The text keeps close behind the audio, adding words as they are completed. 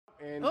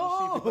and you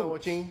see people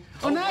watching.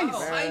 Oh, nice. Wow.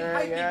 Hi, yeah,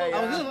 people. yeah.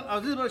 I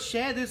was just about to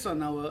share this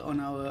on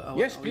our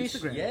Yes, our please.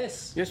 Instagram.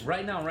 Yes. Yes.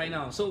 Right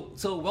now. So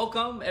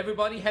welcome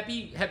everybody.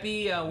 Happy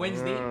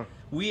Wednesday.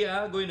 We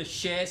are going to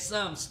share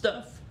some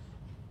stuff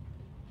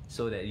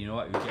so that you know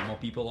what we get more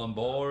people on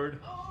board.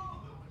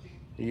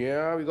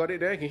 Yeah, we got it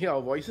there. You can hear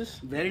our voices.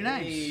 Very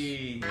nice.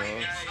 Hey.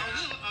 I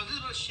was just about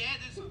to share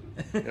this.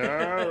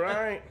 All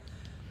right.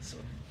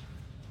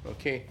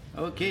 Okay.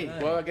 Okay.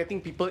 Well, getting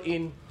people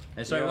in.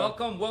 That's right. Yeah.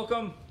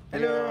 Welcome.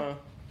 Hello.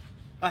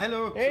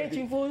 Hello. Hey, Sorry.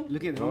 Chin-Fu.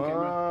 Look at the wrong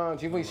camera.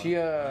 Chin-Fu is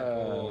here.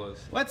 Oh,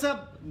 What's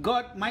up,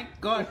 God, Mike,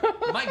 God,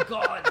 my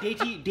God.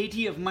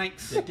 deity of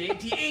mics. The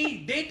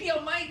Datey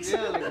of mics.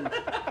 Yeah,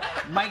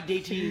 like, Mike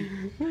deity.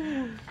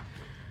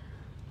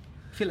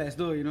 Feel as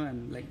though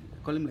I'm like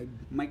call him like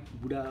Mike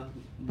Buddha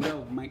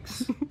of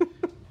mics.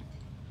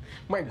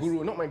 My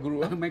guru, not my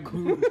guru. My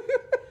guru.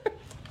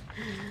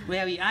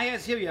 Where are we?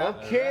 Yes, here we are.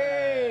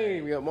 Okay,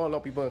 we have a lot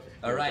of people.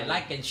 All right,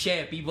 like and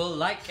share, people.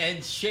 Like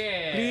and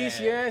share. Please,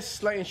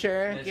 yes, like and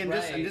share. That's Okay, I'm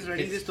just right.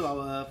 writing this to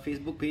our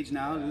Facebook page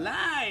now,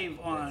 live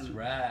That's on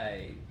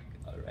right.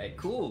 All right,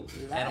 cool.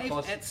 And of live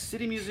course, at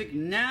City Music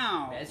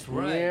now. that's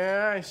right.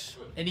 Yes.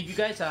 And if you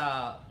guys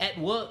are at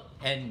work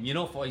and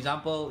for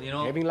example,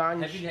 Having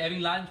lunch.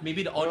 having lunch,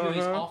 maybe the audio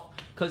is Uh-huh. off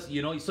because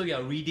so you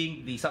are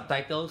reading the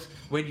subtitles.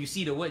 When you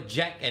see the word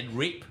Jack and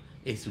rape,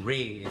 it's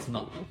Ray. It's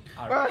not.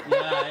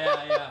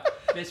 Yeah.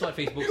 That's what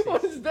Facebook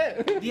What says. is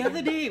that? The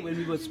other day when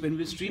we were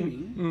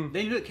streaming,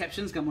 then the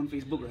captions come on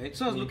Facebook, right?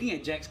 So I was looking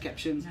at Jack's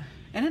captions,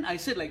 and then I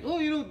said like,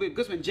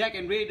 because when Jack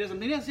and Ray does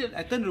something,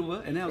 I turned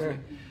over and then I was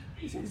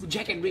like,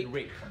 Jack and Ray.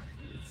 Rape.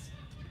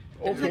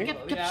 I was like,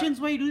 Okay.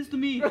 captions, why you do this to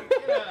me?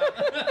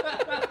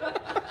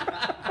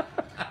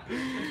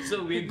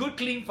 So we're good,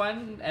 clean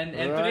fun, and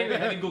today Right. we're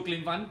having good,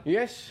 clean fun,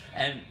 Yes.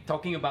 and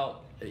talking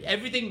about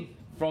everything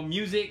from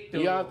music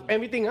to Yeah,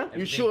 everything, huh?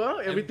 You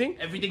sure? Everything?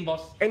 Everything,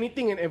 boss.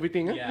 Anything and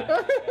everything, huh?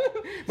 Yeah.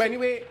 But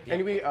anyway,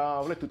 I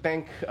would like to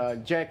thank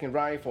Jack and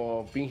Rai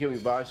for being here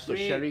with us, for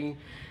Ray. sharing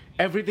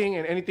everything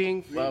and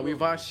anything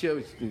with us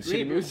here in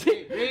City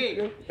Music.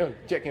 Ray.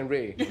 Jack and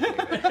Ray.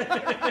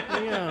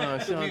 Yeah,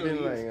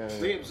 something like.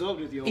 Ray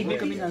absorbed with your Hey,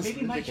 welcoming us.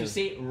 maybe Mike should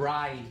say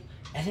Rye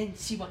and then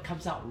see what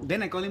comes out.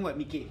 Then I call him what,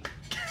 Mickey?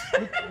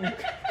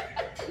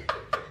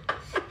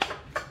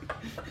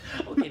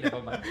 Okay,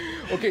 never mind.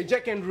 Okay,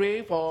 Jack and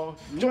Ray for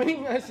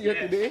joining us here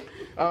today.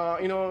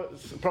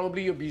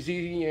 Probably you're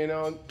busy,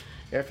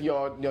 have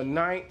your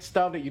night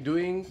stuff that you're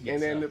doing,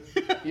 and then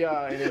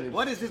and then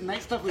What is this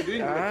nice stuff we're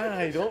doing?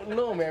 I don't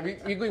know, man.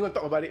 We're going to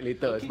talk about it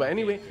later. But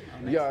anyway,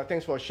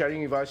 thanks for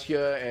sharing with us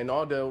here and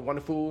all the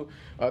wonderful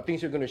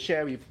things you're going to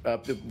share with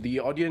the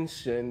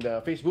audience and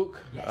Facebook.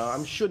 Yes.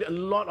 I'm sure that a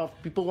lot of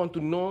people want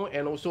to know,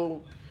 and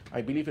also I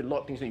believe a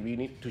lot of things that we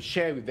need to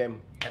share with them.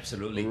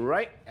 Absolutely.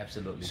 Right?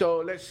 Absolutely. So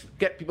let's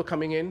get people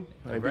coming in.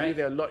 I Alright. believe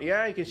there are a lot.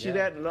 Yeah, you can see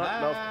Yeah. that a lot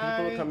of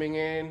people Hi. coming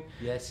in.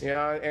 Yes.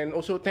 Yeah, and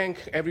also thank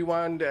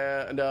everyone,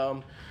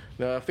 the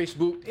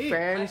Facebook Hey,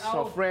 fans hi,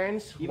 or Al.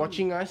 friends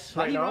watching us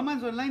right Buddy now.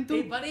 Rahman's online too.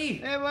 Hey, buddy.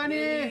 Hey, buddy.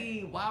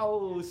 Hey,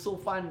 wow, so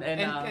fun.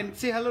 And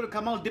say hello to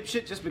Kamal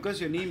Dipshit just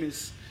because your name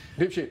is.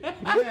 Dipshit.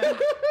 Yeah.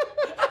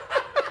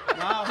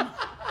 Wow.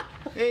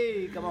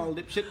 Hey, Kamal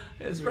Dipshit.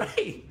 that's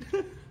right.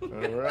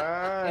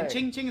 Alright.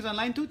 And Ching is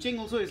online too. Ching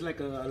also is like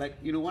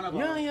one of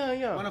our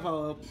Yeah. one of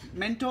our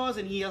mentors,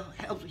 and he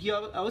helps. I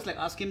always like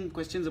ask him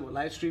questions about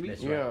live streaming.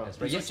 That's Yeah. right.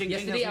 That's right. So Ching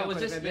Yesterday helps I me was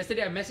out quite a bit.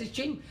 yesterday I messaged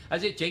Ching. I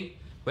said, Ching,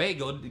 where you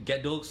go to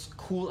get those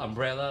cool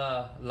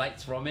umbrella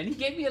lights from? And he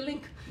gave me a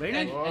link. Very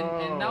and,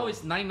 nice. and now it's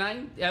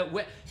 9/9.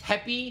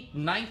 Happy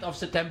 9th of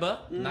September.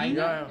 9/9,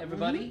 Yeah.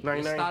 everybody.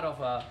 9/9. The start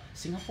of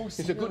Singapore. It's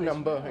a good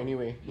number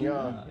anyway.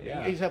 Yeah.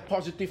 Yeah. It's a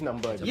positive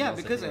number. Yeah,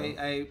 because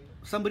I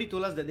somebody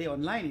told us that day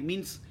online it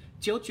means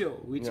Chio Chio,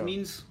 which Yeah.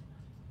 means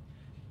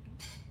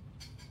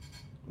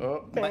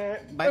Oh, bye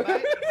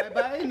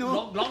bye.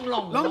 No. Long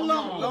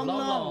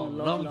long.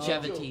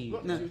 longevity.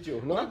 Not No,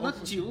 Chiu,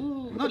 not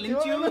Chiu, not Lim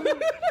Chiu,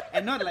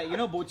 and not like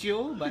Bo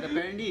Chiu, but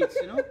apparently it's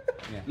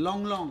Yeah.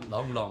 long. Long.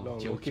 Long.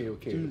 Okay.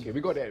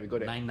 We got that.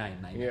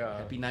 9/9. Yeah.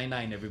 Happy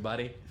 9/9,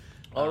 everybody.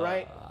 All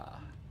right.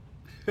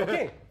 Uh,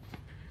 Okay.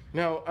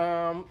 Now,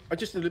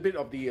 just a little bit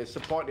of the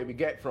support that we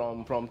get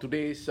from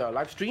today's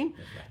live stream.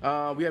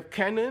 We have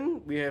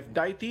Canon, we have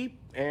Daiti,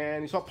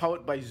 and it's all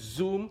powered by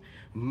Zoom.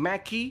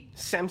 Mackie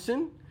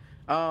Samson.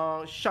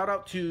 Shout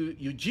out to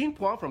Eugene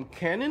Pua from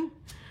Canon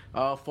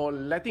for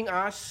letting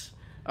us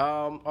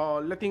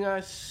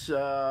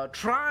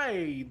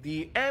try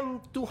the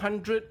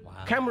M200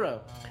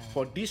 camera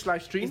for this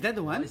live stream. Is that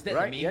the one? Is that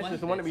right? the main Yes, one? that's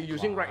the one that we're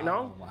using right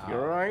now. Wow.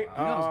 You're right.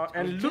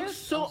 And was looks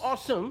just- so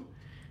awesome.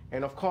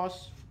 And of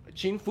course,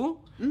 Chin Fu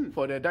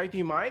for the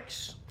Daiti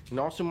mics and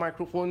also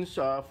microphones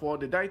for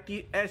the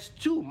Daiti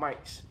S2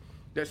 mics.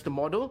 That's the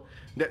model.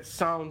 That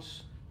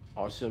sounds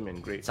awesome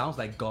and great. Sounds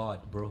like God,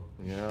 bro.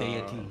 Yeah.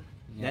 Deity.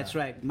 Yeah. That's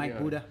right, Mike Yeah.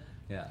 Buddha.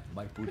 Yeah,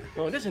 my Buddha.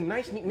 Oh, that's a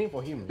nice nickname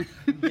for him.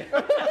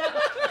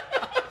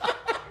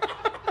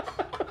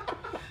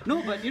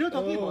 No, but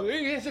talking about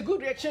It's a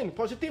good reaction,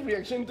 positive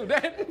reaction to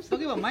that.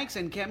 talking about mics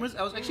and cameras,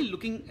 I was actually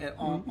looking at,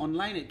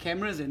 online at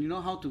cameras and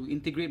how to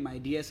integrate my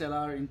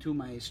DSLR into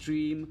my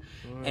stream,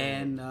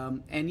 and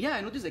yeah,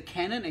 I noticed that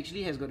Canon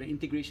actually has got an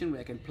integration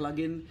where I can plug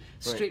in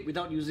straight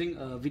without using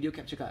a video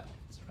capture card,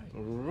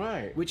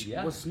 Right. which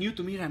Yeah. was new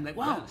to me. And I'm like,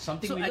 wow, Yeah,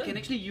 something so we I can learned.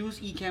 actually use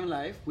Ecamm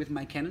Live with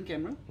my Canon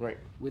camera Right.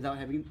 without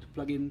having to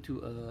plug into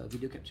a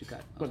video capture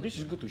card. But this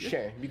is good to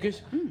share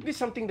because this is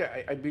something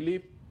that I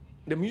believe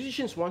the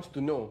musicians wants to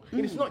know.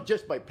 It is not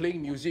just by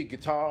playing music,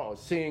 guitar or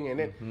sing, and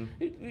then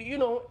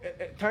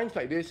at times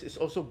like this, it's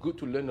also good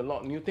to learn a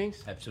lot of new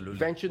things. Absolutely.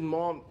 Venture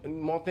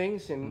more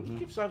things and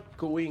keeps us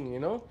going.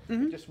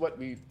 Just what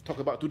we talk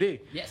about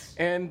today. Yes.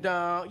 And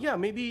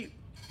maybe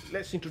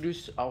let's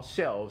introduce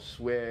ourselves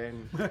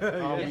when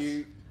how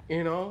we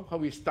how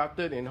we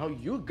started and how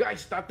you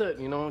guys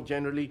started.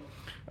 Generally,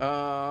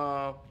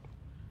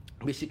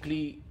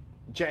 basically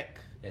Jack.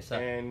 Yes,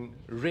 sir. And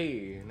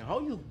Ray, and how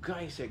you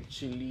guys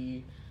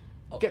actually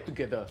get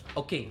together?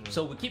 Okay,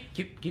 so we keep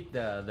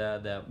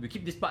the we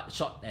keep this part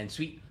short and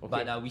sweet.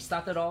 Okay. But we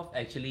started off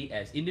actually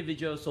as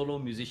individual solo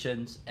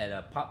musicians at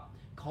a pub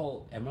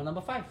called Emerald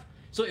Number 5.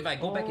 So if I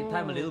go back in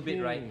time a little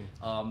bit, right,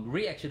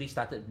 Ray actually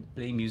started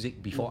playing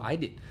music before I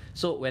did.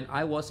 So when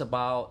I was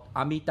about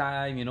army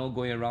time,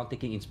 going around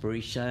taking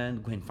inspiration,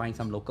 go and find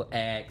some local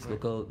acts,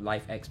 local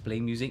live acts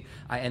playing music,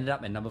 I ended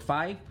up at Number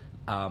 5.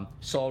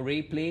 Saw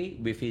Ray play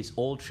with his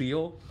old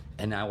trio,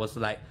 and I was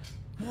like,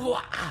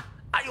 wow,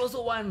 I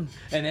also want.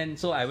 And then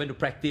so I went to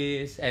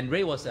practice, and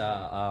Ray was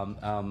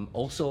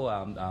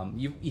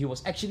he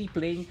was actually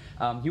playing.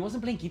 He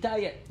wasn't playing guitar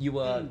yet. You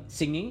were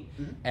singing,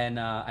 and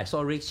I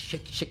saw Ray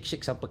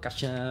shake some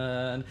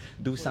percussion,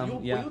 do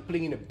some. Were you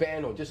playing in a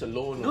band or just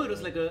alone? No, it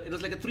was like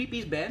a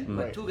 3-piece band,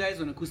 Right. but 2 guys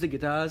on acoustic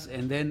guitars,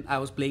 and then I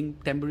was playing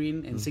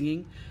tambourine and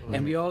singing,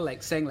 and we all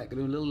like sang like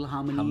little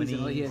harmonies and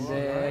all here and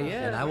there.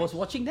 Yeah, And I was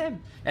watching them,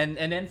 and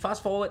then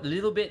fast forward a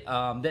little bit.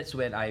 That's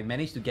when I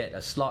managed to get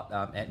a slot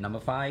at Number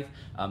 5.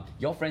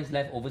 Your friends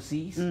left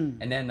overseas,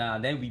 and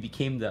then we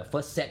became the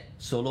first set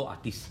solo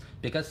artists.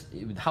 Because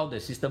how the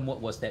system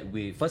worked was that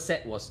first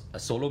set was a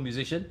solo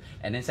musician,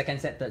 and then second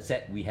set, third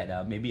set we had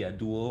maybe a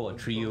duo or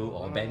trio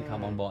or a band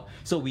come on board.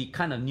 So we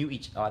kind of knew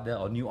each other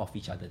or knew of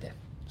each other then.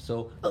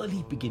 So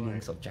early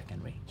beginnings of Jack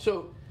and Ray.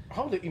 So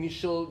how the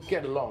initial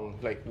get along?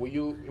 Like, were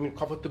you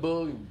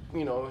comfortable?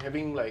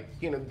 Having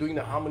doing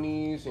the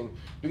harmonies and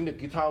doing the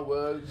guitar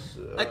works.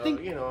 I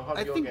think- how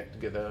I do you all think- get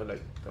together?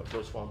 Like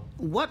those form.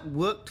 What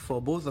worked for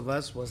both of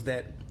us was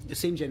that the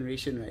same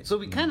generation, right? So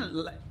we kind of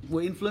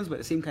were influenced by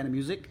the same kind of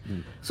music.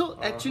 So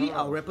actually,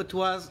 our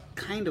repertoires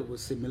kind of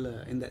was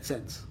similar in that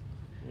sense.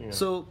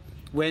 So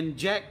when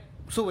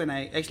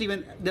I actually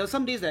went, there were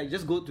some days that I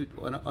just go to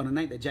on a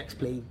night that Jack's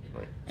playing,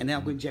 Right. and then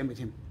I'll go and jam with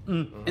him.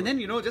 And then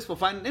just for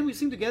fun, then we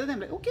sing together. Then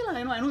I'm like, okay lah,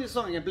 I know this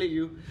song, I can play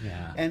you.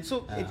 Yeah. And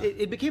so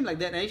it became like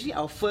that. And actually,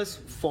 our first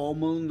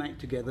formal night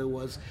together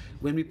was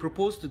when we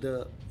proposed to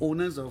the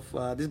owners of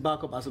this bar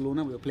called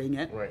Barcelona we were playing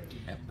at. Right.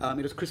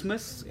 It was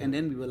Christmas, and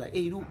then we were like,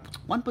 hey,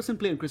 one person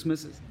play on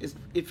Christmas,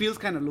 it feels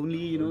kind of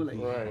lonely,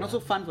 Right. not so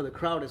fun for the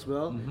crowd as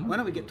well. Why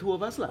not we get 2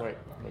 of us lah? Right.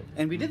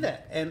 And we did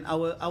that, and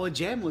our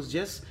jam was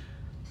just,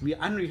 we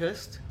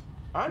unrehearsed.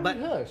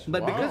 Unrehearsed?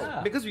 But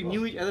Wow. because we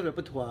knew each other's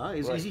repertoire,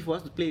 it's Right. easy for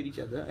us to play with each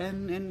other,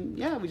 and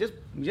yeah, we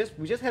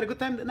just had a good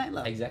time that night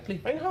lah. Exactly.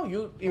 And how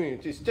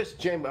it's just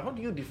jam, but how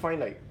do you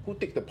define who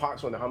take the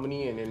parts on the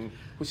harmony and then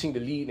who sing the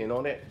lead and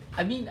all that?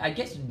 I mean, I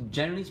guess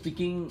generally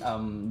speaking,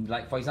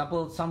 like for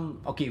example,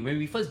 when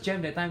we first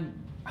jammed that time,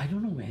 I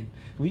don't know, man.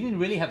 We didn't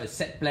really have a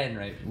set plan,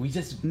 right? We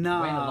just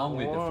Nah. went along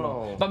with the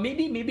flow. Wow. But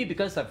maybe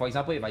because, for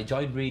example, if I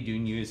joined Ray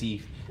during New Year's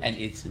Eve and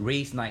it's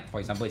Ray's night, for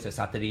example, it's a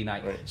Saturday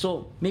night. Right.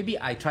 So maybe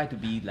I try to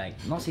be like,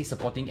 not say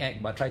supporting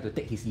act, but try to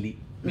take his lead.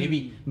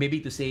 Maybe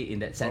to say in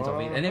that sense of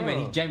it. And then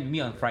when he jammed with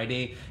me on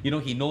Friday,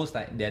 he knows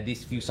that there are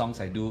these few songs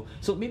I do.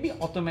 So maybe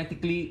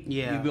automatically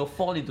we will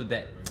fall into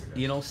that,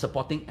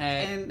 supporting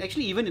act. And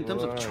actually, even in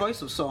terms of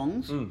choice of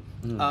songs,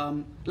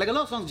 like a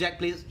lot of songs Jack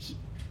plays,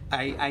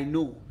 I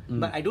know,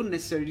 but I don't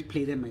necessarily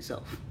play them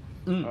myself.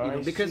 I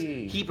Because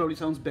see. he probably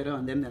sounds better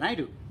on them than I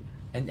do.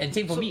 And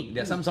same for me.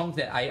 There are some songs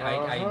that I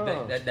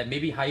that may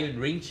be higher in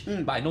range,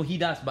 but I know he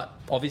does, but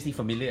obviously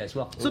familiar as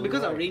well. So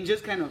because our Right. ranges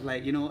kind of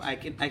like, I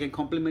can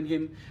compliment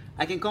him.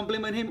 I can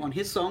compliment him on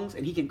his songs,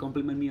 and he can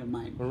compliment me on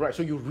mine. Right,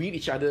 so you read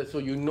each other, so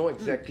you know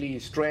exactly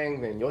his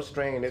strength and your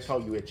strength, and that's how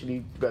you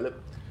actually develop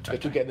the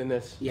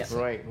togetherness. Yes.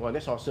 Right. Wow,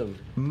 that's awesome.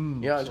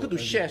 Yeah, it's good to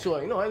share. So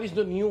at least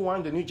the new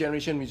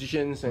generation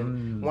musicians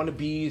and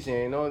wannabes,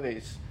 and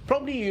it's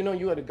probably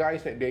you are the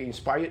guys that they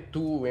inspired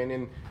to, and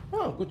then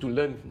good to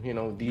learn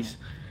these.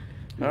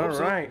 All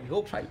right.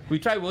 We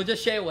try. We'll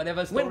just share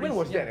whatever stories. When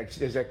was yeah.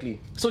 that exactly?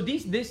 So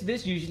this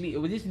usually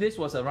this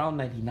was around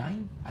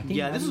 99. I think.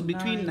 Yeah, this was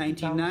between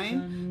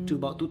 99 to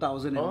about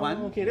 2001.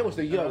 Oh, okay, that was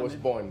the year I was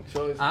born.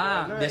 So it's,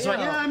 that's why.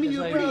 Yeah, I mean, you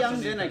were That's pretty why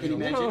young then, I can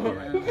imagine.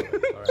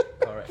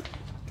 Correct.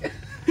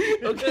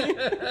 Okay.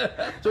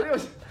 So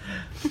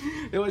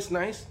that was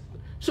nice.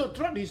 So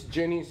throughout this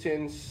journey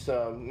since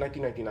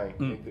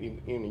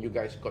 1999, you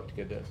guys got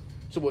together.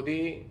 So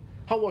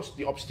how was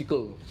the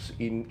obstacles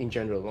in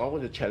general? What were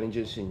the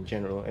challenges in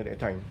general at that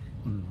time?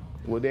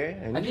 Were there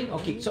any? I think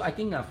okay.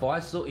 For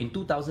us, so in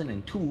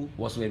 2002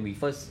 was when we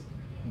first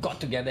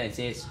got together and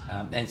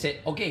said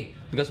okay,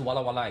 because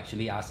Walla Walla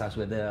actually asked us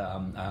whether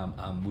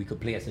we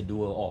could play as a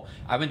duo, or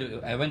I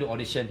went to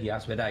audition. He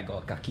asked whether I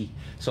got a kaki,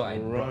 so I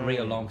brought Ray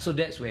along. So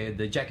that's where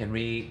the Jack and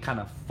Ray kind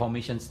of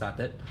formation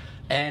started.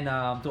 And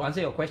to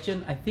answer your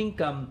question, I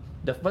think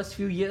the first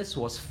few years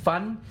was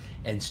fun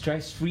and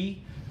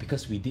stress-free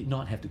because we did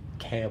not have to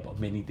care about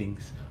many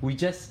things. We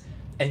just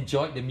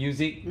enjoyed the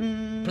music,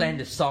 planned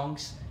the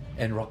songs,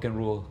 and rock and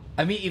roll.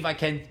 I mean, if I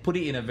can put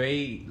it in a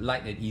very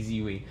light and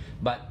easy way.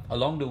 But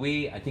along the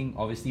way, I think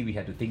obviously we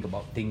had to think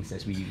about things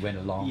as we went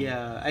along.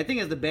 Yeah, I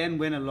think as the band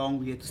went along,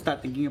 we had to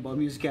start thinking about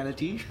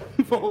musicality,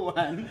 for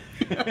one.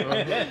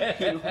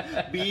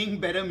 Being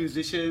better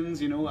musicians,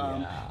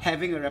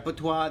 having a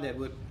repertoire that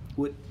would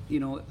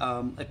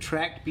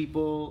attract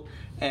people,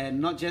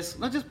 and not just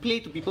play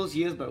to people's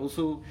ears, but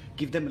also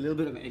give them a little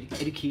bit of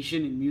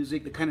education in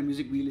music, the kind of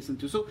music we listen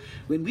to. So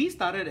when we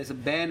started as a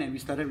band and we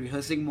started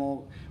rehearsing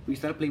more, we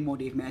started playing more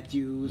Dave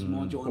Matthews,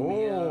 more John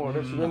Mayer.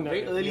 That's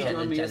very early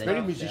John Mayer stuff.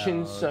 Very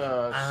musician's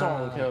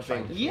song kind of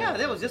thing. Yeah,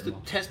 that was just to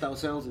test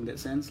ourselves in that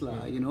sense,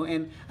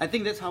 and I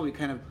think that's how we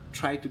kind of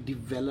try to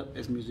develop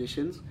as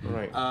musicians.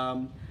 Right.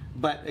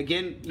 But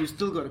again, you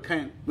still got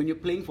to when you're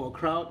playing for a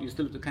crowd, you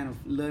still have to kind of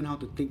learn how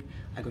to think.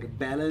 I got to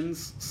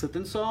balance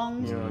certain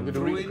songs, got to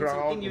throw read the in crowd,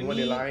 something unique. what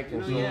they like,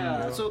 and so on,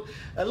 yeah. So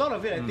a lot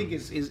of it, I think,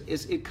 is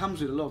it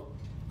comes with a lot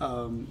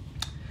of,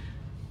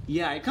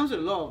 it comes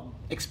with a lot of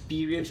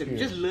experience. And we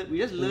just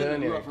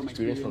learn a lot from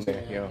experience from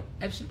there. Yeah.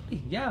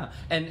 Absolutely, yeah.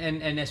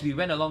 And as we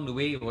went along the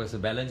way, it was a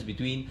balance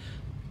between.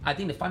 I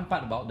think the fun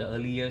part about the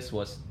early years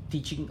was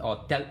teaching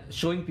or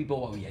showing people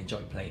what we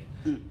enjoyed playing,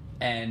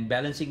 and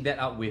balancing that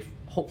out with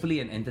hopefully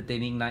an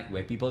entertaining night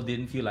where people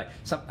didn't feel like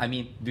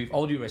with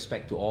all due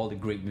respect to all the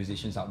great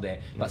musicians out there,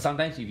 but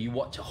sometimes if you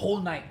watch a whole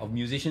night of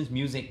musicians'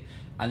 music,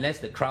 unless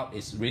the crowd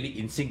is really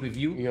in sync with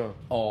you,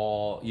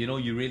 or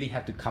you really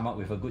have to come up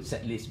with a good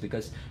set list,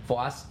 because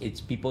for us it's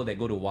people that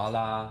go to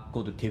Walla,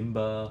 go to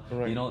Timber,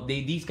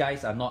 these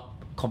guys are not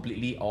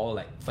completely all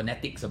like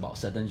fanatics about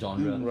certain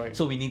genre,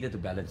 so we needed to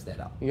balance that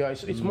out. Yeah,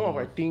 it's more of,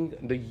 I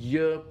think, the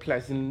ear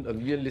listening,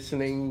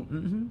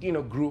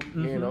 group.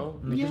 They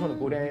just want to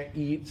go there,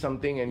 eat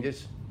something, and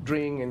just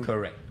drink and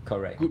correct.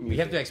 We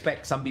have to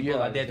expect some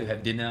people are there to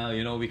have dinner.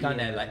 We can't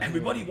have like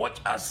everybody watch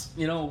us.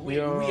 We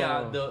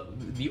are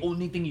the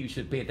only thing you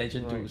should pay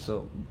attention to.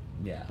 So.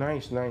 Yeah.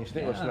 Nice.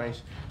 That was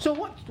nice. So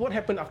what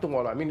happened after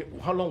Walla? I mean,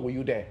 how long were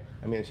you there?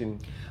 I mean, as in...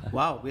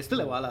 Wow, we're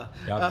still at Walla.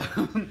 Yeah.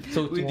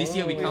 So this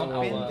year we count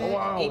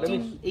our...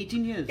 18 years.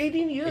 18 years?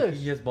 18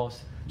 years,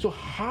 boss. So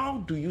how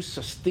do you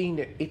sustain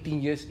that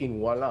 18 years in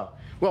Walla?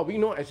 Well, we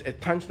know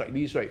at times like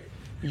this, right?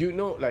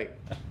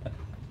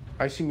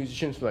 I see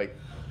musicians like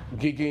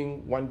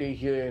gigging one day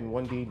here and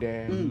one day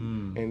there,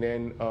 and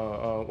then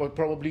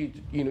probably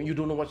you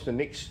don't know what's the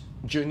next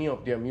journey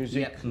of their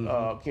music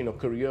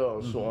career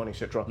or so on,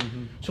 etc.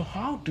 So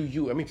how do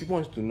you, people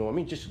want to know,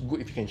 just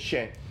good if you can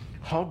share,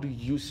 how do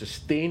you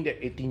sustain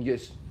that 18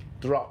 years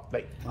throughout,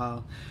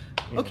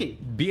 okay,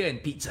 beer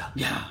and pizza,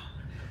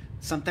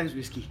 sometimes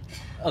whiskey,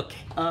 okay,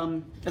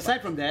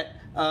 aside from that,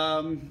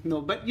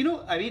 no, but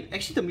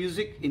actually the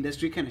music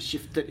industry kind of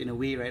shifted in a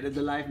way, right?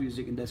 The live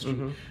music industry,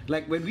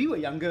 like when we were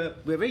younger,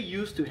 we're very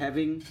used to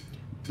having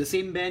the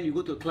same band. You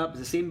go to a club, it's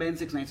the same band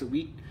 6 nights a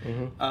week,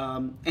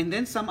 and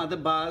then some other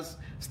bars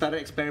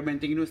started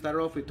experimenting.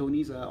 Started off with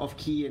Tony's Off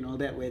Key and all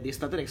that, where they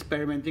started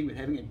experimenting with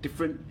having a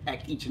different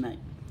act each night.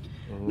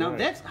 Now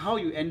that's how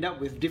you end up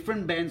with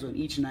different bands on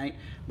each night,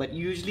 but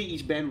usually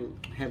each band will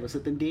have a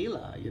certain day,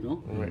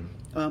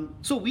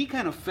 so we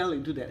kind of fell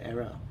into that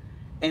era.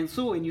 And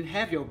so when you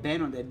have your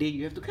band on that day,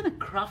 you have to kind of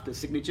craft a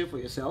signature for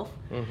yourself.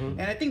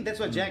 And I think that's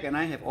what Jack and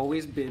I have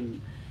always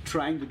been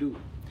trying to do.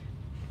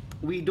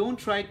 We don't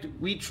try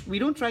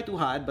too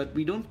hard, but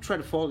we don't try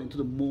to fall into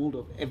the mold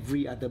of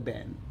every other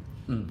band.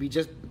 We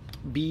just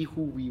be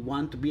who we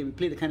want to be, and we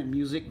play the kind of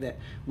music that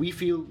we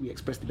feel we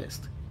express the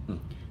best.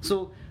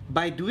 So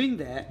by doing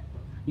that,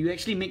 you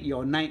actually make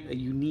your night a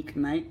unique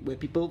night where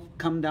people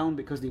come down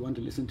because they want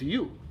to listen to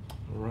you.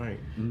 Right.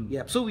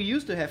 Yeah. So we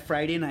used to have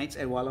Friday nights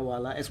at Walla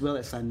Walla as well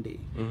as Sunday.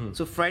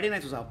 So Friday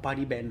nights was our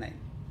party band night.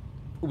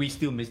 We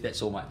still miss that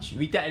so much.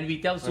 We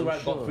tell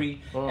Surat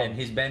Godfrey and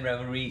his band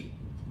Revelry,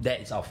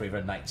 that is our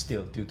favorite night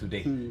still till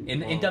today.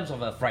 In terms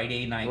of a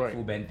Friday night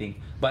full band thing.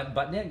 But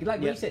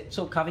like you said,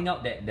 so carving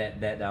out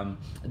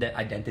that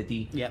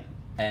identity. Yeah.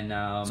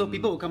 And so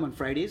people will come on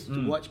Fridays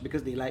to watch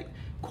because they like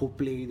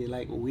Coldplay, they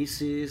like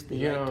Oasis, they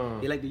Yeah.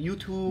 like the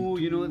U2,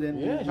 you know. Then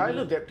Yes, I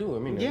love that too. I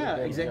mean, I yeah, love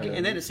that. exactly. Yeah.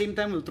 And then at the same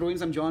time, we'll throw in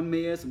some John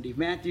Mayer, some Dave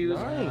Matthews,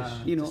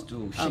 Nice. you know, Just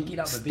to shake it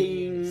up a bit.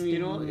 Sting, you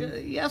know.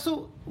 Yeah,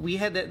 so we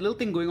had that little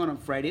thing going on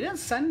Friday. Then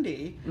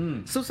Sunday,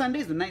 so Sunday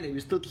is the night that we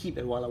still keep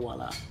at Walla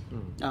Walla.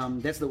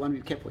 That's the one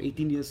we've kept for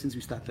 18 years since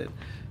we started.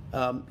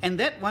 And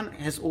that one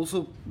has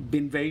also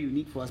been very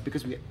unique for us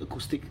because we had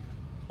acoustic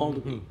all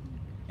the way.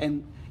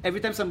 And every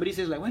time somebody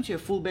says like, why don't you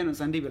have full band on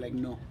Sunday? We're like,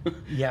 no.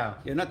 Yeah.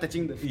 You're not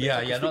touching the Yeah,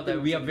 acoustic not that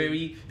thing we on are Sunday.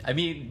 very. I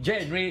mean,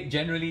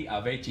 generally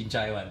are very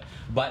chinchai one.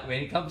 But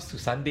when it comes to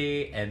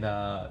Sunday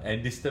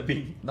and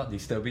disturbing, not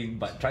disturbing,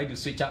 but trying to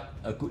switch up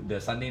the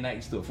Sunday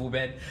nights to a full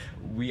band,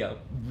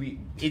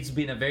 it's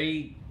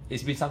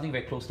been something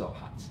very close to our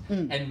hearts,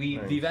 and we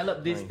Nice,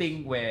 developed this nice.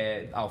 thing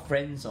where our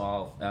friends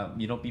or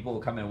people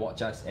will come and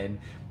watch us, and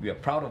we are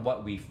proud of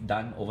what we've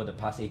done over the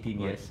past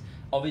 18 years.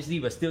 Obviously,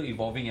 we're still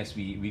evolving as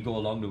we go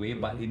along the way,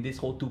 but in this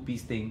whole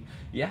two-piece thing,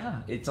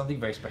 yeah, it's something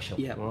very special.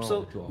 Yeah. Wow.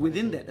 So To our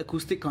within that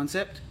acoustic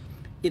concept,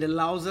 it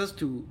allows us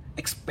to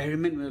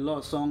experiment with a lot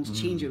of songs,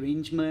 change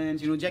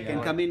arrangements. You know, Jack can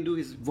Yeah. come in, do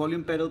his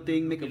volume pedal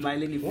thing, make a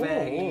violin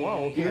effect. oh, wow,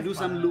 okay. You can do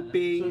some So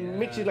looping. it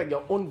makes it like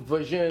your own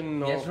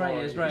version. That's of,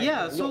 right, that's right.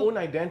 Yeah, Your so- own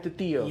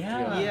identity. Of,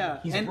 Yeah.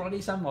 He's And- brought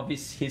in some of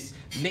his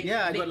neck.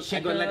 Yeah, I neck got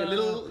shaker. like a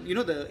little, you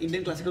know, the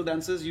Indian classical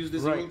dancers use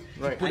this Right, little.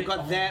 right. I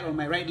got that on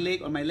my right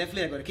leg, on my left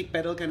leg, I got a kick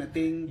pedal kind of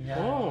thing. Yeah.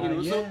 Oh, You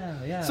know,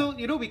 yeah. so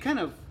you know, we kind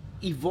of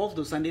evolve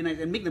those Sunday nights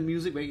and make the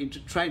music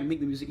try to make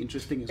the music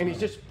interesting as And well.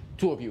 it's just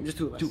two of you. Just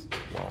two of us.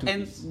 Wow.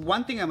 And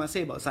one thing I must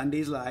say about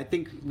Sundays, I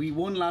think we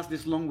won't last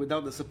this long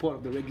without the support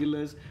of the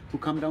regulars who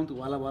come down to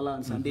Walla Walla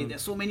on Sunday.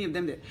 There's so many of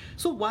them there.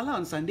 So Walla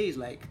on Sunday is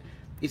like,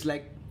 it's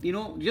like, you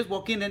know, you just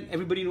walk in and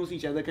everybody knows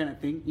each other kind of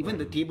thing. Even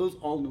the tables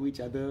all know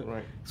each other.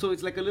 Right. So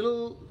it's like a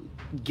little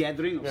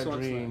gathering of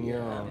sorts. Gathering,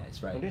 yeah.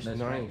 That's right. Oh, that's right.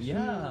 nice.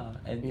 Yeah,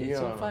 and it's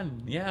so Yeah.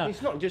 fun. Yeah.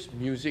 It's not just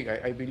music.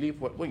 I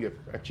believe what you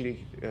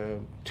actually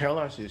tell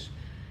us is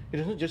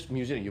it's not just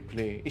music that you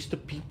play. It's the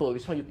people.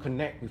 It's how you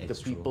connect with It's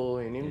the true. people,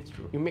 and It's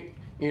true. you make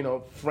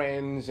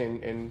friends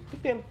and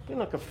them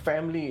like a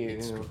family.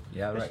 It's you know. true.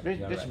 Yeah, right. That's,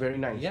 yeah, that's right. very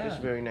nice. Yeah.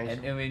 That's very nice.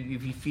 And when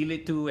if you feel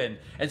it too, and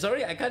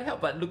sorry, I can't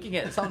help but looking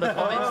at some of the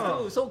comments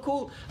too. So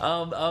cool.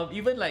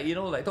 Even like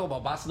talk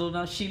about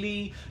Barcelona,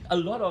 Chile.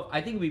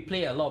 I think we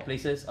play a lot of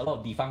places, a lot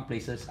of defunct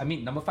places. I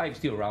mean, number 5 is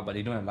still around, but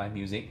they don't have live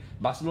music.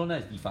 Barcelona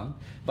is defunct,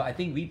 but I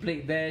think we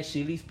played there.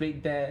 Chile's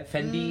played there.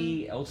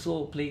 Fendi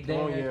also played there.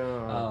 Oh,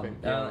 yeah.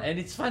 Yeah. And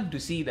it's fun to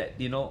see that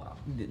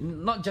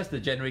not just the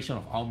generation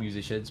of our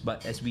musicians,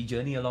 but as we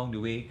journey along the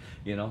way,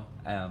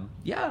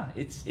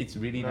 it's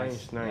really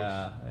nice. Nice.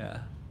 Yeah.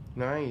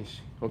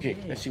 Nice. Okay,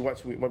 Yeah. let's see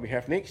what we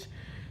have next.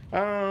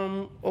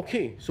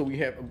 Okay, so we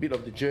have a bit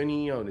of the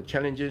journey or the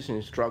challenges and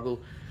the struggle.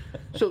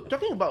 So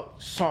talking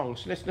about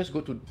songs, let's go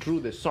through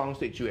the songs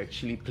that you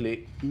actually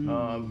played.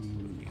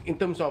 In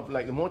terms of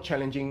like the more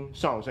challenging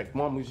songs, like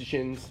more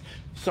musicians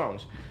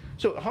songs.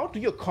 So how do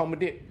you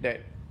accommodate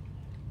that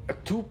a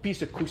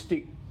two-piece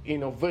acoustic,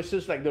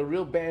 versus like the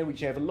real band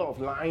which have a lot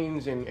of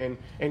lines and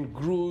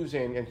grooves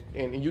and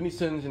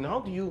unisons, and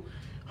how do you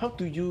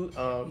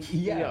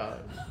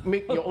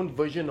make your own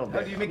version of that?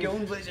 How do you make your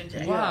own version,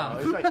 Jack? Wow.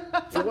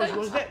 It's like,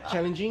 was that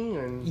challenging?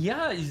 And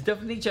Yeah, it's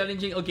definitely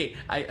challenging. Okay,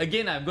 I'm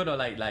gonna I'm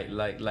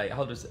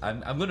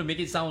gonna make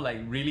it sound like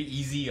really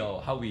easy,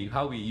 or how we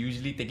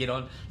usually take it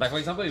on. Like for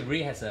example, if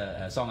Ray has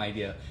a song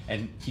idea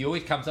and he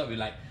always comes up with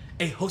like,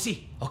 "Hey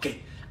Hosi, okay,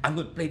 I'm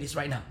gonna play this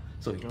right now."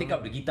 So he take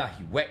out the guitar,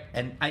 he whack,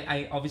 and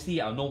I obviously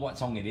I'll know what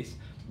song it is.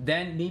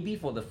 Then maybe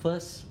for the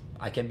first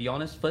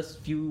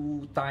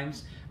few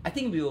times, I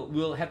think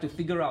we'll have to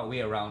figure our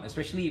way around,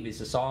 especially if it's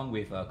a song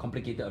with a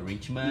complicated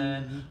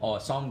arrangement or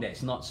a song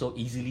that's not so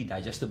easily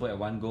digestible at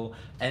one go,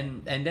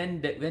 and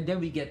then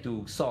we get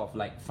to sort of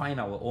like find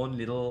our own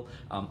little,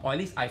 or at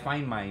least I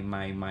find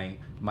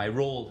my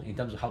role in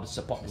terms of how to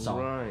support the song.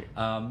 Right.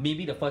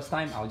 Maybe the first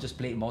time I'll just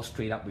play it more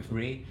straight up with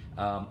Ray.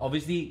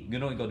 Obviously, you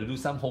got to do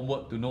some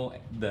homework to know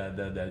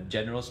the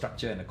general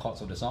structure and the chords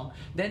of the song.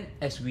 Then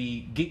as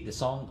we gig the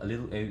song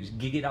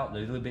gig it out a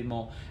little bit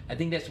more, I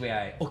think that's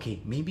where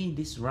maybe in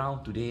this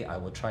round today I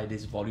will try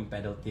this volume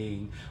pedal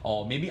thing,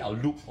 or maybe I'll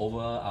loop over,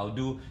 I'll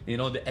do the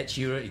Ed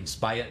Sheeran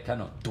inspired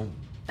kind of doom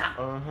ta,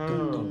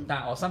 doom, doom,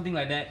 ta, or something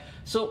like that.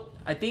 So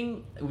I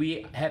think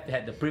we have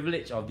had the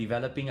privilege of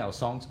developing our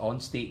songs on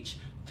stage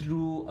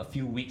through a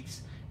few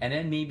weeks. And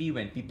then maybe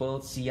when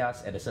people see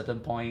us at a certain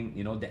point,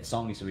 that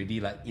song is already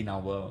like in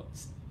our,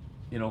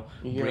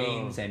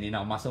 brains and in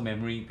our muscle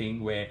memory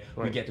thing where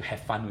we Right. get to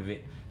have fun with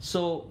it.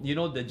 So,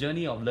 the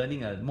journey of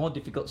learning a more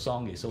difficult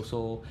song is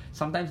also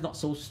sometimes not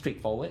so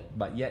straightforward,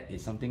 but yet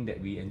it's something that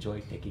we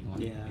enjoy taking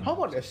on. Yeah. how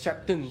about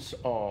acceptance,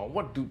 or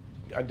what do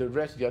the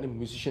other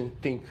musicians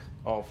think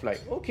of,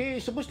 like, okay,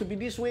 it's supposed to be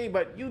this way,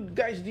 but you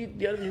guys did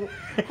the other.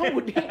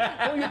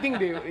 How do you think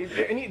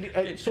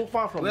they so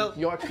far from Well,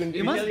 your experience?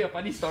 you must- Tell you a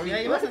funny story. Yeah,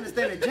 you must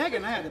understand that Jack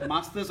and I are the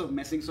masters of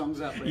messing songs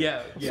up. Right?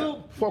 Yeah,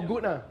 So for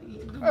good,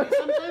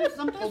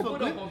 sometimes for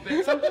good or good, for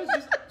bad? sometimes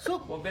just so.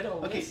 For better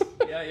or Okay. worse.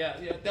 Yeah.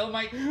 Tell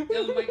Mike,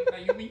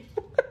 Mayumi.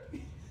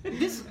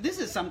 this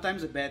is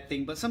sometimes a bad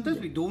thing, but sometimes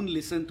we don't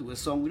listen to a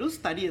song. We don't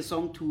study a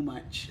song too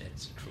much.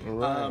 That's true.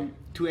 Right.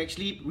 To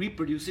actually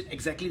reproduce it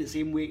exactly the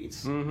same way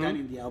it's done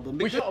in the album.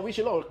 Which Because-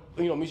 a lot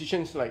of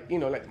musicians like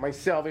like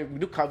myself, if we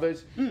do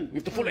covers, we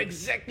have to follow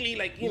exactly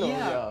like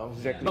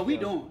exactly. But we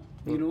don't,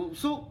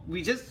 So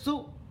we just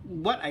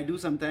what I do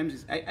sometimes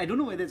is I don't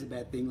know whether it's a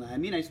bad thing. I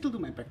mean, I still do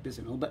my practice,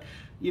 but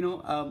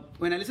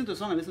when I listen to a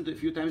song, I listen to it a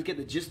few times, get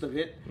the gist of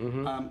it.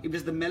 If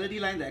there's the melody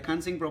line that I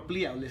can't sing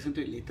properly, I'll listen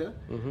to it later.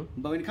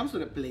 But when it comes to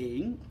the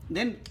playing,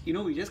 then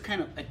we just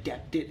kind of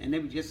adapt it, and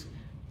then we just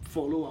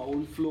follow our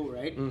own flow,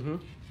 right?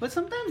 But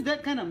sometimes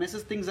that kind of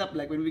messes things up.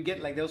 Like when we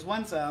get there was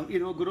once,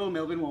 good old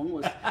Melvin Wong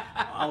was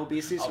our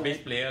bassist, Our bass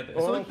right? player.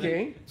 Oh,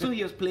 okay. So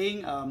he was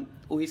playing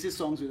Oasis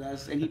songs with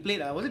us, and he played.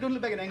 Was it "Don't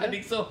Look Back in Anger"? I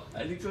think so.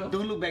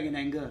 Don't Look Back in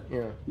Anger.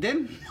 Yeah.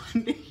 Then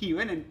one day he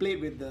went and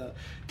played with the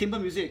Timber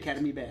Music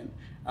Academy band,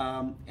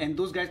 and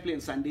those guys play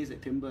on Sundays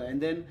at Timber.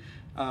 And then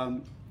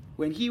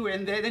when he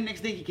went there, then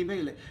next day he came back,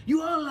 he's like,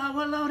 "You all loud,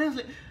 what loud?" And I was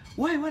like,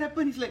 "Why? What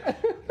happened?" He's like,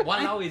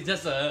 One now is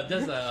just a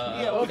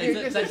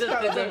okay, censored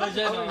version.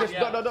 just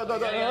dot.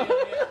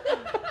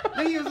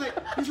 Then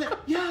he's like,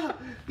 "Yeah,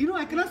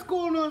 I cannot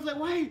score." No, I was like,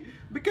 "Why?"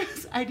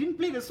 Because I didn't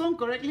play the song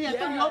correctly. I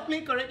thought you all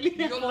played correctly.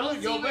 I followed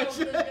your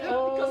version.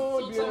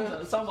 Oh,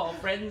 Because some of our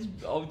friends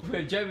who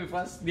have jammed with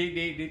us,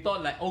 they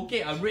thought like,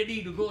 okay, I'm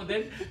ready to go.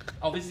 Then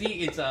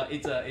obviously it's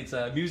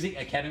a music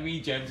academy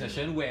jam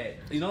session where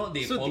they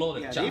So follow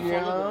the they chart.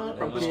 follow the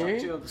proper okay.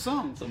 structure of the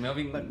song. So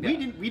Melvin, But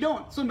we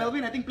don't. So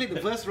Melvin, I think, played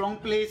the verse wrong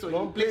place, or he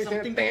Wrong played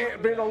place, something.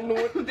 play wrong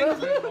note. the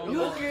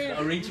okay?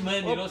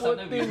 arrangement, Oh,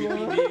 sometimes we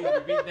poor repeat thing, this,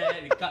 repeat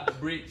that, we cut the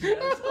bridge.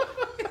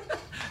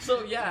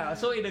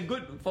 So in a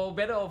good, for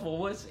better or for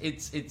worse,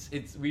 it's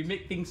we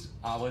make things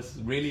ours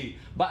really.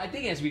 But I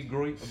think as we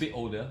growing a bit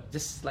older,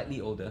 just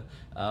slightly older,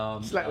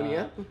 Slightly,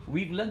 yeah.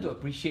 we've learned to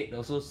appreciate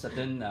also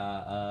certain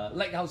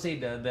like how say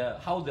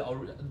how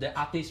the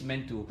artist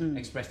meant to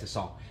express the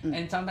song,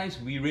 and sometimes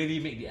we really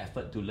make the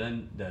effort to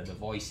learn the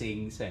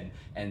voicings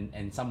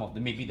and some of the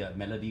maybe the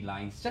melody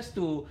lines just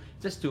to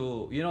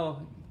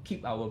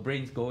keep our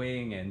brains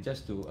going and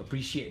just to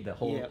appreciate the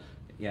whole. Yeah.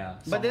 Yeah,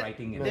 But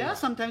songwriting. there are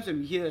sometimes when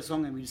we hear a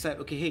song and we decide,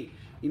 okay, hey,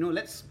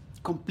 let's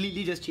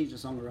completely just change the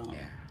song around.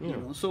 Yeah.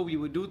 So we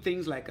would do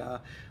things like,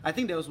 I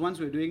think there was once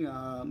we were doing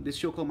this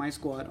show called My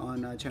Squad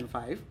on Channel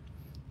 5,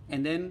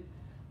 and then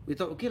we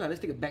thought, okay, let's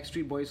take a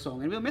Backstreet Boys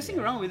song, and we were messing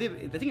around with it,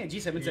 I think at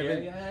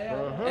G77.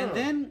 Yeah. And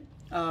then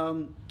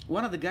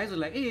one of the guys was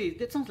like, hey,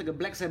 that sounds like a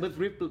Black Sabbath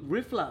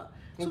riff lah.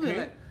 So we were Okay.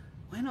 like,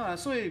 why not?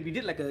 So we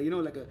did like a dun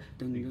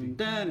dun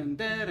dun dun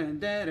dun dun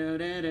dun dun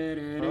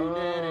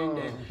dun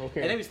dun.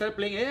 okay. And then we started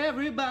playing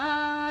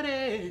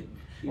Everybody.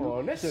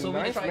 Oh, that's a So we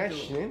nice tried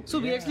match. to- So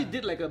we actually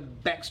did like a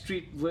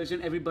Backstreet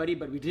version, Everybody,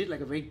 but we did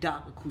like a very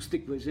dark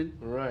acoustic version.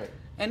 Right.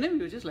 And then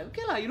we were just like,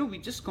 okay lah, we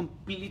just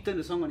completely turned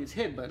the song on its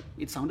head, but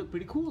it sounded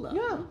pretty cool lah.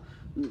 Yeah.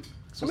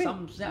 So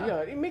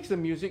it makes the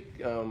music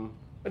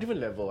a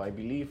different level. I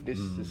believe this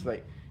is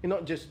like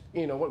not just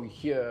what we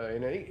hear.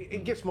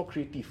 It gets more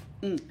creative.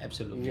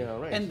 absolutely. Yeah,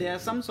 right. And there are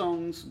some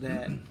songs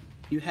that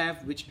you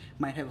have which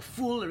might have a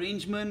full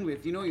arrangement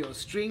with your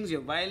strings,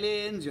 your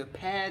violins, your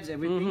pads,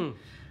 everything.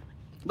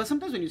 But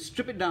sometimes when you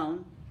strip it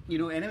down, and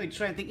then we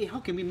try and think, hey, how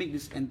can we make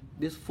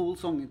this full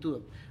song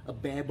into a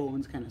bare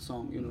bones kind of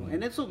song,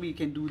 And that's what we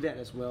can do that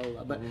as well.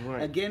 But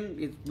Right.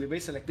 again, we're very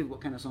selective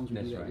what kind of songs we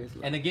That's do. I right. guess,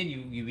 And again,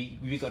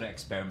 we got to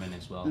experiment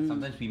as well.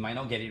 Sometimes we might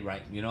not get it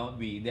right.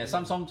 There are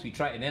some songs we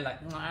try and then like,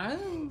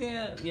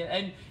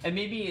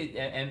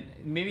 and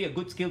maybe a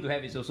good skill to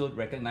have is also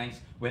recognize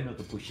when not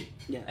to push it.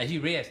 Yeah. Actually,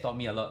 Ray has taught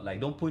me a lot. Like,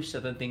 don't push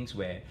certain things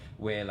where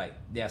like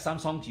there are some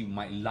songs you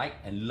might like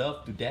and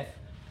love to death.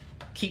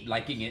 Keep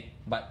liking it,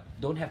 but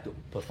don't have to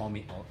perform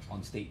it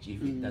on stage if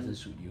it doesn't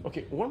suit you.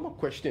 Okay, one more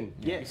question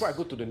Yes. before I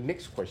go to the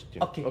next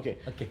question. Okay.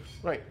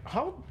 Right.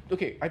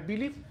 I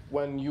believe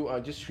when you are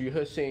just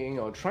rehearsing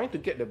or trying to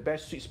get the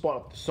best sweet spot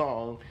of the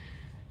song,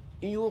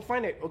 you will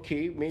find that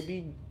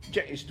maybe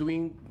Jack is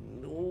doing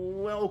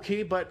well,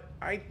 but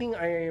I think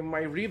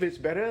my riff is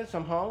better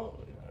somehow.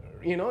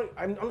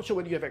 I'm not sure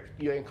whether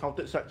you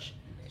encountered such.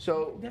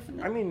 So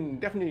Definitely.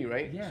 definitely,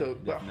 right? Yeah, So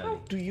but how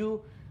definitely. do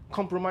you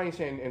compromise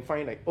and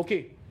find like,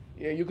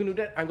 you can do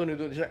that, I'm gonna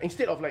do this,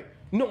 instead of like,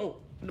 no,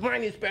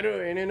 mine is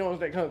better, and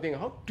that kind of thing.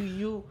 How do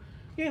you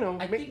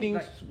I make think,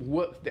 things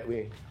work that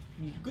way?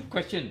 Good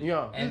question.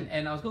 Yeah.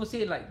 And I was going to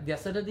say, like, there are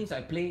certain things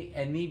I play,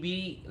 and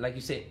maybe like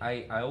you said,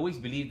 I always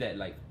believe that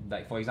like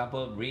for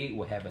example, Ray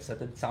will have a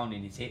certain sound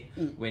in his head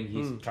when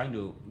he's trying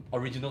to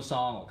original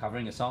song or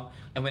covering a song,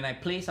 and when I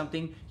play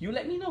something, you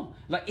let me know,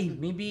 like, hey,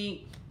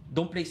 maybe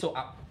don't play so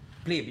up,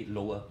 play a bit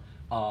lower.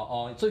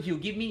 Or so if you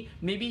give me,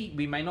 maybe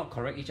we might not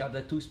correct each other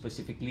too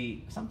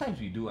specifically. Sometimes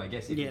we do, I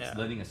guess, if it's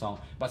learning a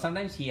song. But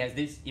sometimes he has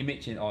this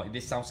image or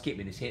this soundscape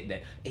in his head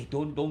that, hey,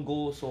 don't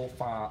go so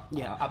far up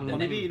the Or neck.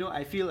 maybe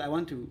I feel I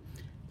want to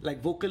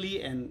like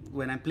vocally, and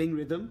when I'm playing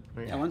rhythm,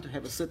 I want to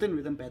have a certain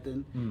rhythm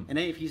pattern. And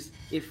then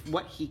if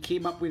what he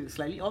came up with is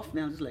slightly off,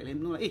 then I'll just like let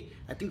him know, like, hey,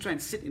 I think try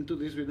and sit into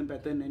this rhythm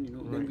pattern, and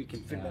then we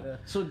can fit better.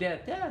 So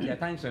there are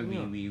times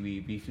when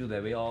we feel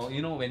that way, or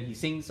when he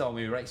sings or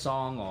when we write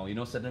song,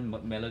 or certain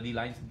melody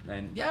lines,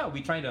 and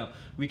we try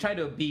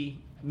to be,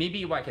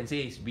 maybe what I can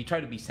say is we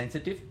try to be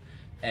sensitive,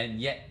 and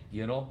yet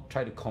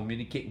try to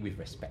communicate with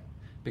respect.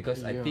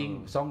 Because I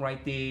think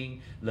songwriting,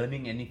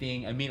 learning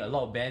anything, I mean, a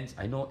lot of bands,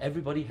 I know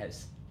everybody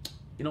has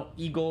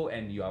ego,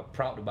 and you are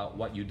proud about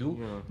what you do,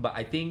 but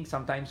I think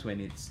sometimes when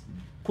it's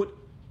put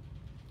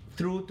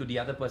through to the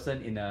other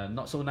person in a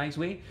not so nice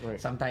way,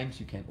 sometimes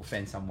you can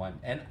offend someone.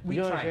 And we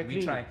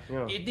try.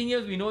 18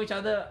 years we know each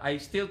other. I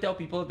still tell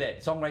people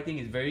that songwriting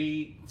is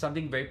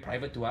something very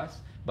private to us,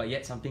 but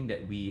yet something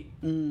that we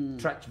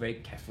trudge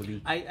very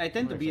carefully. I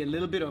tend to be a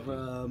little bit of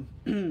a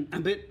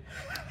bit.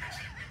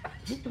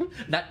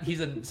 He's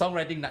a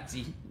songwriting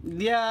Nazi.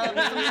 Yeah.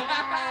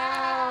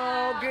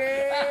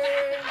 Okay.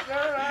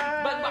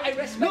 But I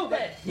respect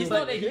that. It's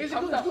not that he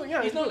comes up.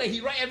 It's not like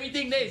he write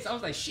everything there. It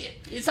sounds like shit.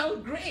 It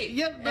sounds great.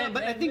 Yeah,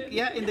 but I think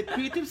in the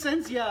creative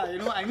sense,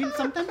 I mean,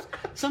 sometimes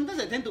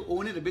I tend to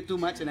own it a bit too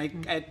much, and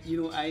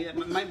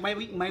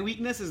my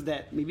weakness is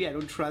that maybe I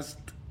don't trust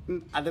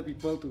other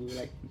people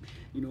to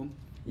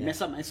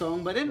mess up my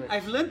song. But then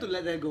I've learned to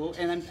let that go,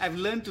 and I've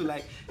learned to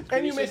like.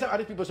 And you mess up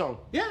other people's song.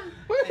 Yeah.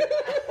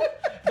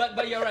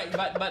 But you're right.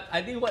 But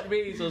I think what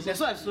Ray is also. That's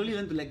why I've slowly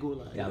learned to let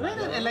go,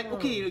 and like,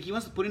 okay, he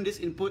wants to put in this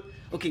input.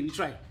 Okay, we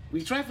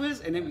try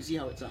first, and then we see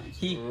how it sounds.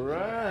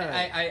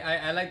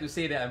 I like to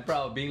say that I'm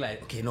proud of being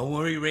like, okay, no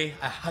worry, Ray,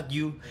 I hug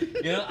you.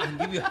 I'll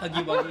give you a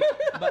huggy buggy.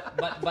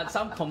 But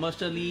some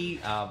commercially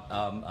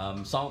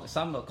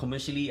some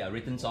commercially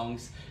written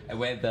songs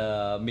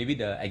where maybe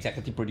the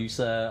executive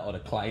producer or the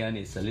client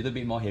is a little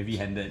bit more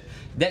heavy-handed.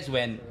 That's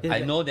when I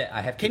know that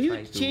I have to. Can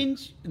you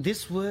change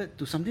this word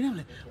to something? I'm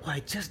like, oh,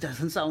 it just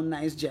doesn't sound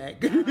nice,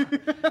 Jack.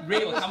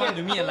 Ray will come up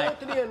to me and like,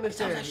 totally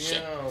understand.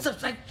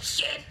 sounds like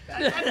shit.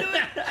 I can't do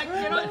it. I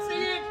cannot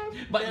say it.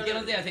 But you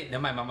cannot say. I say,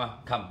 never mind, Mama.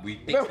 Come, we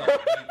take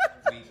stock.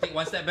 we take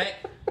one step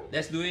back.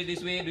 Let's do it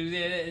this way. Do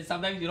it.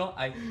 Sometimes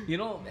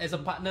as a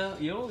partner,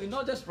 you're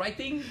not just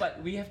writing,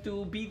 but we have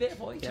to be there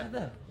for each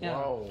other. Yeah.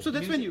 Wow. So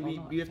that's when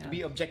you have to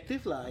be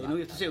objective, lah. You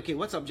have to say, okay,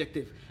 what's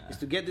objective? Is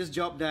to get this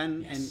job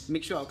done and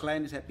make sure our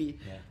client is happy.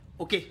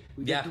 Okay,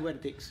 we just do what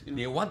it takes.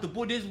 They want to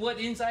put this word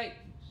inside.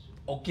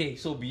 Okay,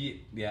 so be it.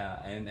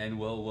 Yeah, and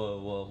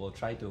we'll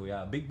try to.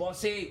 Yeah, big boss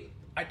say,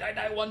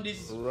 I want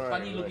this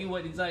funny looking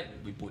word inside.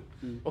 We put.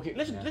 Okay,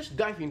 let's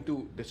dive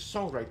into the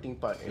songwriting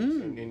part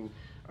and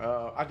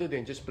other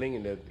than just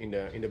playing in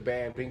the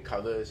band, playing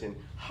covers, and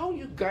how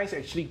you guys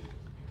actually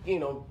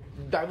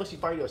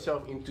diversify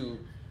yourself into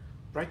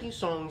writing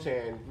songs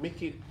and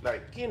make it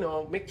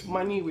make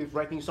money with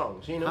writing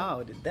songs.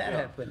 How did that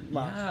happen?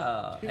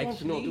 Yeah, People want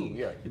to know too.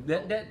 Yeah.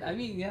 That I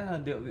mean,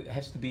 there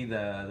has to be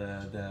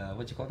the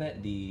what you call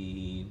that,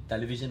 the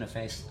television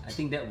affairs. I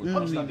think that would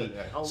probably be.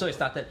 So it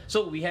started.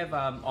 So we have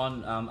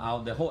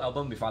on the whole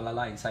album with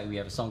Alala inside. We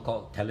have a song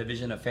called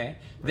Television Affair.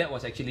 That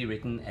was actually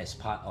written as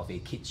part of a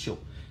kids show.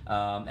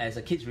 As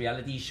a kids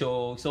reality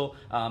show. So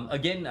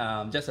again,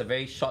 just a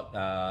very short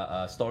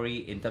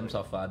story in terms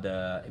of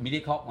the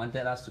MediaCorp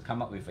wanted us to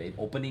come up with an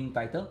opening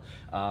title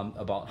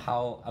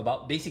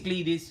about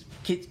basically these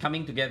kids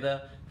coming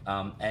together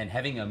and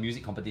having a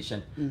music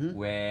competition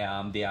where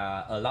they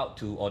are allowed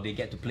to, or they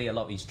get to play a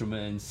lot of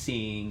instruments,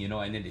 sing,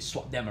 and then they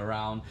swap them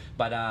around.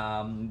 But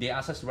they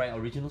asked us to write an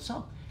original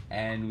song,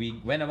 and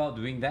we went about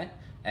doing that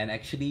and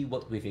actually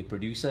worked with a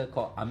producer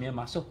called Amir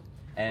Maso.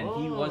 And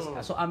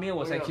Amir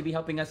was actually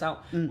helping us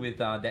out with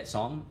that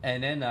song.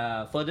 And then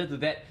further to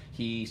that,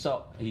 he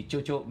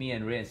chochoked me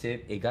and Ray and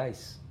said, "Hey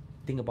guys,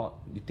 think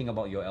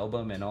about your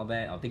album and all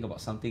that. I'll think about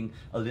something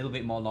a little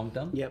bit more long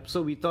term." Yep.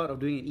 So we thought of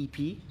doing an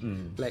EP,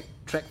 like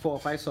track 4 or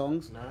 5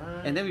 songs,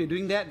 and then we were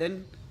doing that.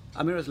 Then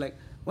Amir was like,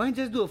 "Why don't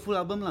you just do a full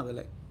album, lah?" We're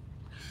like,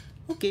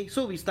 okay.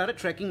 So we started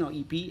tracking our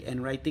EP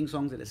and writing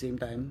songs at the same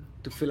time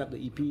to fill up the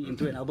EP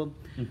into an album.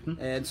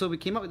 And so we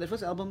came up with the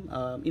first album,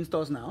 in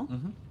stores now.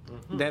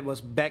 That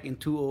was back in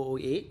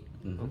 2008.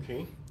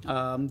 Okay.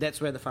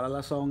 That's where the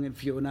Falala song and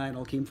Fiona and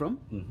all came from.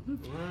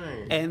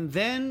 Right. And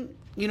then,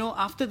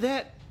 after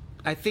that,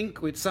 I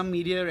think with some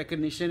media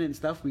recognition and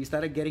stuff, we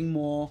started getting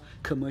more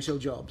commercial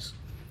jobs.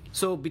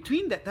 So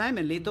between that time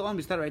and later on,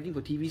 we started writing for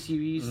TV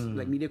series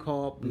like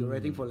MediaCorp. We were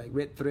writing for like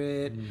Red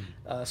Thread,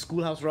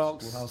 Schoolhouse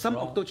Rocks, some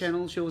Octo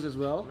Channel shows as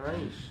well.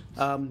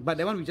 Nice. But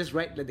that one we just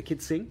write, let the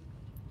kids sing.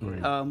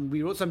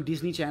 We wrote some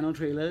Disney Channel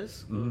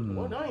trailers.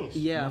 Oh, nice.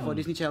 Yeah, for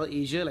Disney Channel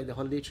Asia, like the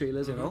holiday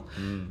trailers and all.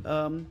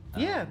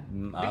 Yeah.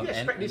 Did you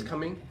expect this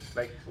coming?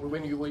 Like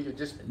when you were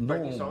just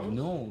writing songs?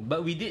 No,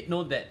 but we did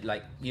know that,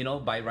 like,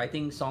 by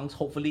writing songs,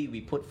 hopefully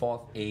we put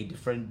forth a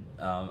different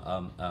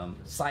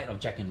side of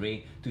Jack and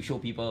Ray to show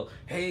people,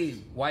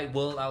 hey, wide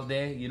world out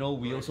there,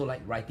 we also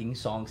like writing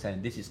songs,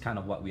 and this is kind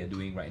of what we are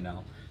doing right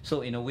now.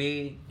 So in a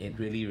way, it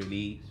really,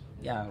 really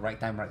right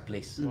time, right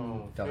place.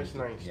 Oh, Fell that's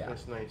into. nice.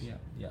 That's nice.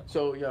 Yeah.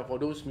 So yeah, for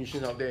those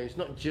musicians out there, it's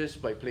not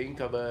just by playing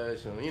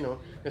covers.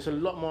 There's a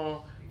lot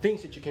more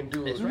things that you can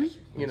do. That's right.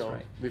 You That's know,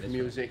 right. with That's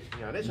music.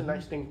 Yeah, that's a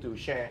nice thing to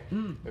share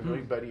with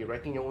everybody.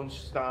 Writing your own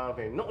stuff,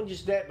 and not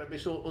just that, but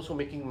also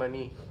making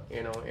money.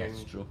 And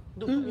That's true.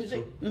 do good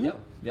music.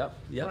 Yep.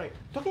 Right.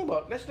 Talking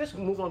about let's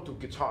move on to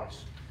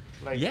guitars.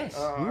 Like, Yes.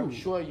 I'm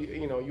sure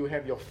you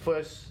have your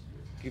first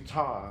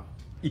guitar.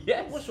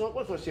 Yes.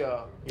 What was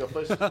your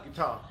first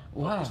guitar?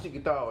 Wow. Acoustic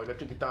guitar or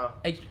electric guitar?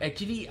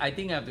 Actually, I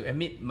think I have to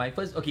admit my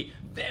first,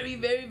 very,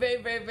 very,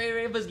 very, very, very,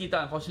 very first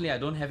guitar. Unfortunately, I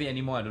don't have it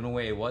anymore. I don't know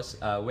where it was,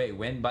 where it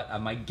went. But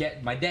my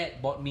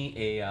dad bought me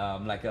a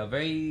like a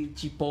very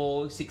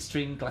cheapo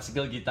 6-string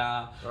classical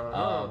guitar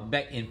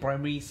back in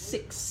primary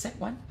 6, Sec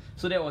 1.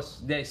 So that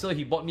was that. So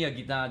he bought me a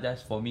guitar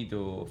just for me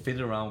to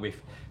fiddle around with.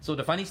 So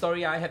the funny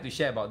story I have to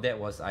share about that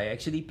was I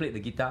actually played the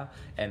guitar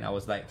and I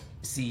was like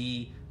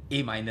C,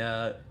 A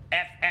minor,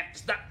 F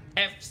stuck,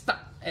 and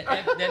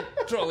F, then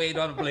throw away,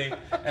 don't want to play.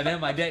 And then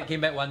my dad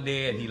came back one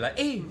day and he like,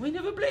 hey, we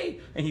never play.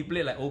 And he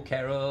played like Old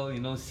Carol,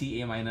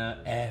 C, A minor,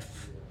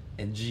 F,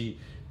 and G.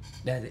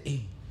 Then I said,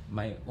 hey,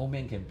 my old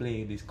man can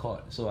play this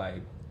chord. So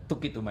I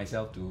took it to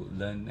myself to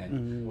learn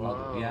and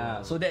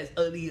Wow. so that's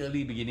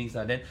early beginnings.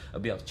 Then a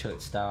bit of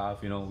church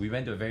stuff. We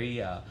went to a very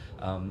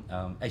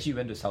actually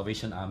went to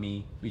Salvation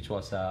Army, which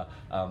was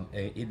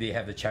they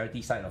have the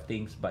charity side of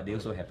things, but they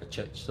also have a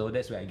church. So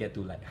that's where I get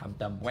to like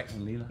whack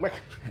only lah. Whack.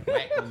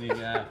 Whack only.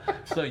 Yeah.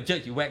 So in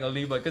church you whack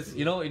only, because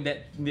in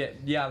that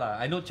lah.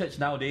 I know church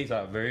nowadays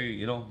are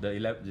very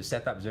the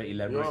setup is very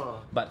elaborate,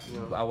 but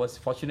I was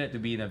fortunate to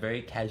be in a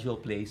very casual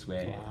place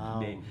where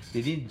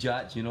they didn't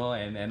judge,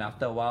 and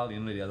after a while,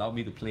 they allowed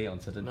me to play on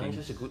certain Nice, things.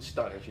 that's a good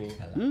start actually.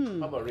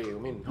 How about Ray?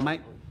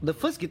 The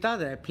first guitar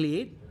that I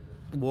played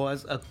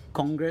was a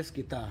Congress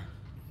guitar.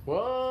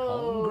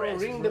 Whoa!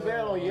 Congrats, Ring the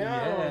bell,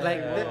 yeah.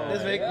 Like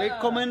that's very very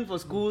common for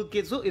school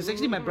kids. So it's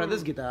actually my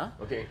brother's guitar.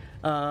 Okay.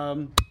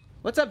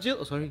 What's up, Jill?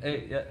 Oh, sorry.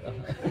 Hey, yeah.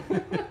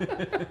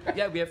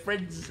 Yeah, we have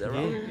friends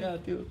around. Yeah,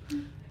 too.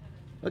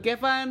 Okay,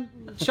 fun.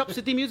 Shop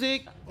City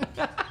Music.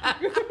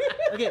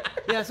 Okay,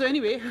 yeah. So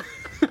anyway,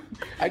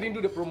 I didn't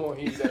do the promo.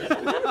 He does.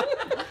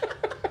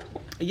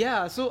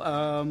 yeah. So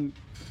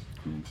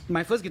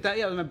my first guitar,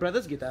 was my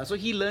brother's guitar. So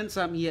he had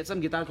some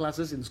guitar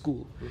classes in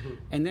school,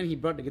 and then he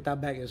brought the guitar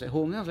back. It was at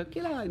home. And I was like,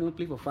 okay lah,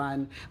 play for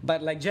fun.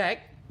 But like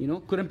Jack,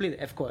 couldn't play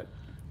the F chord.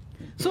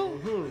 So,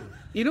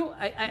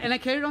 I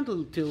carried on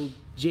till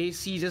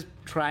JC, just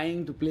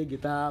trying to play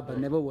guitar, but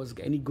never was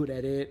any good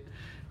at it.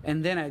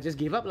 And then I just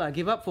gave up,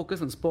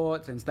 focus on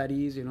sports and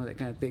studies, that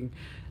kind of thing.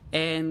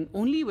 And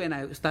only when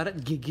I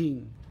started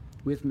gigging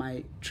with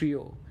my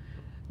trio,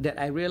 that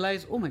I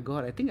realized, oh my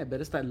God, I think I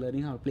better start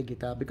learning how to play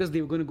guitar, because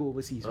they were going to go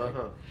overseas, right?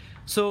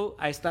 So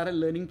I started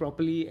learning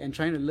properly and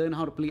trying to learn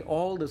how to play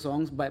all the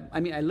songs.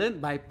 I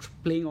learned by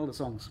playing all the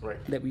songs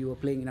that we were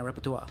playing in our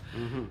repertoire.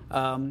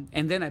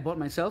 And then I bought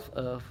myself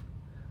a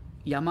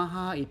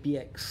Yamaha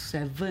APX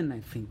 7, I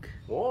think.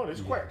 Oh,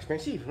 that's quite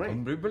expensive, right?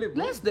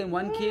 Less than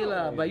 1K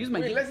lah, but I used my...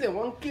 Wait, less than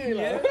 1K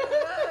lah.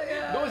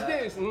 Those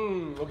days,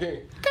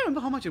 okay. I can't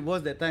remember how much it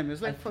was that time. It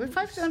was like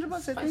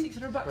 $500-600 I think.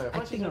 $600. I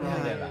think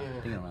around there.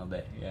 I think around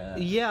there. Yeah.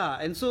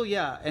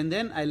 Yeah, and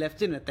then I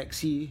left it in a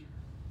taxi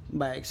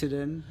by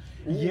accident.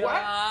 What?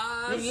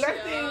 You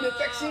left it in the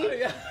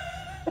taxi?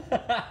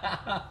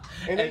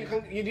 And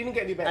then you didn't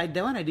get it back?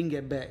 That one I didn't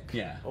get back.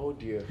 Yeah. Oh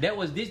dear.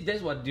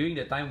 That's what during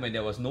the time when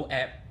there was no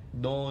app.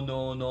 No.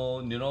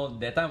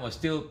 That time was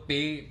still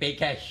pay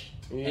cash.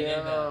 And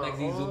then the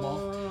taxi zoom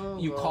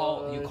off. You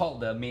call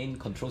the main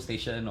control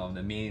station or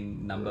the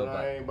main number,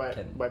 bye.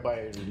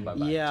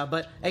 Yeah,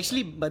 but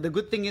the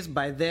good thing is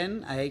by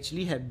then I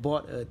actually had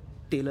bought a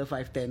Taylor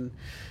 510.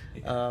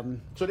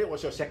 So that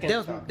was your second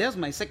guitar? That was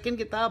my second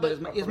guitar, but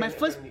it's my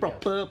first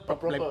proper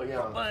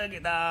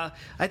guitar.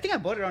 I think I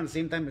bought it around the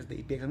same time as the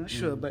EPX. I'm not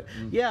sure, but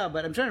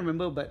but I'm trying to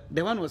remember. But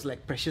that one was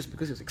like precious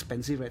because it was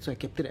expensive, right? So I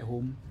kept it at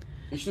home.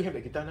 You still have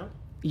the guitar now?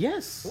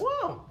 Yes.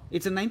 Wow.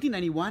 It's a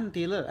 1991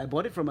 Taylor. I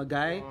bought it from a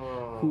guy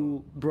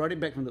who brought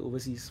it back from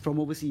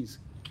overseas.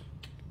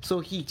 So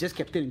he just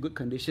kept it in good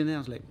condition, and I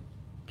was like,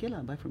 okay lah,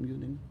 buy from you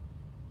then.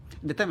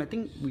 At the time I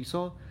think we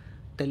saw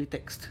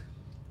Teletext.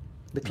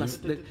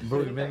 Bro,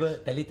 remember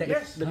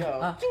Teletext?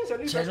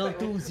 Yes. Channel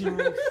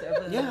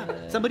 207.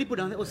 Yeah. Somebody put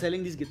down there,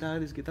 selling this guitar. I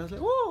was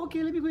like, oh,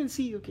 okay, let me go and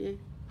see, okay.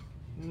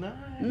 Nice.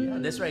 Yeah,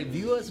 that's right.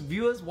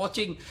 Viewers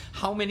watching,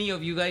 how many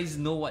of you guys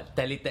know what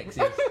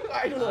Teletext is?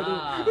 I don't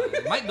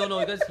know. Mike don't know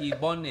because he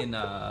born in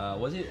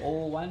was it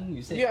 01?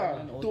 You said Yeah,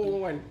 01,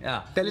 201.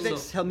 Yeah.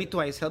 Teletext helped me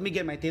twice. Helped me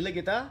get my Taylor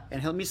guitar and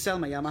helped me sell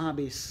my Yamaha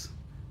bass.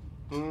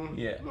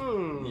 Yeah.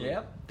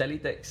 Yep.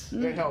 Teletext.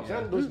 That helps.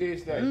 Those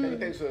days,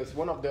 Teletext was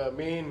one of the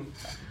main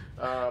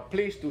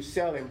place to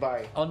sell and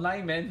buy.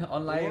 Online, man.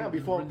 Online. Yeah,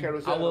 before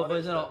Carousel. Our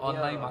version of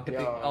online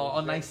marketing or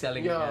online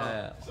selling.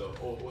 Yeah. So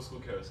old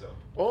school Carousel.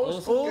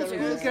 Old school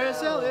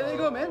Carousel. There you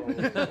go, man.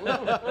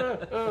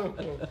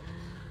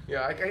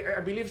 Yeah,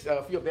 I believe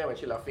a few of them are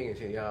actually laughing and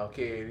saying, yeah,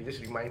 okay, it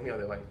just reminds me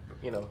of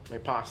my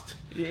past.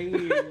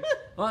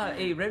 Wow,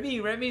 hey,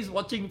 Remy is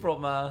watching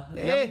from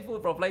Hey.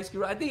 from Flying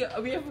Squirrel. I think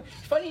we have,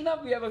 funny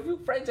enough, we have a few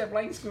friends at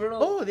Flying Squirrel.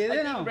 Oh, they're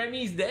there I think now.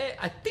 Remy is there.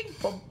 I think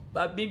from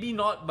maybe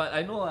not, but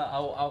I know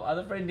our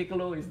other friend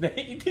Nicolo is there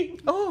eating.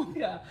 Oh.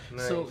 Yeah.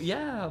 Nice. So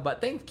yeah,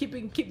 but keep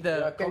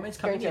the comments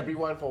coming Thanks in.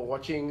 everyone for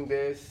watching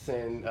this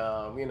and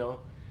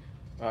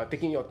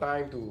taking your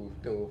time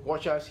to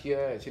watch us here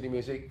at City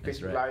Music That's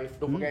Facebook right. Live.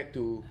 Don't forget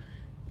to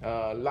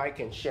like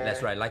and share.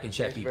 That's right, like and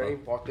share, That's people. very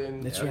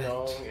important. That's you right.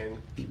 know,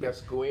 and keep us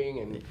going.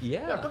 And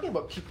Yeah. talking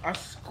about keep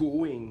us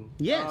going.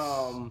 Yes.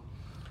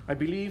 I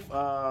believe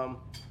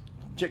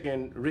Jack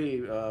and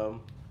Ray.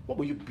 What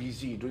were you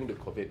busy during the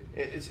COVID?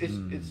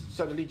 It's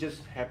suddenly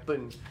just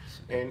happened,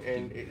 and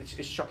it's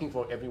shocking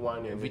for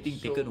everyone. And Everything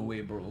it's taken so-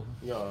 away, bro.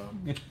 Yeah,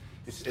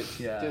 it's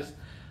Yeah. just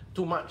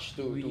too much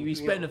to. We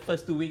spent the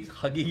first 2 weeks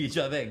hugging each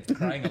other and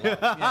crying a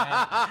lot.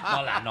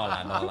 Yeah. No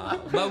la.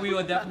 But we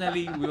were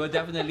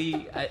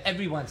definitely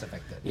everyone's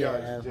affected. Yeah,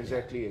 Yeah.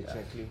 exactly. So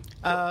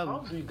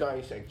how do you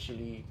guys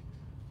actually,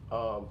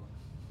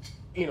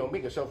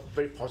 make yourself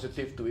very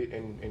positive to it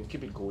and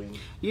keep it going?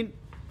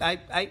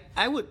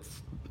 I would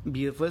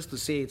be the first to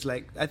say it's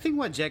like I think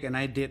what Jack and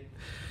I did.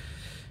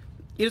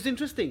 It was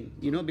interesting,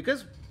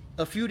 because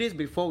a few days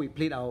before we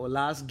played our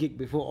last gig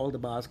before all the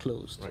bars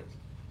closed. Right.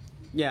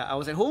 Yeah, I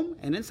was at home,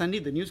 and then suddenly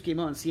the news came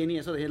out on CNE.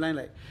 I saw the headline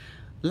like,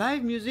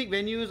 live music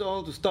venues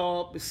all to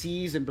stop,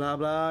 cease, and blah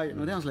blah.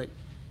 Then I was like,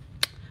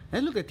 I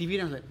looked at TV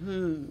and I was like,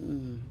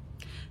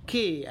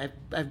 okay,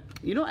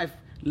 I've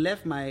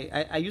left my.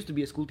 I used to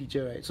be a school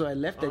teacher, right? So I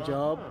left that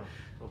job.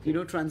 okay.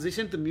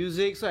 Transitioned to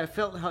music. So I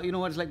felt how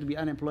what it's like to be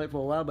unemployed for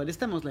a while. But this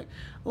time I was like,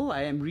 oh,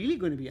 I am really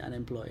going to be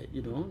unemployed.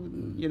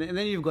 And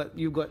then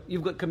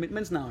you've got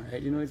commitments now,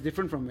 right? It's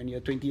different from when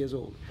you're 20 years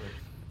old. Right.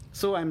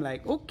 So I'm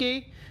like,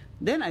 okay.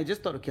 Then I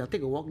just thought, okay, I'll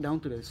take a walk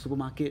down to the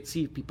supermarket,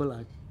 see if people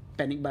are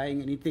panic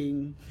buying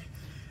anything,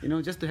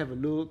 just to have a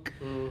look.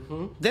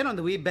 Mm-hmm. Then on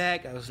the way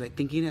back, I was like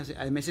thinking,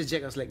 I messaged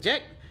Jack, I was like,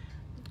 Jack,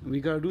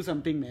 we gotta do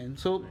something, man.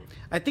 So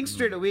I think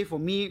straight away for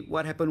me,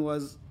 what happened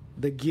was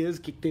the gears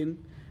kicked in.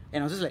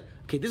 And I was just like,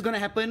 okay, this is gonna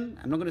happen.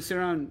 I'm not gonna sit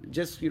around and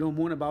just,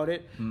 moan about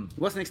it.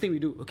 What's the next thing we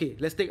do? Okay,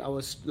 let's take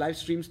our live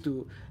streams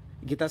to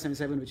Guitar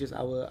 77, which is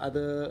our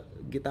other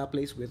guitar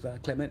place with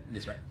Clement.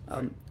 That's right.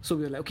 So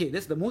we were like, okay,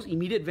 that's the most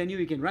immediate venue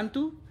we can run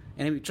to,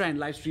 and then we try and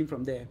live stream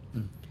from there.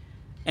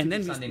 And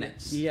then Sunday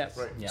nights. Yeah.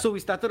 Right. Yeah. So we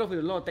started off with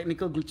a lot of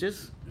technical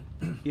glitches.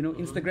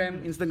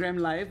 Instagram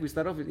Live. We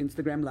started off with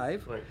Instagram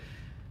Live, Right.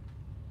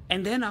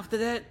 and then after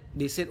that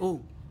they said,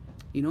 oh,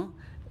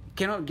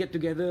 cannot get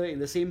together in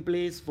the same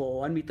place for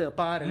 1 meter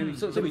apart. And then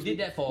So we did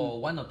that for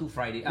 1 or 2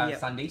 Yeah.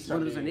 Sundays.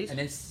 One of the Sundays. And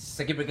then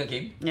circuit breaker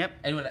came. Yep.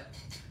 And we're like,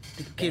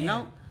 Okay, damn.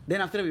 now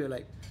then after that we were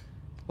like,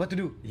 what to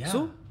do? Yeah.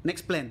 So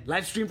next plan,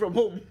 live stream from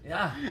home.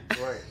 Yeah.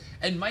 Right.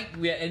 And Mike,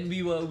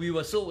 we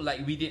were so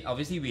like we did.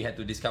 Obviously, we had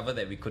to discover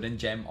that we couldn't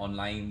jam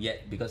online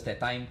yet because that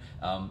time.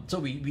 So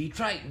we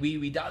tried.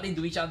 We dialed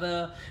into each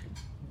other.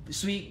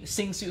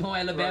 Sing Sweet Home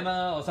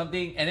Alabama or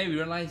something, and then we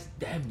realized,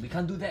 damn, we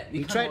can't do that. We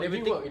can't tried do it.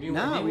 everything. work, it didn't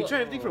No, work. we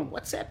tried everything from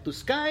WhatsApp to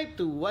Skype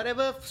to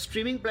whatever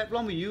streaming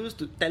platform we use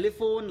to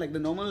telephone, like the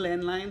normal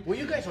landline. Were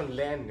you guys on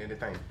LAN at the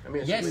time? I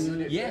mean, Yes, assuming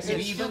you did. yes, And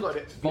we still even got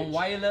that from glitch.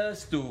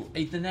 wireless to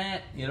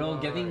internet,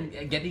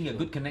 getting a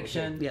good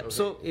connection. Yeah,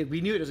 so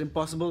we knew it was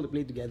impossible to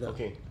play together.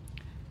 Okay.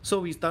 So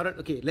we started,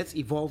 okay, let's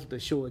evolve the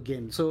show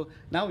again. So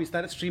now we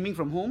started streaming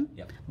from home,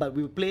 Yep. but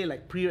we'll play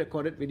like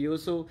pre-recorded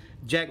videos. So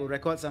Jack will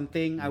record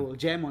something, I will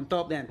jam on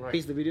top, then Right.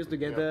 paste the videos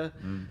together,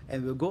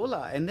 and we'll go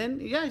lah. And then,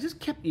 it just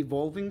kept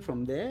evolving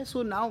from there.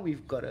 So now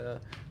we've got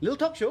a little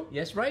talk show.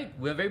 Yes, right.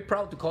 We're very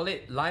proud to call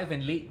it Live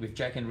and Late with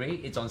Jack and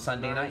Ray. It's on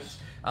Sunday Nice.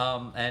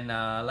 nights. And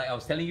like I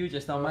was telling you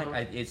just now, Mike,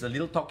 it's a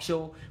little talk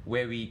show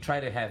where we try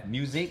to have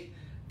music,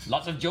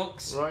 lots of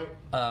jokes, Right.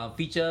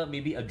 feature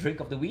maybe a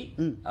drink of the week,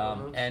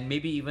 and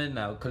maybe even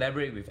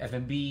collaborate with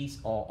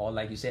FMBs or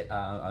like you said,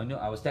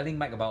 I was telling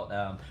Mike about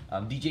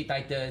DJ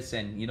Titus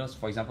and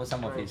for example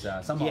some of his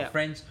some of Yeah. our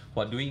friends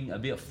who are doing a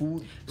bit of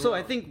food. So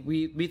I think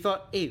we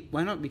thought, hey,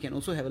 why not we can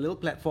also have a little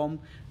platform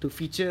to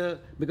feature,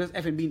 because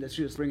F&B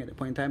industry was spring at that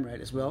point in time, right,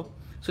 as well.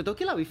 So it's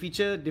okay lah, we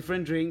feature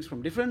different drinks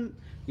from different,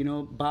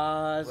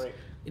 bars, Right.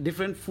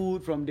 different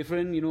food from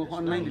different,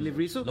 online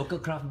delivery. So Local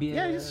craft beer.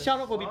 yeah, just shout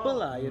out for people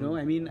lah,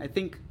 I mean, I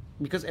think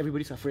because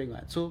everybody's suffering,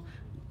 right? So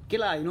okay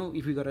lah,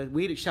 if we got a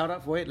way to shout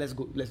out for it, let's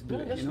do Yeah,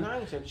 it, that's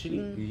nice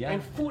actually. Yeah.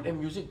 And food and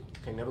music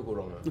can never go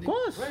wrong. Of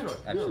course. Right or not?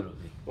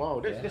 Absolutely.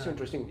 Wow, that's Yeah.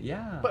 interesting.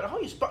 Yeah. But how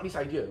you spark this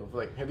idea of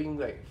like having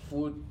like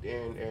food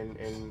and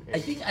I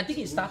think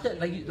it started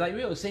like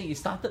Ray was saying. It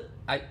started.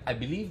 I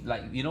believe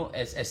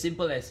as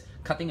simple as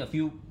cutting a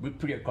few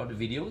pre-recorded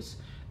videos,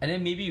 and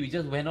then maybe we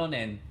just went on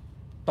and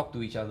talked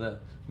to each other.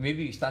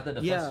 Maybe we started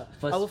the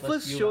our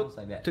first few show rounds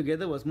like that.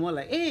 together was more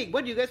like, hey,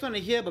 what do you guys want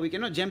to hear? But we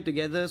cannot jam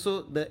together,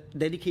 so the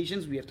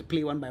dedications we have to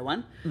play one by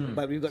one.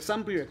 But we've got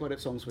some pre-recorded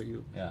songs for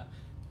you. Yeah.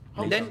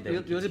 And then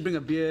you also bring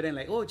a beer and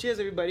like, oh, cheers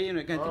everybody, and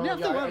that kind of thing. Then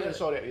after a while, I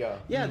saw that. Yeah.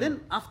 yeah,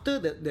 then after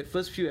that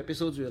first few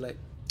episodes, we were like,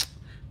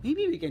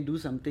 maybe we can do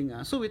something.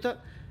 So we thought.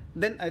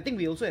 Then I think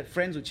we also had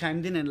friends who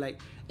chimed in and like,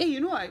 hey,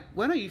 why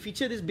not you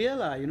feature this beer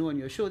lah, on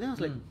your show? Then I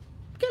was like,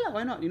 okay lah,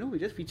 why not? We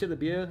just feature the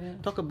beer,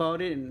 talk about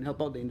it, and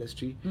help out the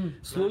industry.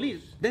 Slowly,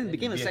 then it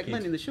became a Beer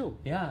segment Kid. in the show.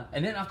 Yeah,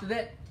 and then after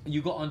that,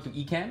 you got on to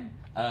Ecamm.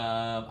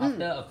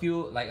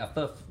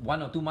 After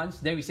 1 or 2 months,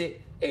 then we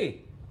said,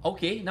 hey,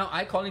 okay, now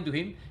I call into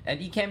him, and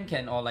Ecamm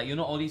can, or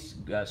all these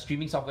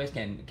streaming softwares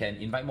can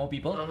invite more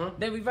people.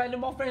 Then we invited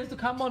more friends to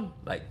come on,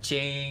 like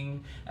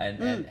Cheng and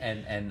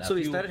So a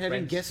we few started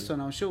having friends guests to-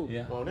 on our show.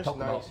 Yeah, Oh, that's talk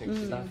about nice,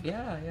 actually. stuff.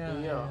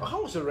 Yeah.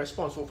 How was the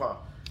response so far?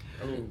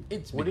 I mean,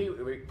 It's were they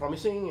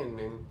promising and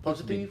It's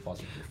been positive?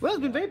 positive. Well,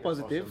 it's been very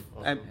positive.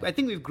 Awesome. I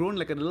think we've grown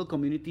like a little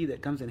community that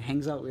comes and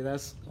hangs out with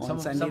us on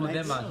Sunday Some of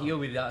nights. them are here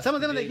with us. Some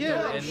of them are today, here.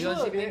 and I'm we want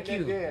to sure say thank they're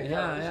you. there.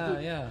 That's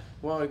good. Yeah.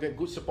 Well, you get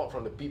good support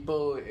from the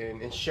people and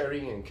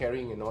sharing and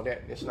caring and all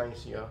that. That's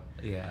nice, yeah.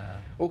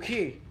 Yeah.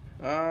 Okay,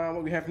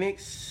 what we have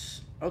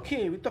next?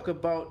 Okay, we talk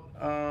about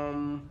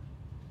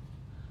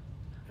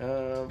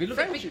We look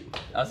at friendship.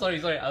 sorry.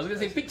 I was gonna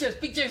say pictures.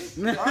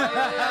 Yeah.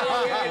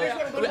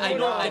 I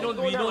know.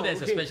 We know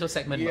there's a special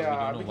segment, but we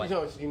don't know what.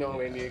 Because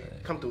when you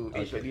come to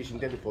age like this, you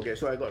tend to forget.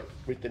 So I got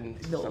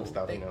written some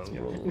stuff. thanks,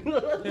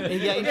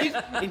 And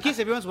yeah, in case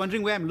everyone's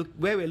wondering where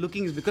we're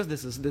looking is because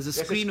there's a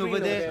screen over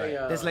there.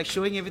 yeah. That's like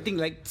showing everything.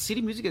 Like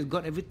City Music has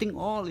got everything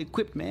all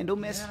equipped, man.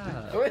 Don't mess.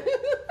 Yeah.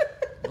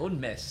 Don't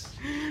mess.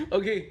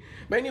 Okay,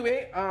 but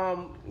anyway,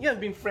 I've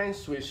been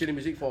friends with City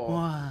Music for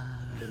Wow.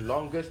 the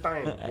longest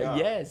time. Yeah.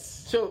 Yes.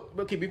 So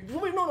okay,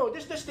 before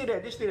just stay there.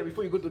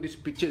 Before you go to these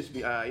pictures.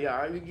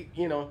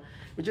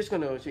 We're just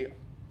gonna say,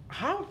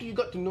 how do you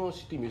got to know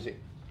City Music?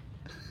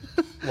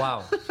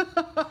 Wow.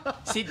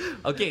 See,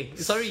 okay.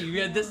 Sorry,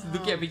 we are just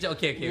looking at picture.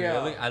 Okay.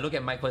 Yeah. I look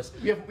at Mike first.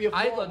 We have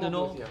I more- got to more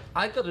know. girls, yeah.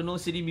 I got to know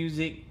City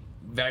Music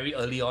very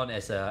early on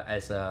as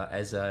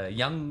a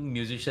young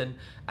musician.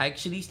 I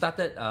actually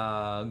started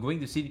going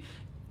to City.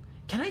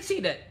 Can I say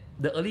that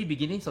the early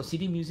beginnings of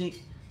City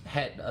Music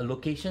had a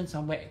location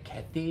somewhere at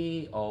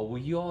Cathay, or were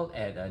you all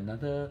at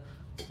another?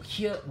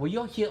 Here, were you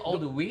all here all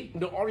the way?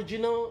 The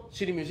original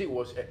City Music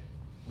was at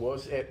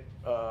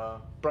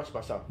Bras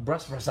Basah.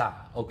 Bras Basah,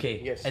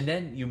 okay. Yes. And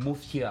then you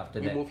moved here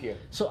after We that. moved here.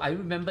 So I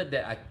remember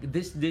that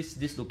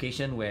this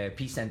location where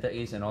Peace Center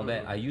is and all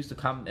that, I used to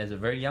come as a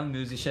very young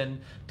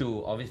musician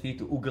to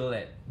oogle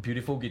at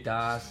beautiful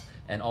guitars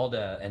and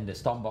the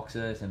storm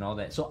boxes and all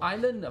that. So I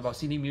learned about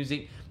City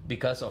Music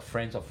because of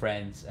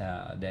friends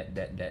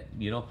that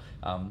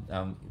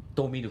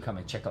told me to come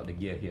and check out the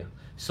gear here.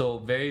 So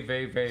very,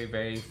 very, very,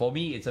 very, for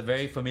me, it's a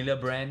very familiar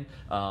brand.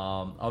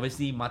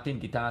 Obviously, Martin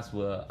guitars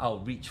were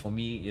outreach for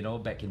me,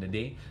 back in the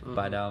day.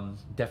 But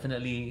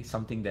definitely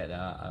something that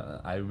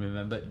I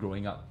remembered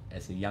growing up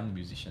as a young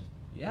musician.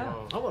 Yeah.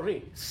 How about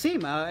Ray?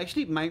 Same.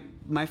 Actually,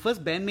 my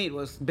first bandmate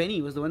was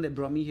Benny. Was the one that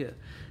brought me here,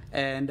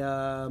 and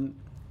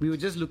we were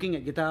just looking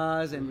at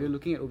guitars, and we were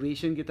looking at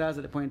Ovation guitars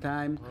at the point in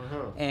time.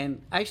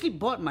 And I actually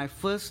bought my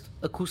first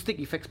acoustic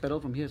effects pedal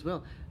from here as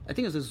well. I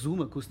think it was a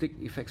Zoom acoustic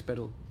effects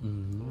pedal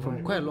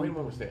from quite a long.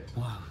 When was that?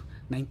 Wow.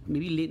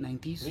 Maybe late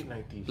 90s. Late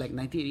 90s. Like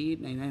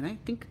 1988, 99, I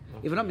think.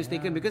 If I'm not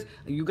mistaken, because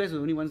you guys were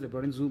the only ones that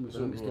brought in Zoom, if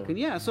I'm not mistaken.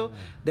 Yeah, so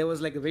there was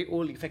like a very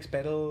old effects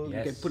pedal. You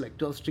can Yes. put like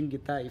 12-string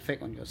guitar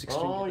effect on your 6-string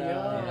Oh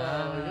guitar.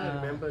 yeah, I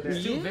remember that.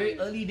 Still Yeah. very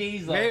early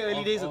days. Very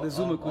early days of the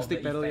Zoom acoustic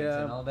the pedal, effects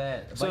yeah. and all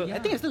that. So But yeah. I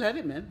think I still have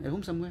it, man, at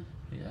home somewhere.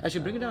 Yeah. I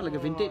should bring it down like a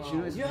vintage,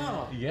 it's-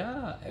 Yeah.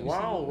 Yeah.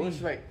 Wow, absolutely. it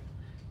was like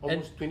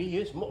almost 20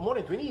 years, more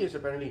than 20 years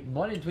apparently.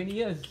 More than 20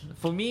 years.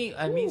 For me,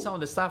 I mean, some of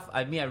the stuff,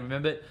 I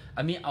remembered,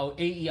 our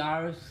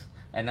AERs,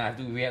 and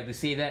we have to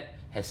say that,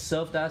 has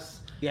served us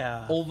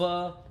Yeah.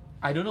 over,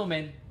 I don't know,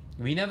 man.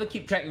 We never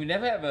keep track. We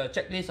never have a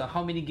checklist on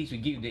how many gigs we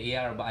give the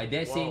AR, but I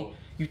dare say, Wow.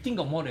 you think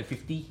of more than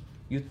 50,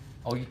 you think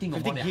of 50 more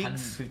than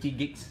gigs? 150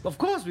 gigs. Of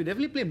course, we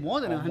definitely play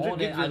more than Or 100 more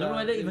than, gigs. I don't know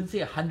with whether even say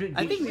 100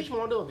 I gigs. think Which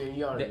model of the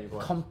ER The you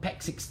got?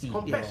 Compact 60.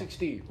 Compact yeah.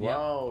 60. Yeah.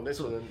 Wow, that's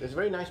a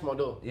very nice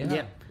model. Yeah.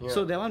 Yeah. Yeah.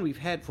 So that one we've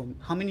had for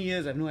how many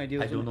years? I have no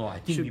idea. I don't know. I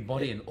think Should- we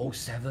bought it in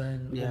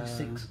 07, Yeah.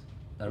 06,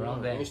 around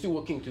And there. it's still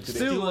working to today.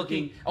 Still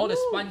working. All the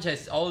sponge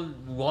has all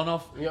worn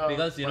off Yeah,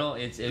 because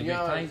but- it's yeah,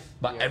 time, it's-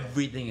 but yeah.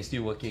 everything is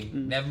still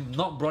working. Never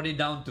not brought it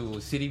down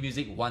to City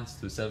Music once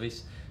to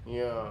service.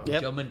 Yeah.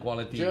 Yep. German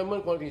quality.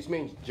 German quality is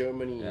made in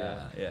Germany.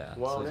 Yeah.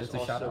 Wow, So that's just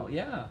a shout awesome. out.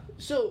 Yeah.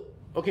 So,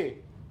 okay,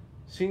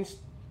 since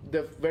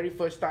the very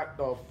first start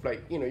of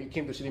you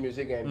came to City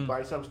Music and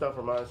buy some stuff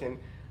from us, and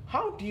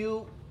how do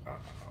you,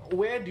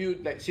 where do you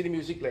City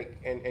Music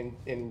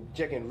and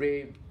Jack and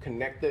Ray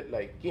connected,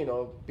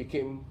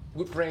 became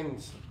good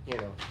friends,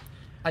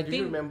 I Do think.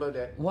 you remember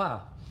that?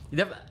 Wow.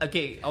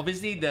 Okay,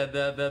 obviously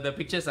the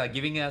pictures are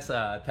giving us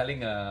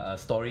telling a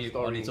story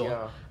on its own.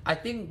 yeah. I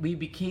think we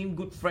became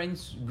good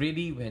friends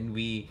really when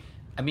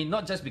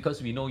not just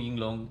because we know Ying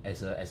Long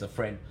as a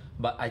friend,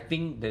 but I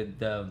think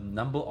the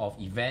number of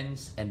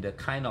events and the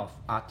kind of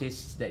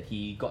artists that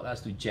he got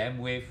us to jam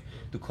with,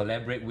 to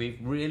collaborate with,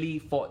 really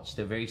forged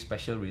a very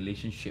special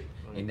relationship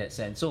in that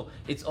sense. So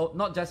it's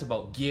not just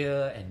about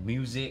gear and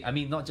music. I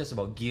mean, not just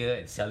about gear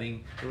and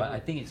selling, but I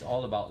think it's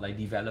all about like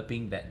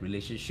developing that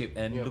relationship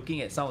and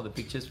looking at some of the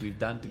pictures we've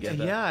done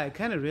together. Yeah, I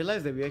kind of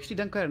realized that we actually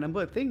done quite a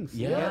number of things.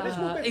 Yeah, let's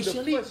go back to the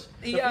actually, first-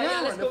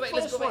 let's go back.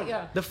 Let's first go back. one.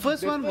 Yeah. The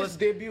first one first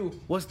debut.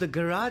 was the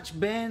Garage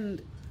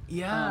Band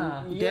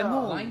Yeah.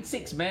 demo. Line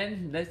 6,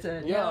 man. That's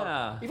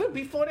Even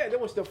before that, that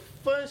was the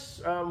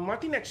first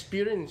Martin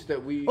experience that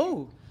we.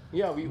 Oh.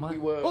 Yeah, we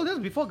were. Oh, that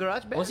was before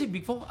Garage Band. Was it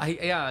before?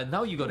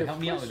 Now you got to the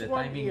help me out first with the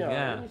one, timing. Yeah,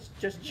 Yeah. let me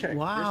just check.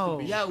 Wow. Just to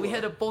be Yeah, we sure.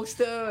 had a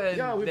poster. And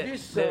Yeah, with that-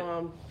 this. that-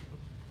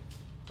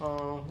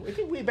 I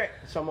think way back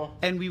somewhere.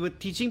 And we were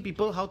teaching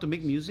people how to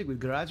make music with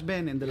Garage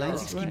Band and the Line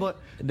 6 keyboard.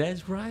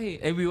 That's right.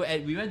 And we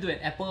went to an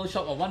Apple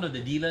shop or one of the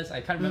dealers.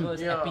 I can't remember.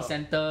 It's Yeah.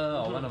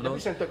 Epicenter or one of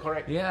those. Epicenter,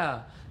 correct.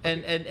 Yeah.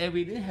 And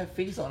we didn't have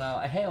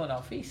hair on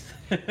our face.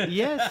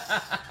 Yes.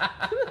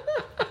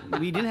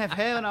 We didn't have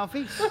hair on our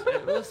face.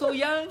 We were so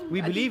young. We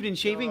believed in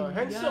shaving.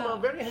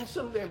 Handsome, very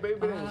handsome there, very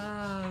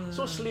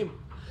so slim.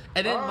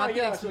 And then Ah, Martin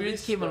yeah, so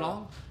Experience this, came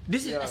along.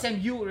 This is yeah.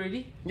 SMU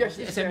already. Yes, Was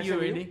it this is SMU SMU.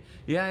 already.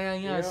 Yeah.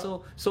 Yeah.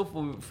 So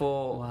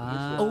for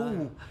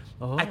Wow.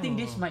 I think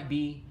this might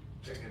be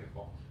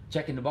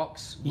Jack in the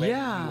Box when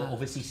Yeah. we were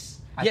overseas.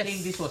 I Yes.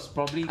 think this was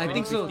probably I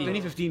think so,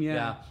 2015,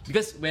 yeah.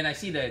 Because when I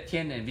see the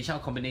Tian and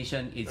Vishal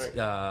combination, it's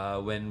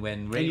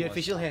when Ray you had was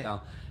facial hair. down.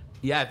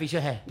 Yeah,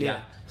 facial hair. Yeah. Yeah.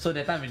 So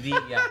that time already,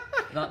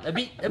 not a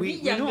bit We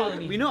younger. know,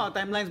 only. we know our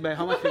timelines by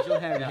how much facial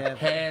hair we have.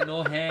 Hair,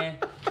 no hair.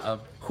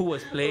 Who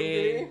was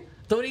playing?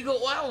 Tony Go.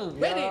 Wow,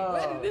 where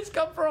did this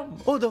come from?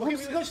 Oh, the Okay,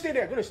 we're gonna stay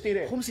there. Gonna stay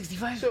there. Home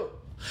 65. So,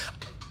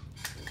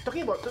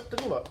 talking about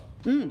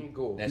Tony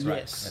Go. That's right.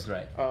 Yes. That's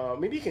right.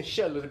 Maybe you can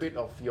share a little bit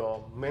of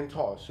your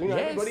mentors. You know,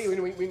 Yes. everybody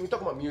when we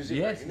talk about music,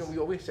 Yes. right, you know, we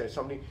always have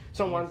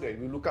someone that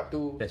we look up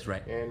to. That's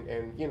right.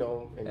 And you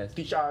know, and That's-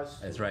 teach us.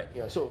 that's right.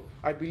 Yeah. So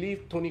I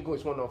believe Tony Go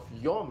is one of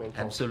your mentors.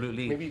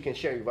 Absolutely. Maybe you can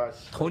share with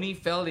us. Tony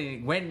fell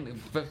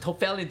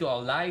into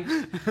our lives.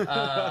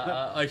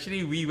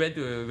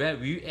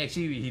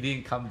 Actually, he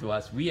didn't come to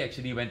us. We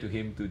actually went to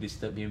him to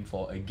disturb him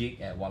for a gig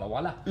at Walla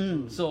Walla.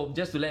 So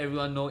just to let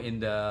everyone know,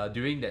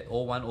 during that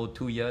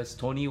 01-02 years,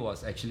 Tony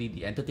was actually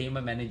the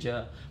entertainment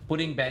manager,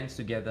 putting bands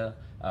together,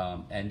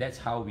 and that's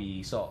how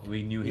we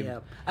knew him.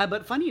 Yeah.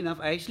 But funny enough,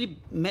 I actually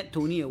met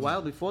Tony a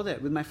while before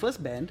that with my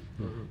first band.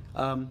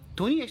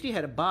 Tony actually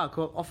had a bar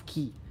called Off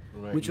Key,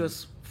 Right. which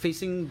was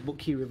facing Book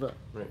Key River,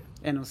 Right.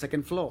 and on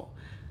second floor.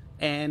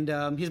 And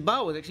his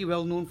bar was actually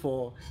well known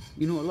for,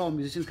 a lot of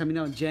musicians coming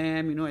out and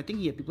jam. I think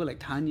he had people like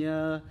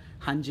Tanya,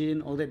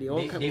 Hanjin, all that. They all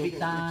David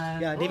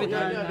Tan. Yeah, David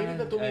Tan. Yeah, David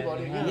Tan told me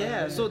about it.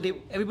 Yeah, so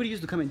everybody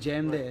used to come and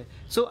jam there.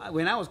 So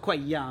when I was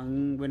quite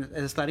young,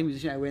 as a starting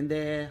musician, I went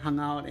there, hung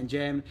out and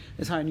jammed.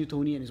 That's how I knew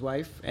Tony and his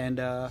wife. And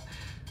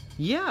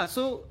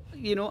so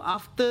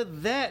after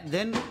that,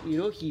 then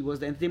he was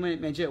the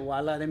entertainment manager at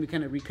Wala. Then we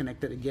kind of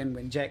reconnected again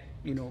when Jack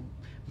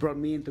brought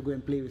me in to go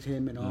and play with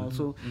him and all.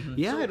 So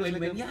yeah, So it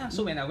was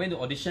so when I went to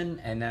audition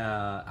and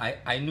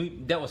I knew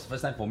that was the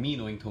first time for me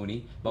knowing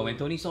Tony. But when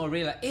Tony saw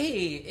Ray, like,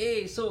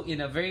 hey, so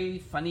in a very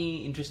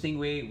funny, interesting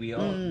way,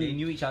 they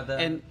knew each other.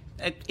 And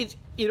it's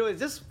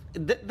just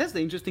that's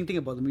the interesting thing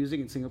about the music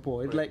in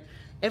Singapore. It's like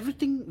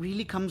everything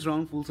really comes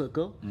around full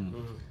circle.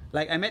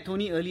 Like I met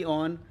Tony early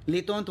on.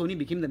 Later on, Tony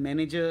became the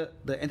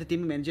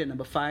entertainment manager at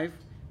Number 5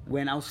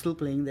 when I was still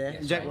playing there.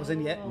 Yes, Jack right.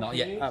 wasn't yet. Not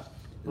yet.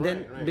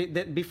 Then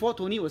Right. before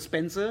Tony was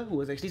Spencer, who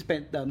was actually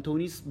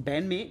Tony's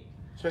bandmate.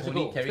 Spencer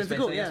Tony, Go. Terry Spencer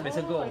Spencer, Go, yeah, yeah.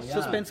 Spencer Go. Oh, Yeah.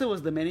 So Spencer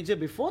was the manager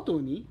before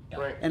Tony,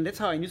 Right. and that's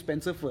how I knew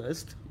Spencer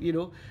first.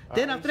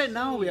 Then I after that,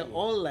 now we are see.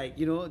 all like,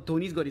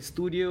 Tony's got his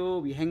studio.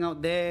 We hang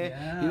out there.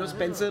 Yeah.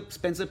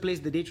 Spencer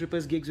plays the Day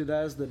Trippers gigs with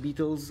us, the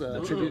Beatles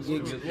tribute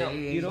gigs. Tribute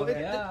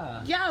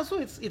Yeah. gigs. Yeah, so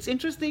it's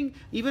interesting.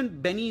 Even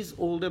Benny's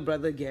older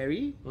brother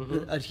Gary,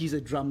 he's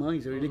a drummer.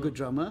 He's a really good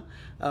drummer.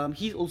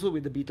 He's also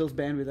with the Beatles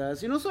band with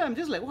us. So I'm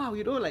just like, wow,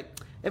 like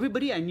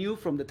everybody I knew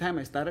from the time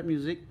I started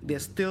music, they're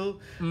still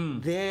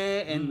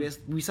there, and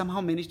we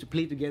somehow managed to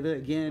play together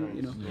again.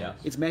 Yeah.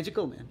 It's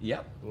magical, man.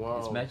 Yep, Wow.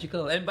 it's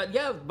magical.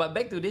 But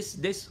back to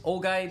this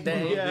old guy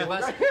there Yeah.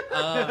 with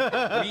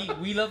us.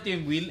 We loved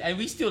him, and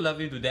we still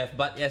love him to death.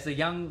 But as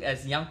young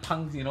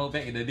punks,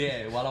 back in the day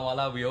at Walla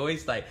Walla, we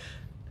always like,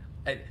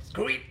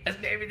 screw it, let's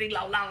make everything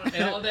loud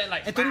and all that.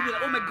 Like, And Tony be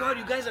like, oh my god,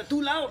 you guys are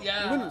too loud.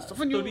 yeah, We're gonna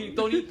soften you."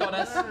 Tony taught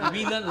us.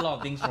 We learned a lot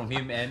of things from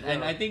him,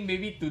 and I think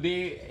maybe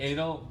today, in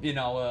our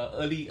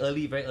very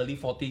early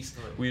 40s,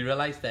 we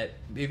realized that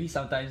maybe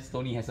sometimes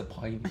Tony has a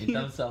point in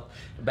terms of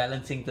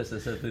balancing the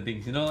certain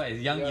things.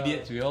 As young Yeah.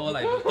 idiots, we all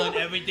like turn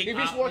everything If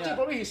up. he's watching, yeah.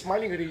 probably he's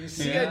smiling already. You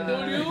see, Yeah. I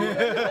told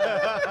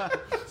you.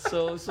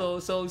 So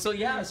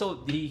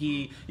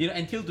he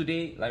until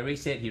today, like Ray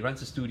said, he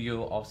runs a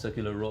studio off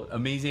Circular Road.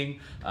 Amazing,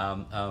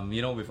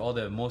 with all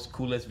the most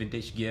coolest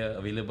vintage gear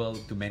available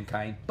to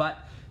mankind. But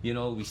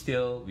we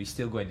still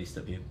go and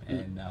disturb him,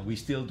 and we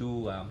still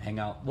do hang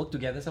out, work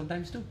together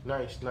sometimes too.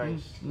 Nice.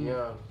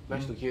 Yeah,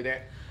 nice to hear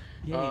that.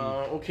 Yay.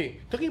 Okay,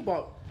 talking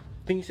about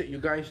things that you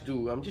guys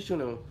do, I'm just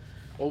gonna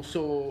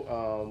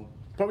also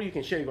probably you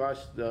can share with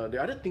us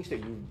the other things that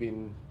you've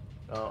been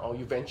or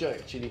you venture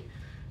actually.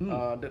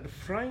 The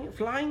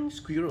flying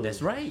squirrel.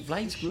 That's right,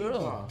 flying Sushi squirrel.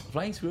 bar.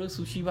 Flying squirrel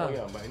sushi Oh bar.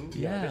 yeah, man.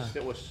 Yeah.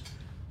 That was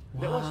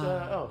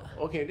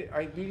okay.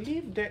 I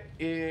believe that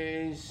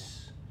is.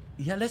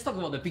 Yeah, let's talk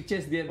about the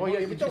pictures. They're more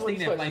yeah, we talk about interesting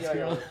than flying this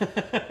squirrel.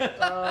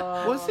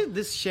 Was it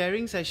this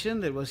sharing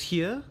session that was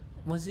here?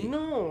 Was it?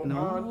 No.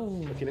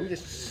 No. Okay, let me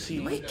just see.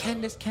 Wait,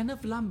 there's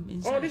Kenneth Lam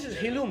inside. Oh, this is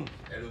Hilum.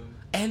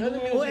 Hello.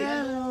 Oh,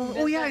 yeah.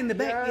 Oh, yeah, in the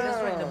back. Yeah. Yeah.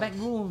 That's right, the back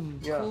room.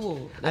 Yeah.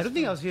 Cool. I don't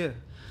think I was here.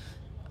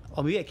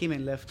 Or maybe I came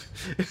and left.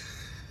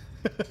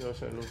 Yes,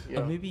 Hilum. Or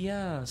Yeah. maybe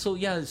so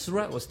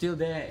Surat was still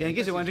there. Yeah, in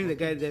case you're wondering, the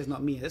guy there's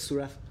not me. That's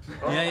Surath.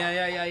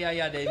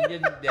 Yeah. The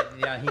Indian,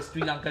 he's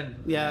Sri Lankan.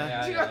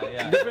 Yeah.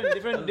 Yeah.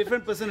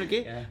 Different person.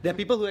 Okay. Yeah. There are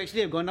people who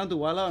actually have gone down to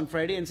Wala on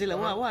Friday and say like,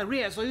 wow,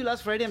 Ray, I saw you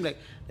last Friday. I'm like,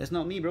 that's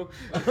not me, bro.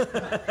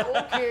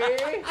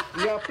 Okay.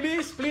 Yeah,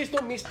 please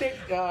don't mistake.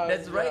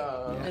 That's right.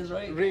 That's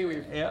right. Ray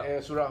with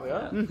Yeah. Surah,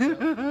 yeah.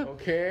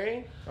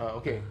 Okay.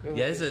 Okay.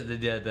 Yeah, this is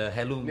the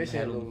Helum. This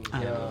Helum.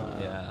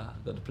 Yeah,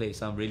 got to play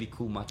some really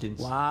cool Martins.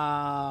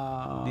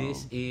 Wow.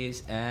 This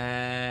is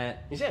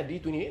at Is that a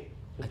D28?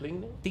 You're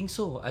playing there? I think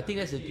so. I think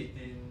that's a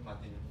 2018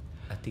 Martin.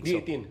 I think so.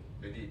 D18.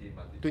 2018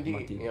 Martin. 28.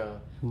 Martin. Yeah.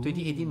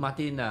 2018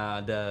 Martin,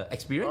 the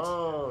experience.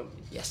 Oh.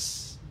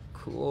 Yes.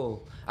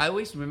 Cool. I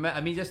always remember.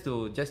 I mean, just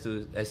to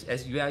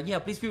as you are. Yeah,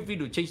 please feel free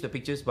to change the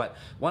pictures. But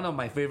one of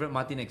my favorite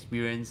Martin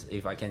experience,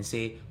 if I can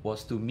say,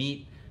 was to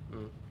meet.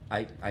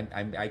 I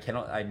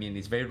cannot. I mean,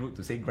 it's very rude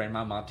to say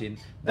Grandma Martin,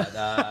 but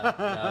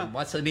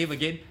what's her name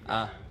again?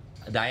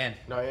 Diane.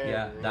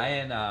 Yeah,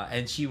 Diane.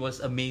 And she was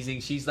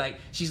amazing. She's like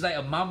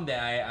a mom that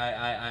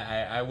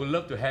I would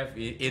love to have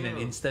in an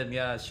instant.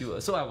 Yeah,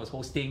 so I was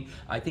hosting.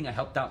 I think I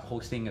helped out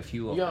hosting a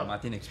few of the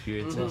Martin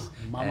experiences.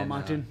 Mama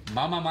Martin.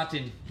 Mama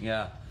Martin.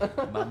 Yeah,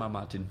 Mama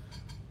Martin.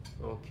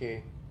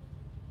 Okay.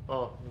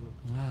 Oh.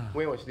 Wow.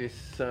 Where was this?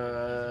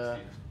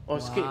 Escape.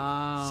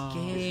 Wow.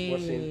 Escape.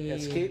 Was in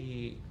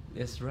Escape?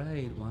 That's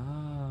right.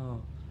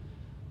 Wow.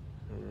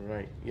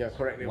 Right. Yeah,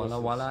 correct. It Wala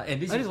was- Wala. And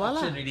this Oh, is it's Wala.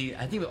 auction already.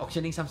 I think we're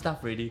auctioning some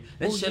stuff already.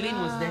 Then Oh, Charlene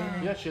was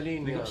there. Yeah,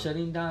 Charlene. We Yeah. got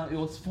Charlene down. It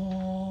was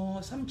for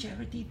some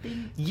charity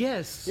thing.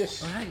 Yes.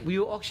 Yes. Alright. We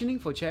were auctioning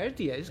for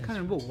charity. I just can't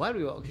remember what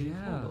we were auctioning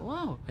Yeah. for.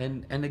 Wow.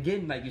 And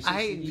again, like you said,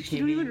 I CD don't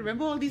came even in.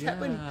 remember all these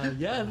happened.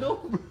 Yeah, no.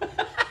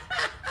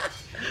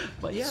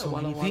 But yeah, So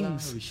Wala many Wala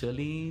things. with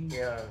Charlene.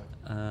 Yeah.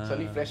 Uh,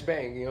 Suddenly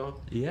flashback, you know.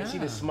 yeah. You see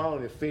the smile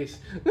on your face.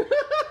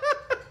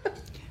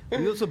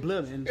 We also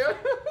blur, man.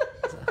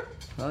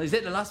 Oh, is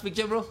that the last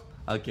picture, bro?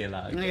 Okay,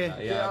 lah. Okay.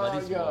 Yeah, but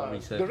this is more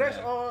recent. The rest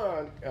yeah.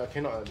 all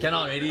cannot.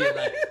 Cannot already,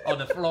 like on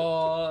the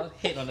floor,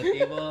 head on the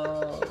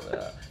table.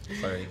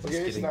 Sorry, just Okay,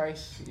 it's kidding.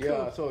 nice.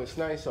 Yeah, so it's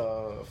nice.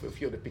 A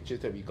few of the pictures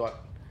that we got.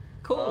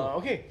 Cool.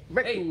 Okay,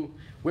 back Hey. to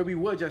where we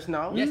were just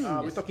now. Yes,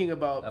 We're yes. talking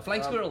about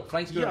Flying squirrel,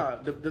 flying squirrel.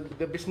 Yeah,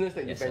 the business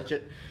that Yes, you sir.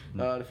 ventured.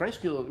 The flying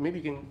squirrel. Maybe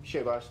you can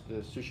share with us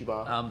the sushi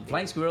bar.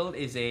 Flying Squirrel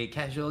is a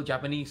casual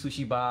Japanese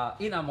sushi bar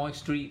in Amoy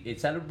Street.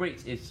 It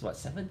celebrates its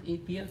 7th,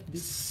 8th year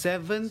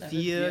Seventh Seventh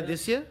year year.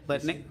 this year,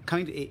 but This year.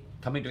 coming to 8.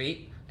 coming to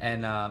 8.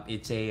 And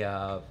it's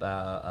a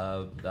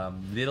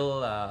little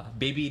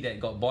baby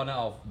that got born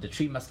out of the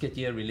Three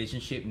Musketeer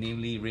relationship,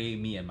 namely Ray,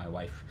 me, and my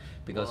wife.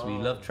 Because we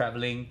love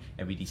traveling,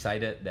 and we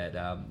decided that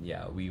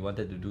we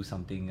wanted to do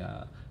something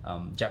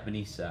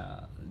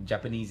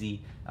Japanesey.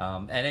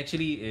 And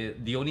actually,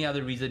 the only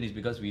other reason is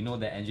because we know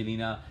that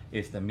Angelina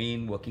is the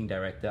main working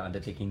director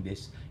undertaking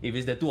this. If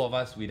it's the two of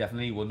us, we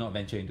definitely will not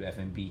venture into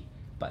F&B.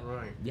 But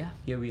Right. yeah,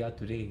 here we are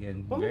today,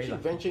 and What very makes you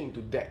lucky. venture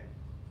into that?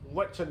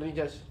 What suddenly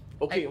just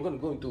I'm going to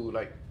go into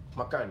like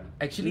makan.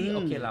 Actually,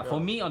 okay lah. For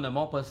Yeah. me, on a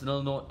more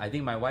personal note, I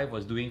think my wife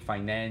was doing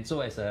finance.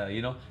 So as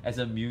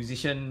a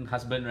musician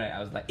husband, right, I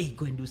was like, hey,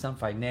 go and do some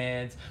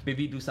finance.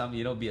 Maybe do some,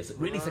 be a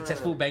really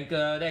successful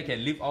banker. Then I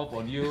can live off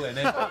on you, and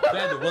then don't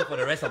have to work for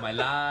the rest of my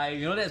life.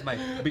 That's my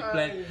big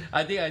plan.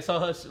 I think I saw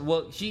her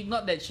work. She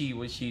not that she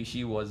was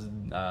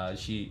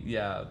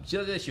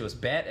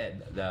bad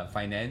at the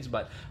finance,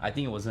 but I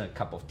think it wasn't a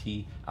cup of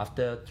tea.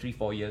 After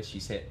 3-4 years, she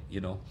said,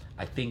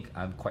 I think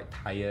I'm quite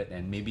tired,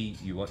 and maybe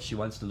she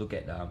wants to look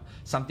at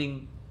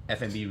something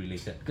F&B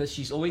related, because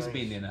she's always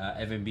been in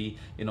F&B,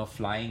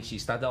 flying. She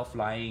started off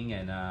flying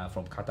and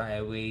from Qatar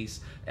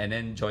Airways, and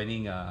then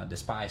joining the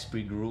Spa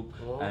Esprit group,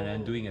 and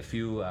then doing a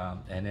few,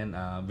 and then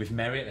with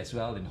Marriott as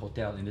well in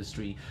hotel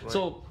industry.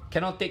 So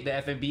cannot take the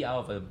F&B out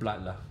of her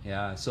blood lah.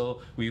 Yeah,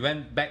 so we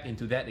went back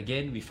into that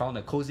again. We found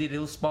a cozy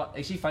little spot.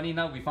 Actually, funny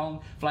enough, we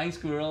found Flying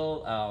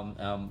Squirrel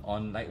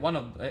on like one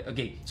of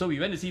so we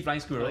went to see Flying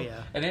Squirrel,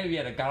 and then we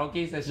had a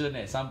karaoke session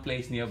at some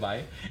place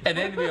nearby, and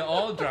then we were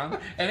all drunk,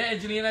 and then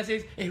Angelina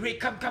says, "Hey Ray,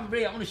 come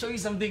Ray, I want to show you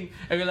something."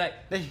 And we're like,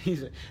 Then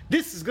he's like,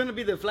 this is going to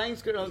be the flying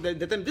squirrel.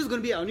 That time, this is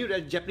going to be our new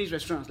Japanese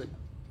restaurant. I was like,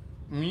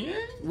 Yeah.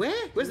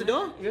 Where's the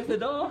door? Here's the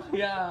door.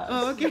 Yeah.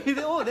 Oh, okay.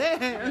 Oh, there.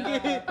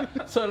 Okay.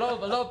 So a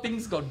lot of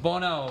things got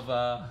born out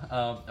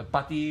of a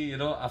party,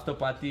 after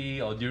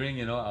party or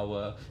during,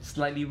 our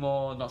slightly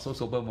more not so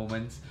sober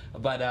moments.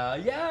 But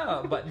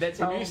but that's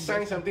Can how. you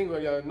sign something where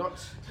you're not?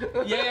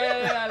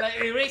 Like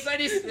erase like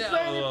this.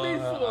 Sign it,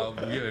 please. I'll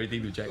give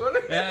everything to check.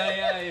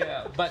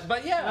 Yeah.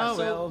 But yeah,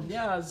 Oh,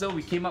 well. so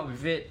we came up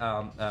with it.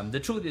 The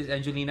truth is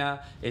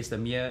Angelina is the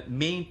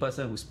main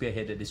person who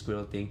spearheaded this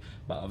squirrel thing.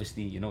 But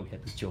obviously, we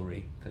had to chill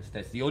Ray because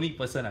that's the only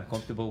person I'm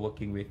comfortable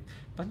working with.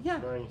 But yeah,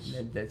 Nice.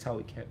 that's how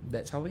it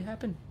That's how it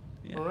happened.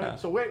 Yeah. All right.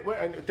 So where?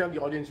 And tell the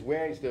audience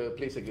where is the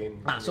place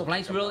again? So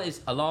Flying Squirrel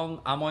is along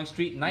Amoy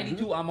Street,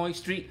 92 Amoy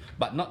Street,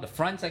 but not the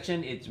front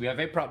section. We are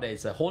very proud that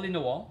it's a hole in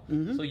the wall.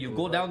 So you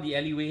go down the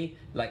alleyway,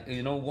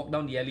 walk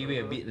down the alleyway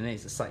a bit, and then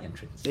it's a side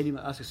entrance. Then you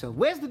might ask yourself,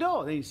 where's the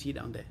door? Then you see it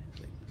down there.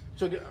 It's like-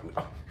 So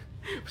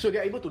so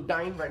they're able to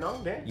dine right now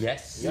there.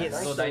 Yes, Yeah, yes.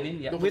 nice. So dine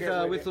in, yeah. Don't with forget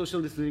where with they-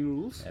 social distancing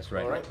rules. That's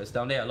right. Alright. Because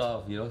down there, a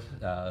lot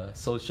of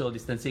social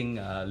distancing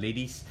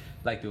ladies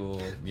like to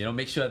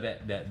make sure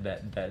that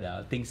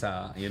things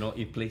are in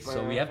place.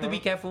 So we have to be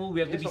careful. We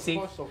have to Yes, be of safe.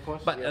 course, of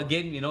course, But yeah.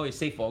 again, it's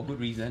safe for a good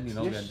reason. We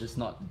Yes. are just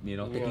not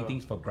taking Yeah.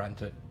 things for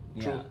granted.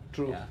 True, Yeah.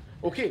 true. Yeah.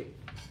 Okay,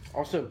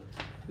 awesome.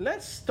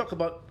 Let's talk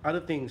about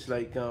other things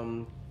like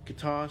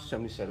Guitar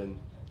 77.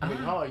 I mean,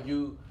 how are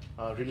you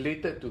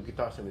related to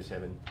Guitar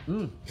 77?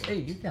 Hey,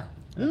 you tell.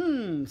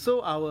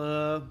 So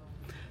our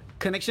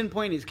connection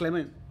point is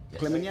Clement.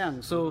 Clement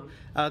Young. So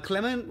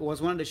Clement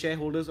was one of the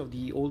shareholders of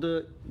the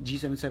older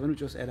G77,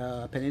 which was at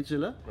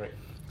Peninsula. Right.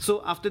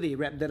 So after they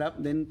wrapped that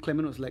up, then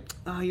Clement was like,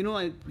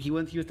 he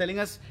was telling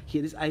us he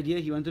had this idea.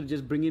 He wanted to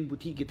just bring in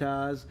boutique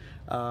guitars,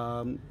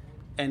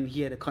 and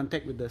he had a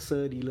contact with the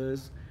Sir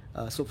dealers.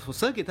 So for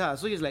Sir Guitar,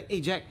 so he's like,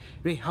 hey Jack,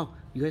 Ray, how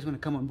you guys want to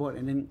come on board?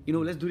 And then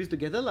let's do this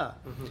together, lah.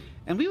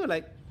 And we were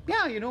like,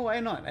 yeah,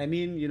 why not? I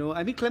mean,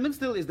 Clement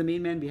still is the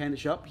main man behind the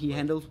shop. He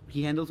handles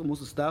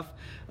most of the stuff.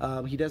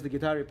 He does the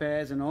guitar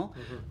repairs and all.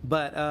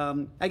 But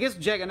I guess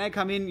Jack and I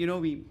come in.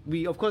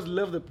 We of course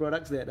love the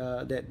products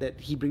that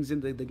he brings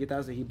in, the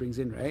guitars that he brings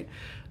in, right?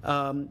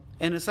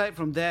 And aside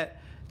from that,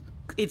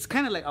 it's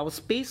kind of like our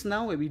space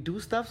now where we do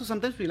stuff. So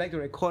sometimes we like to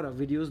record our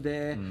videos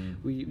there.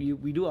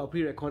 We do our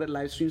pre-recorded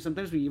live streams.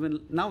 Sometimes we're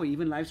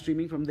even live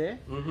streaming from there.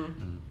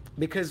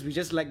 Because we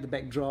just like the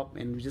backdrop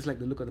and we just like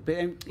the look of the place,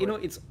 and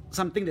it's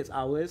something that's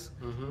ours.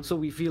 So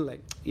we feel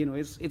like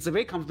it's a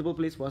very comfortable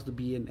place for us to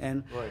be in,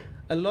 and Right.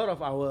 a lot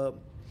of our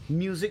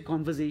music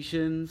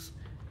conversations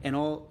and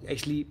all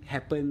actually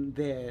happen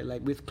there.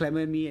 Like with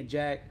Clement, me, and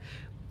Jack,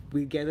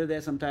 we gather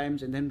there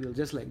sometimes, and then we'll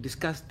just like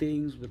discuss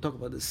things. We'll talk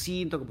about the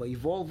scene, talk about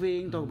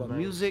evolving, talk about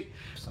music,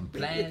 Some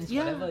plans,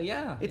 It's- whatever.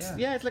 Yeah.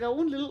 It's like our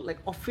own little like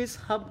office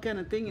hub kind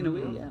of thing in a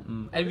way. Yeah.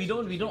 And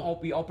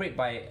we operate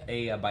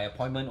by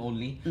appointment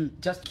only.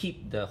 Just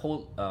keep the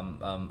whole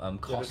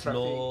cost traffic.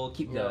 low,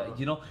 keep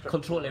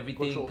control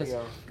everything. Control, Because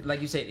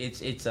like you said,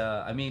 it's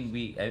I mean,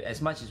 we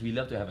as much as we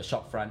love to have a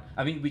shop front,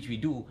 I mean, which we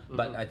do,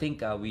 but I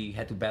think we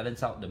had to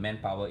balance out the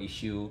manpower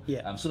issue.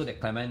 Yeah. So that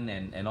Clement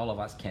and all of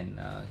us can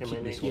keep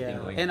manage. this whole thing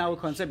going. And our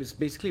concept is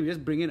basically we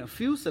just bring in a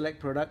few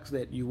select products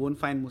that you won't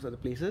find most other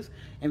places,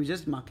 and we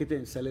just market it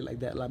and sell it like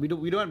that. We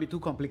don't want to be too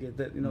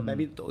complicated.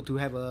 Maybe to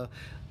have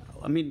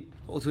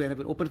to have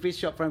an open face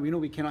shop front. We know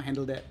we cannot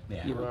handle that.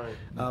 Yeah.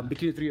 Right.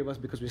 Between the three of us,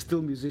 because we're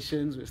still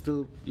musicians, we're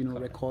still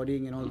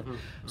recording and all that.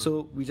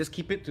 So we just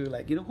keep it to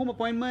like home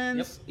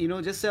appointments.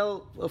 Just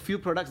sell a few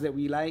products that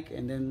we like,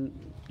 and then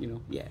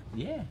yeah.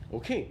 Yeah.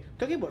 Okay,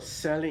 talking about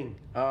selling,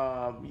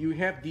 you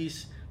have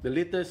the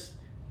latest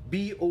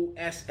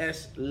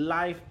BOSS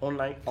live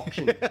online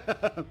auction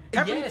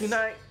happening Yes.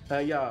 tonight.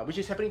 Which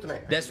is happening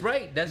tonight. That's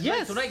right. That's Yes.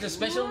 right. Tonight's a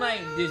special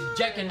night. This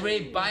Jack and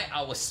Ray buy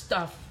our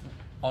stuff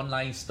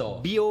online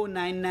store.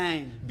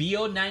 BO99.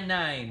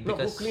 BO99. No,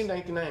 Brooklyn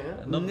 99.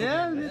 Huh? No,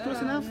 Yeah, Brooklyn.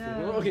 close enough.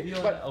 Okay,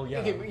 BO but oh, yeah.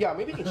 okay,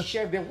 maybe you can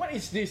share them. What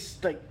is this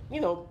like?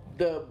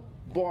 The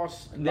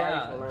boss live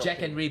Yeah, online Jack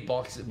auction? and Ray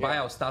box buy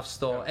Yeah. our stuff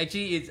store.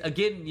 Actually, it's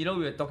again, we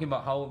were talking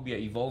about how we are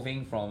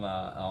evolving from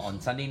on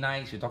Sunday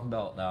nights. We're talking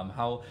about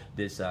how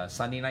this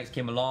Sunday nights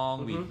came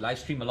along. We live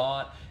stream a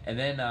lot, and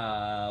then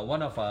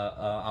one of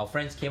our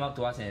friends came up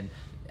to us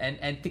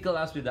and tickled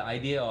us with the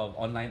idea of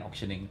online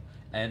auctioning.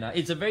 And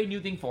it's a very new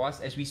thing for us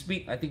as we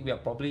speak. I think we are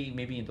probably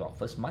maybe into our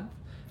first month,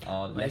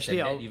 or less Actually,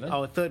 than that even.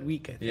 our third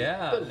week. I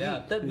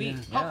think. Third week.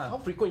 How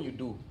frequent you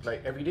do?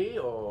 Like every day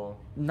or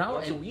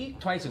Now once a week?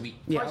 Twice a week.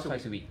 Yeah.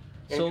 Twice a week.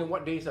 And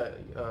what days are?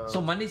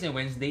 So Mondays and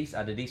Wednesdays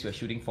are the days we're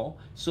shooting for.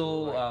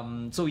 So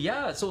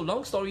so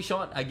long story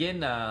short,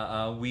 again,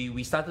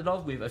 we started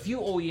off with a few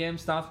OEM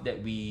stuff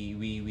that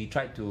we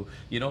tried to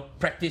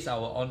practice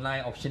our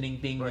online auctioning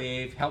thing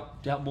with,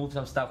 help move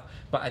some stuff.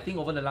 But I think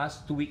over the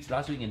last 2 weeks,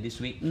 last week and this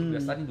week, we're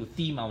starting to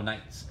theme our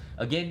nights.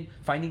 Again,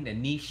 finding the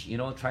niche,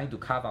 trying to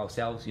carve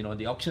ourselves.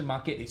 The auction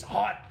market is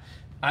hot.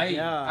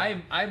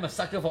 I'm a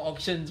sucker for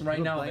auctions right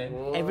now, Like,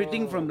 man.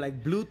 everything from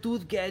like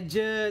Bluetooth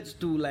gadgets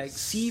to like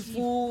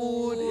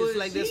seafood. It's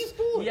like there's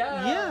Seafood?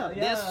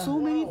 there's so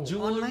many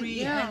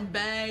jewelry, online,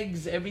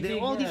 handbags, everything. there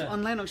are all these yeah.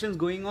 online auctions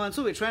going on,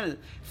 so we're trying to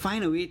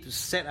find a way to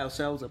set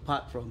ourselves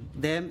apart from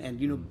them, and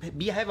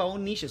have our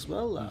own niche as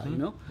well,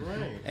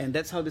 Right. And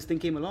that's how this thing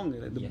came along.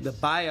 Yes. The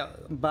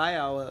buy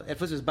our at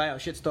first it was buy our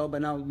shit store,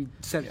 but now we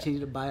decided to change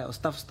it to buy our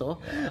stuff store.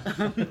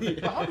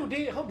 But how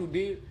do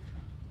they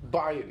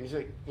buy it? Is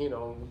it,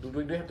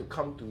 do they have to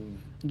come to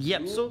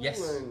Yep. you So Yes.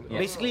 and- Yeah.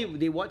 basically,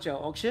 they watch our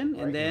auction,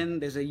 and Right. then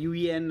there's a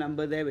UEN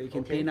number there where you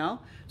can pay Okay. now.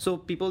 So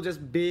people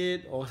just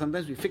bid, or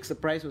sometimes we fix the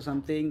price or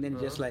something. Then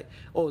just like,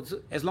 so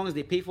as long as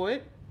they pay for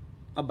it,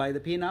 or by the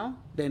pay now,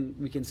 then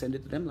we can send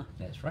it to them, lah.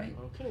 That's right.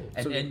 Okay.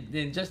 And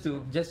then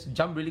just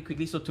jump really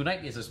quickly. So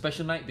tonight is a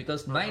special night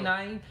because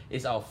 9/9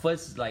 is our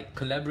first like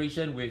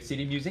collaboration with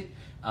City Music,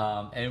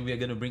 and we're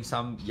gonna bring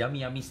some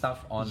yummy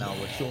stuff on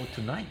our show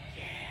tonight.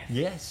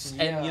 Yes,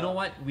 and you know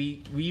what?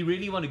 We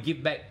really want to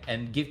give back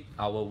and give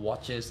our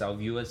watchers, our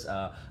viewers,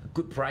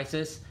 good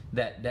prices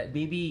that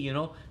maybe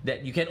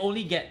that you can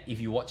only get if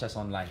you watch us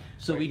online.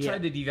 So we try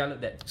Yeah. to develop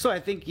that. So I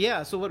think,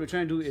 so what we're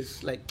trying to do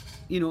is like,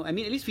 at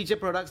least feature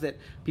products that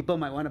people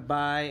might want to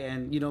buy,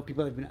 and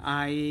people have been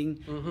eyeing,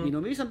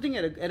 maybe something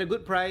at a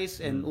good price,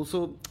 and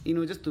also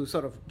just to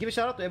sort of give a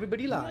shout out to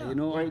everybody lah,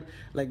 all,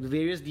 like the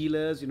various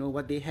dealers,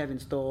 what they have in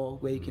store,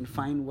 where you can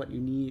find what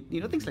you need,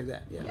 things like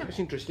that. Yeah. That's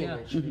interesting,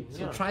 actually.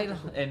 So try it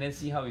out and then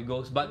see how it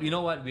goes. But you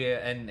know what?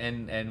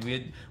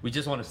 We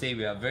just want to say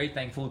we are very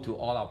thankful to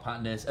all our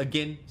partners.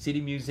 Again, City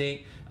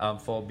Music,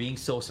 for being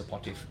so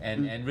supportive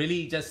and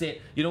really just say,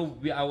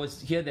 I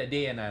was here that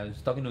day and I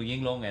was talking to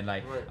Ying Long, and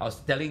like I was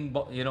telling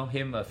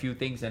him a few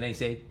things, and then he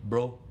said,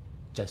 "Bro,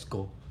 just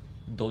go.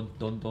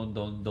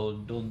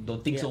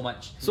 Don't think so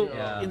much." So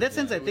Yeah. in that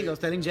sense, I think I was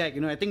telling Jack,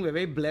 I think we're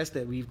very blessed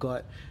that we've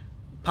got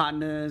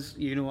partners,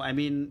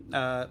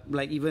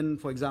 like even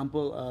for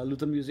example,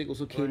 Luther Music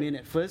also came in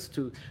at first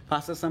to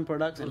pass us some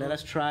products and let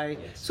us try.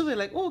 So we're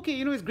like, okay,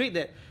 it's great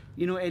that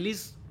at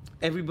least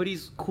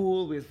everybody's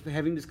cool with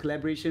having this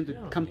collaboration to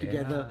come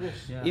together.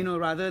 Yes.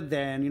 Rather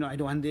than I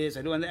don't want this,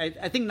 I don't want that.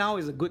 I think now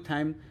is a good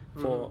time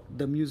for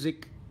the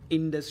music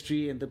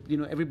industry and the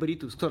everybody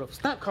to sort of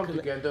start Come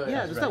together. Yeah,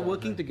 That's to start right.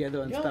 working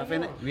together and Yeah, stuff. yeah.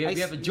 And We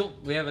have a joke.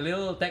 We have a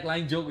little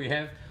tagline joke. We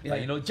have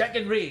like Jack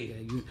and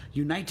Ray.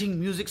 uniting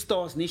music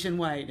stores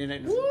nationwide. And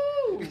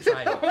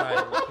Right.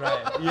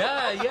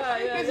 Yeah.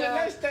 It's a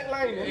nice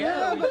tagline.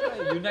 Yeah, we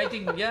try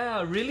uniting.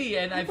 Yeah, really.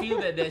 And I feel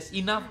that there's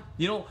enough.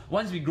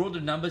 Once we grow the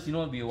numbers, we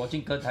were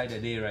watching Ke Tai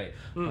that day, right?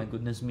 My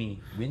goodness me.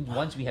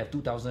 Once we have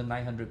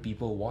 2,900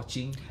 people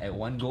watching at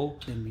one go,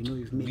 then we know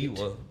you've made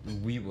it.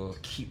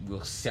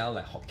 we'll sell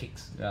like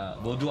hotcakes.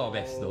 We'll do our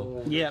best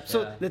though. Yeah.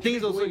 So Yeah. the thing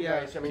is also, Going,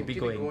 guys. I mean, Keep it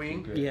keep it going,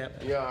 going. keep it yeah.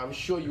 Yeah, I'm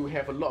sure you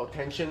have a lot of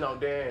tension out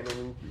there, and I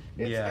mean,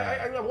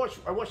 Yeah.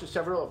 I watched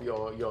several of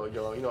your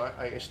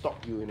I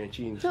stalked you and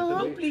actually.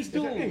 Oh, please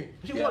do.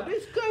 What,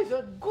 these guys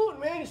are good,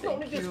 man. It's not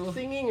Thank just you.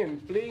 singing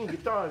and playing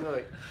guitar. And you're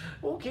like,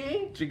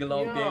 okay. Drink a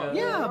lot of beer.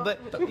 Yeah, but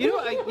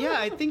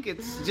I think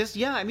it's just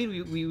I mean,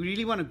 we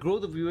really want to grow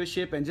the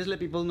viewership and just let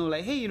people know,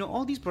 like, hey,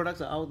 all these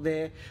products are out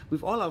there.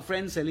 We've all our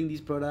friends selling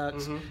these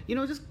products.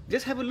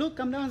 Just have a look,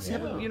 come down, and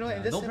have a,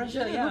 and just No have-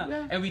 pressure,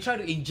 look, And we try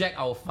to inject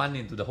our fun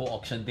into the whole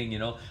auction thing,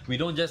 We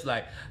don't just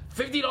like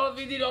 $50,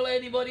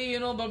 anybody,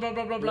 blah blah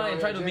blah blah blah, Yeah, and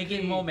try to make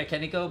it exactly. more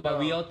mechanical. But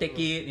we all take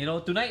it,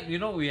 Tonight,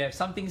 we have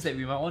some things that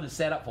we might want to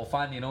set up for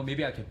fun,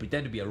 Maybe I can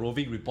pretend to be a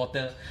roving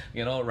reporter,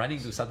 running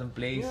to certain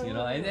place,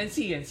 and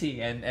see,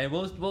 and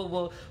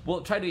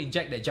we'll try to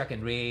inject that Jack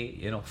and Ray,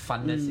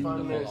 funness into the whole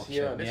Funness, auction.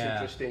 yeah, that's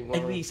interesting.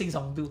 And Wow. we sing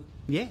song too.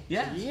 Yeah.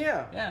 Yeah.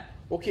 Yeah.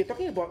 Okay,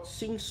 talking about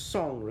sing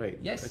song, right?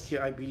 Yes. Okay,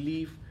 I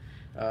believe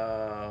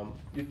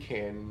you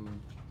can,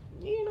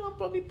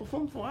 probably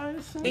perform for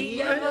us.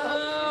 Yeah,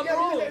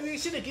 bro. We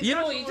see the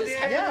guitar it over just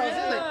there. Yeah, I was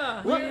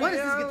just like, what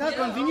is this guitar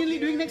conveniently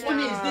doing next to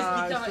me? What is this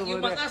guitar? it's You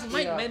over must there. ask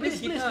Mike, man. Please, This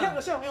please,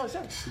 guitar. help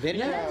yourself. Very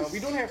Yes. We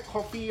don't have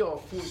coffee or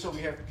food, so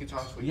we have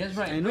guitars for you. Yes,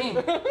 right. I know.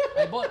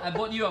 Wait, I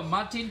bought you a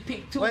Martin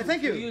pick too. Why,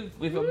 thank for you.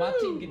 with a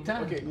Martin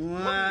guitar. Okay.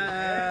 Wow.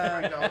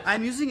 Right now.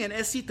 I'm using an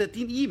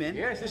SC13E, man.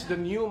 Yes, this is the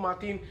new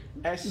Martin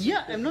S.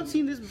 Yeah, I've not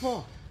seen this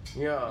before.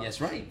 Yeah.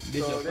 Yes, right.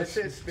 This So is this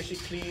is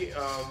basically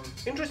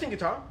interesting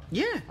guitar,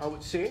 Yeah, I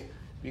would say,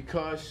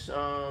 because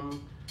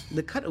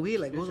the cutaway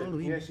like goes all the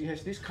way. yes, it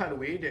has this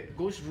cutaway that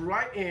goes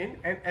right in,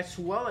 and as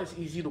well as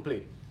easy to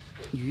play.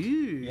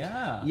 Yeah.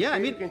 Yeah. Yeah, I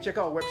You mean, can check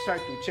out our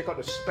website to check out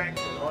the specs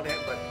and all that,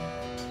 but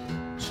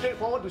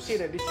straightforward to say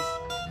that this is,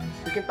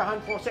 we can tahan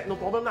 4 set, no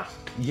problem lah.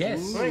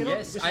 Yes, Right, no?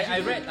 yes. This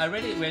I is-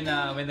 read it when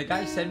the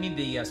guy sent me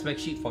the spec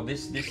sheet for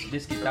this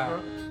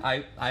guitar.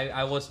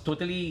 I was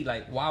totally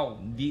like, wow.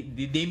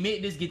 They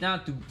made this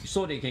guitar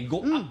so they can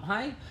go up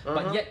high,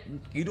 but yet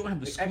you don't have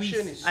to The squeeze.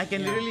 action is- I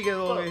can literally get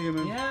all the way here,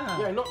 man. Yeah.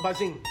 Yeah, not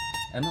buzzing.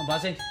 And not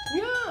buzzing.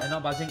 Yeah. And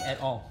not buzzing at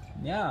all.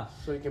 Yeah.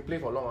 So you can play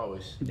for long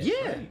hours. That's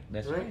Yeah. right.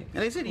 That's Right. right.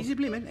 And I said, easy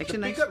play, man. The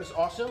Action nice. pickup is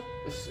awesome.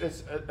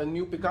 It's a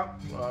new pickup,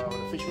 the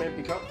Fishman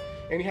pickup,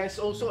 and it has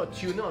also a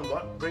tuner on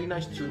board. Very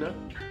nice tuner.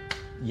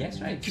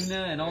 Yes, right.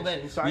 Tuna and all that.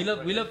 inside,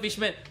 We love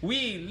Fishman.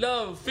 We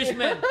love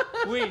Fishman.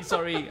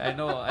 Sorry, I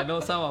know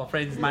some of our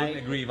friends don't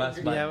agree with us,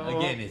 but Yeah, well,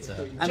 again, it's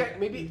a. Jack,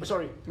 maybe you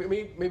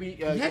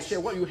Yes. share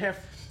what you have.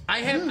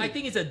 I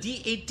think it's a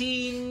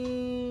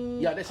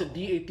D18. Yeah, that's a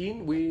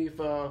D18 with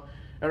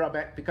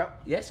Arabic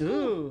pickup. Yes.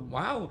 Ooh.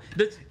 Wow.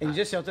 And you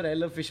just shouted, "I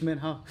love Fishman,"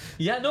 huh?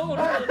 Yeah, no.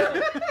 I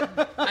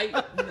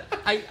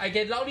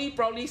can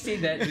proudly say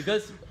that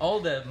because all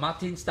the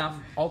Martin stuff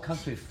all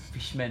comes with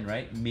Fishman,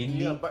 right?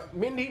 Mainly. Yeah, but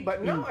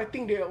now I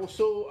think they are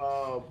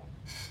also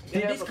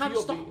they Did have this a come few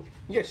of stock?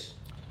 yes.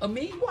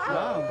 Amazing.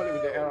 Wow. Probably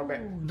with the Arabic.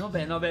 Not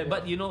bad.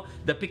 But you know,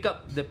 the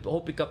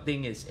whole pickup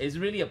thing is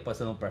really a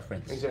personal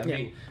preference. Exactly. I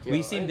mean, Yeah. we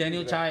I seen agree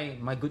Daniel with that. Chai,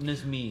 my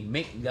goodness me,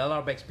 make the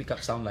Arabic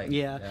pickup sound like.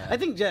 Yeah.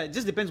 I think it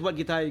just depends what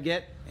guitar you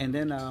get, and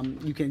then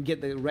you can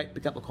get the right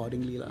pickup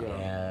accordingly, lah.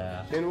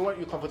 Yeah. Then what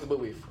you're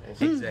comfortable with.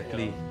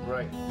 Exactly.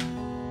 Right.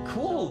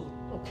 Cool.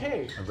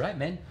 Okay.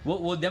 Alright, man.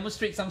 We'll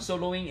demonstrate some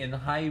soloing in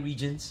high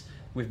regions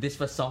with this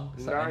first song.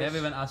 So I Nice.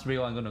 never even asked Ray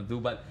what I'm gonna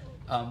do, but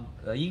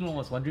Ying Long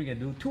was wondering to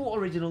do 2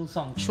 original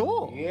songs.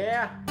 Sure.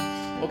 Yeah.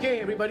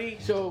 Okay, everybody.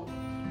 So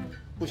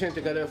push hands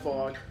together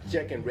for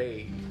Jack and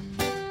Ray.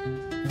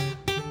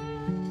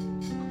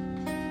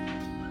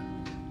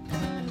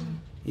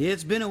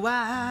 It's been a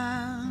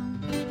while.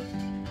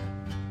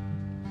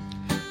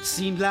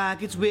 Seems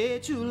like it's way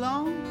too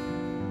long.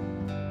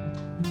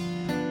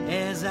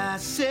 As I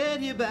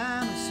sit here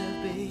by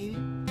myself, baby,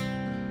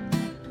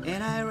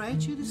 and I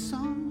write you this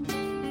song.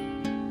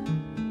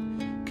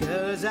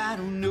 'Cause I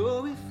don't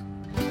know if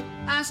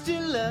I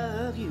still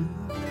love you,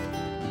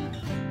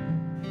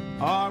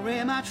 or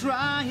am I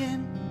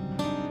trying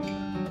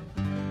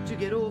to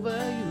get over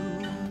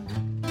you?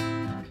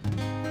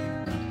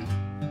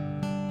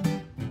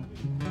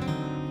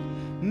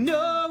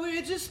 No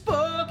words are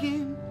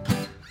spoken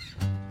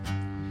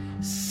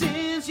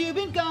since you've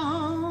been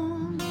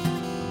gone.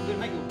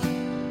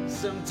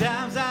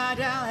 Sometimes I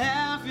dial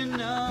half your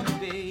number,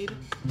 baby,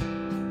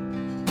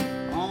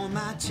 on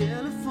my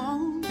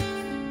telephone.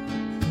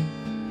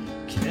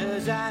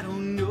 'Cause I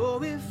don't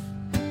know if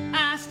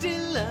I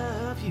still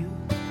love you,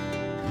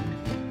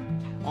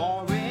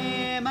 or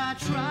am I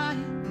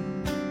trying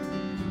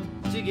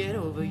to get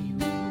over you?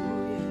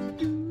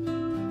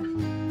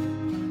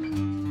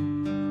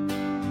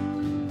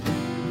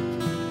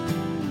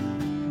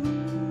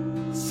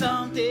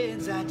 Some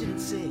things I didn't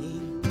say,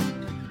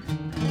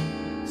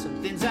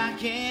 some things I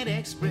can't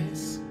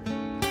express.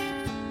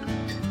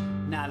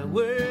 Now the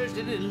words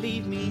didn't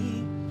leave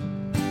me,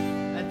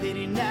 they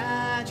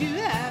denied you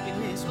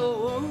happiness.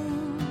 Oh,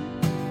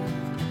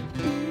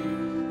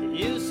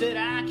 you said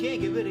I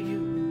can't get rid of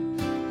you,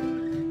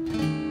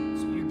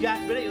 so you got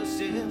rid of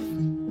yourself.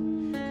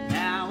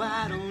 Now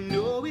I don't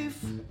know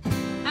if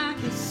I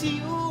can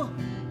see you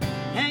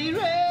hanging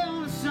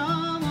around with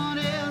someone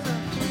else.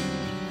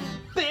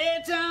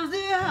 Bedtime's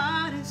the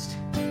hardest,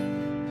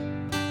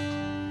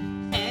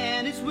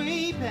 and it's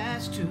way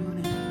past 2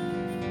 now.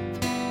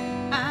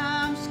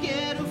 I'm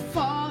scared to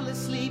fall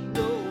asleep,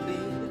 though,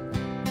 baby,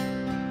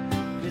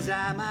 'cause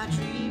I might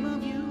dream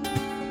of you.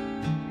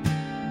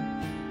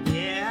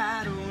 Yeah,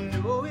 I don't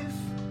know if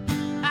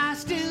I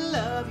still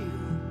love you,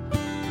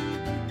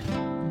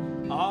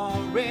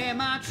 or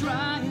am I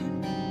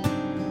trying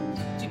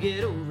to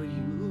get over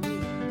you?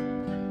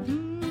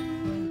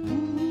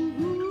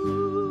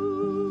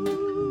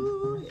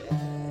 Yeah.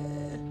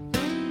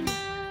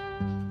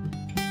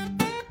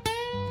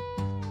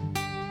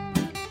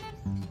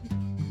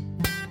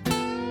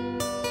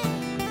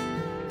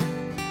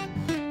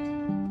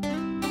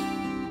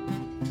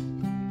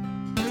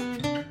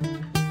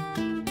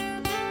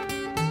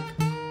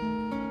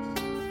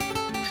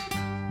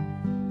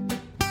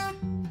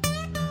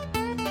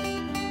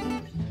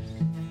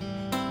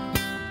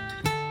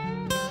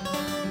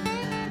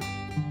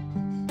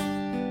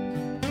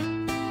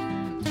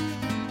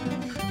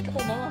 Come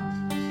on, Mama.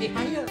 Hey,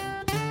 higher.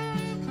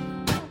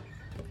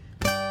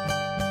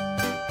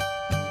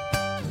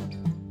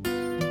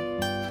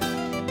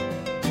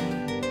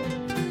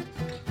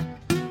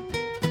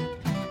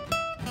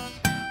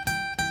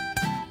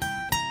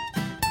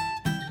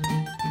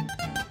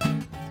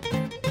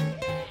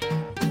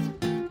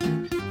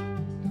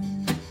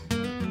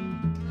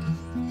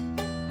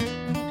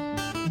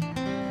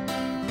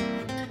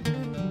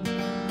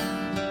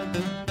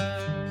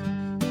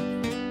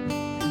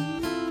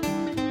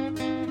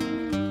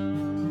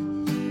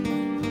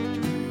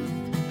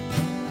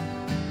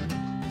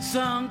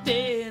 Some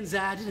things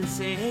I didn't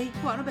say,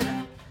 what a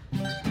better.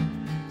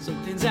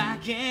 Some things I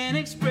can't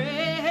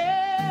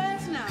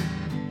express now.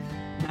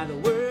 Now the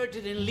word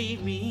didn't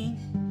leave me,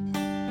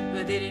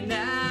 but they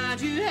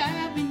denied you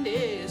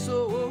happiness.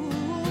 Oh,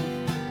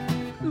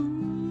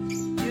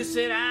 you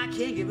said I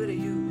can't get rid of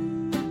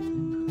you,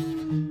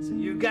 so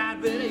you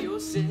got rid of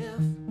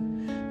yourself.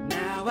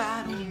 Now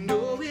I don't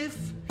know if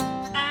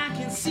I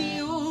can see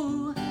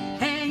you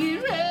hanging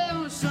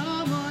around with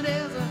someone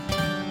else.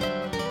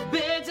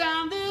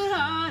 Bedtime the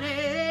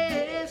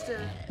hardest,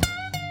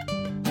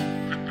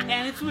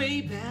 and it's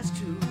way past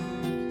 2.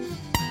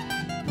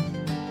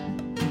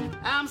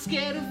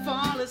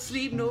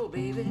 sleep, no,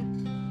 baby,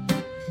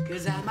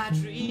 'cause I might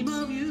dream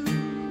of you.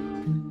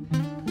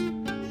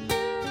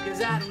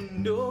 'Cause I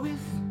don't know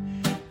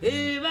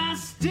if I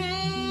still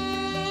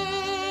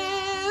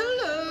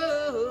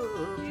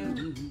love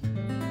you,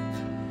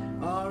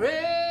 or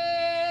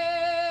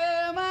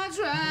am I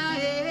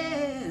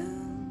trying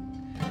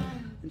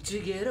to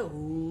get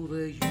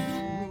over you?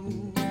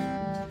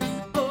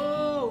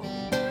 Oh,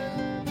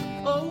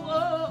 oh,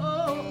 oh,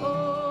 oh,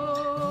 oh.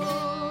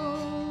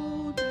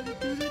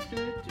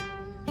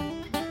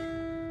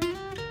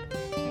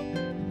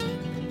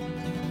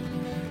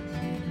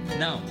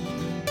 Now,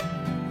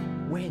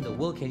 where in the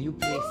world can you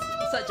play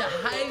such a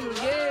high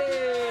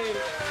game?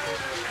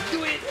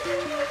 Do it!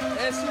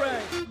 That's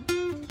right.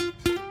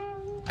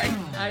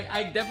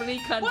 I definitely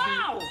can't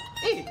Wow!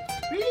 Hey,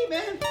 really,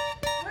 man?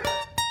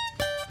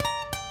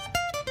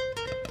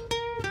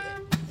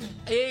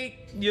 Hey,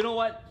 you know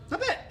what? Not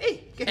bad.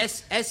 Hey,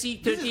 this is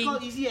SE13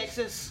 called easy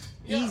access.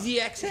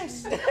 easy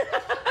access.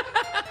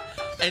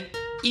 And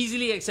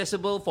easily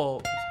accessible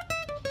for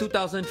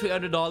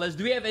 $2,300.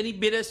 Do we have any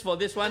bidders for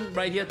this one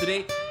right here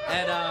today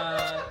at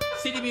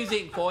City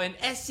Music for an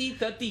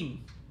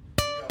SC13?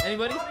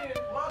 Anybody?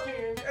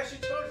 Martin,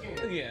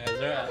 SC13. Yeah,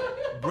 that's right.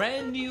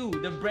 Brand new,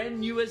 the brand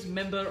newest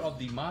member of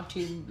the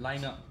Martin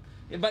lineup.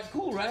 Yeah, but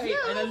cool, right?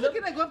 Yeah, and I how love,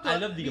 can I go up to I a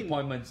love the pin?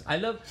 appointments. I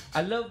love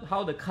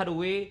how the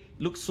cutaway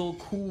looks so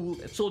cool,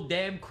 so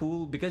damn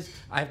cool. Because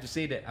I have to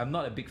say that I'm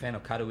not a big fan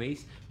of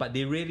cutaways, but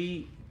they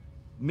really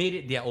made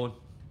it their own.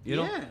 You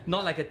know, Yeah.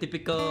 not like a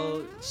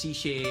typical C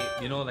shape.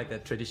 You know, like a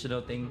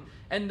traditional thing.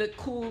 And the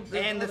cool,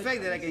 And the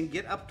fact that I can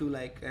get up to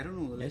like, I don't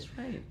know, like that's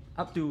right,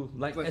 up to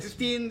like what,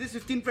 15, this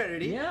 15 fret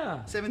already?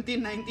 Yeah.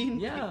 17, 19,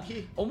 yeah,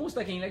 20. almost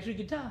like an electric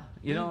guitar.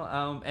 You know,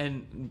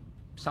 and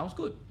sounds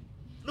good,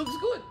 looks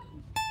good.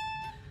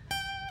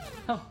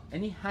 Oh,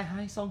 any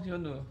high songs you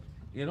want to,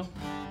 you know,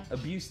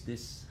 abuse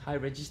this high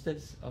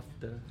registers of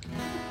the.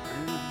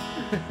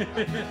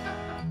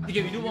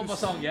 Okay, we do one more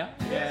song, yeah?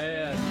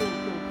 Yeah. Cool.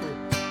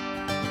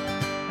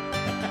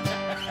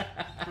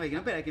 Oh, you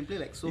can play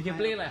like so You can high.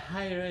 play like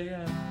high, right?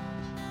 Yeah.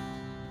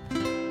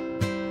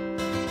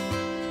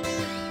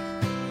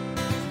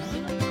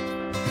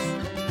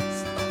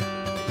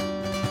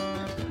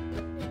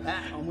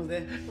 Almost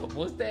there.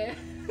 Almost there.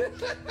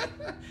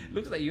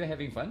 Looks like you're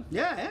having fun.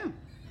 Yeah, I am.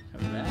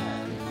 Alright.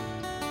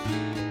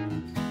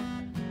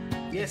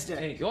 Yes, Jack.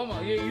 Hey, one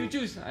more. You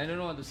choose. I don't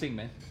know what to sing,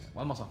 man.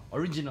 One more song.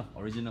 Original.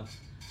 I don't know.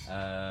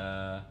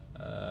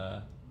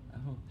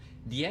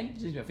 The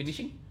end, since we're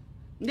finishing.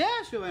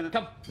 Yeah, sure, why not?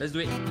 Come, let's do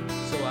it.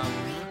 So,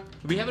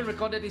 we haven't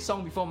recorded this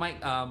song before,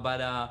 Mike,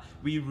 but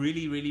we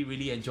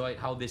really enjoyed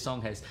how this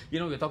song has, you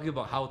know, we're talking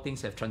about how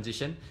things have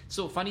transitioned.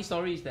 So, funny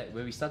story is that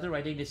when we started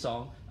writing this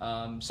song,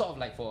 sort of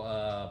like for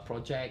a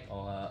project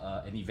or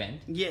an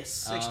event.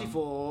 Yes, actually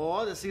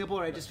for the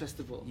Singapore Writers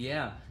Festival.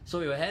 Yeah, so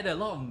it had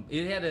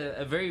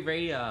a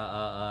very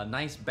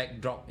nice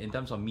backdrop in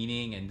terms of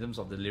meaning and in terms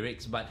of the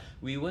lyrics, but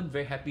we weren't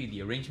very happy with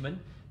the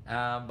arrangement.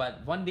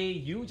 But one day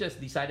you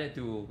just decided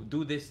to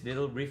do this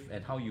little riff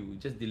and how you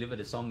just deliver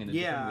the song in a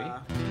different way,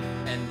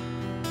 and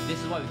this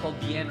is what we call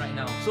the end right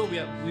now. So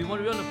we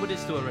want to put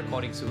this to a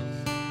recording soon,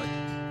 but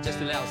just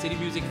to let our City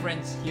Music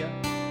friends hear.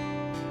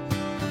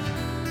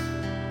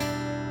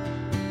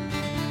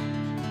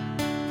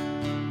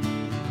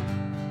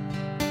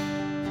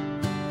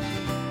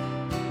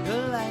 The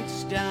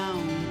lights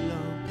down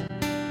low,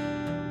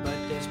 but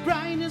there's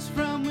brightness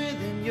from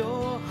within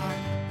your heart.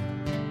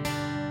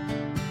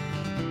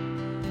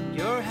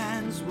 Your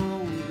hands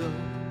won't go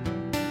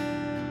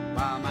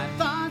while my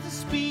thoughts are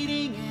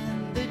speeding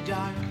in the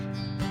dark.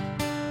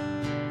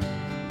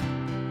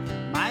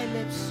 My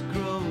lips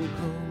grow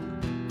cold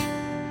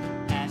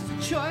as the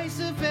choice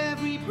of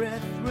every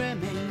breath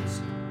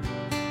remains.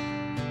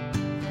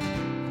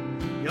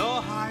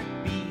 Your heart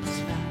beats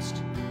fast,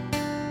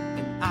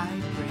 and I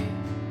pray.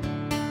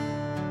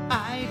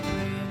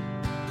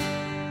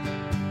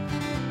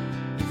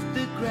 If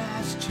the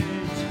grass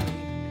turns gray,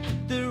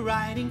 the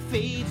writing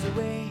fades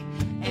away,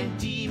 and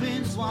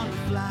demons want to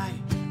fly,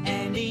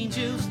 and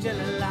angels tell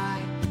a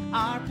lie.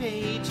 Our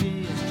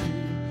pages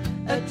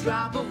turn, a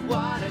drop of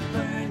water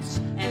burns,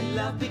 and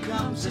love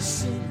becomes a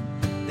sin.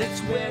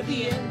 That's where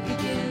the end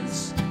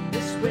begins.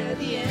 That's where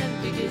the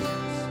end begins.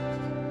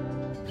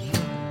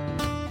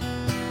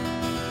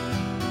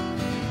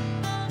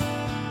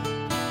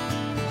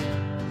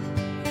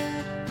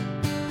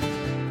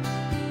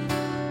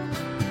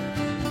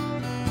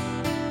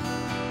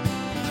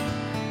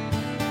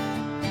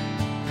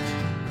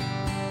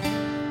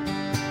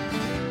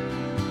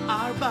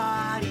 Our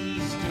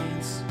bodies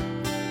dance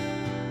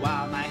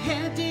while my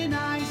head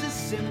denies a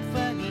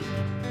symphony.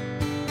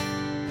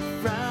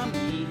 From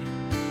me,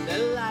 the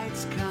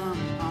lights come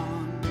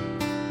on,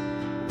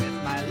 with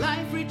my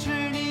life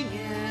returning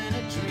in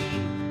a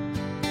dream.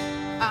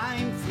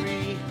 I'm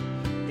free,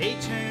 they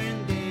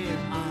turn their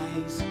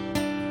eyes,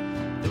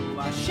 though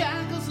our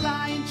shackles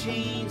lie in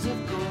chains of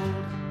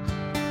gold.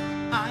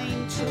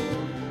 I'm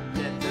told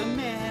that the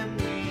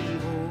memory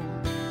hold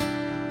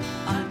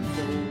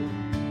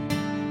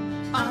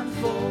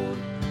unfold,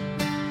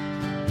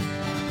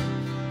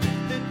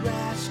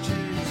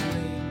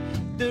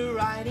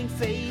 writing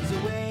fades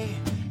away,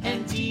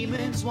 and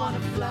demons wanna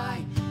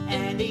fly,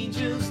 and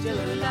angels still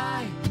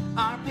alive.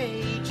 Our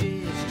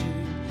pages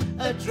turn,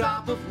 a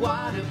drop of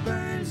water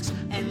burns,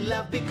 and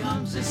love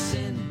becomes a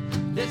sin.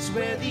 That's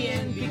where the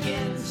end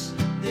begins.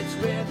 That's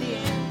where the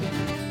end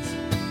begins.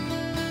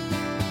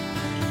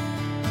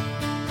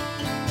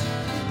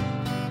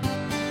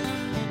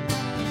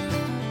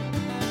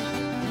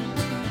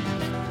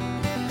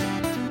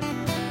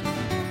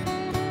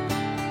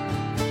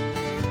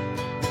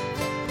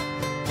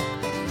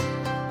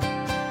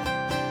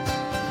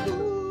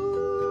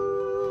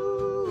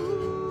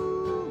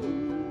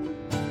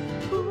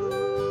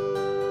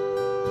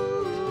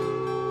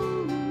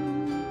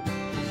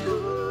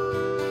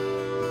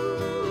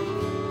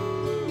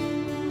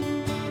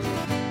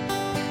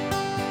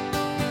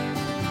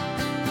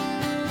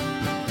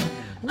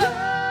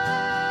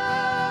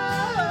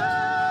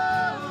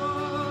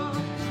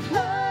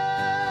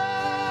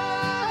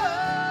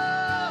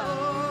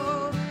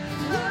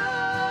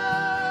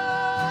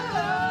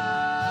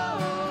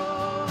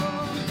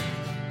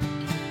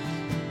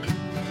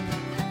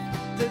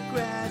 The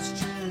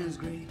grass turns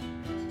grey,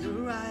 the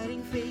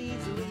writing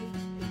fades away,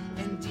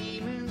 and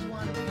demons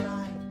wanna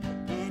fly,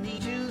 and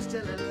angels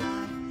still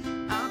alive.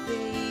 Our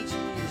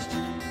pages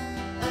turn,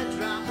 a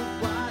drop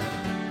of water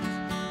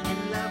burns, and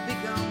love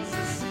becomes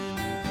a sin.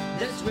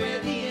 That's where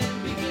the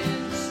end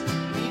begins.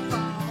 We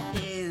fall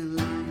in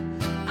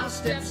line, our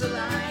steps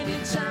align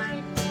in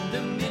time.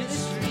 The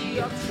ministry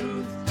of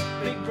truth,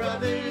 Big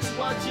Brother is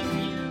watching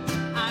you.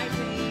 I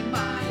pay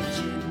my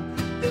chin,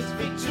 there's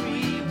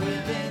victory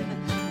within.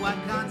 What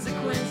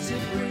consequence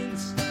it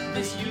brings,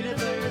 this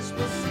universe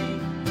will see.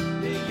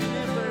 The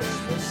universe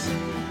will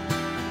see.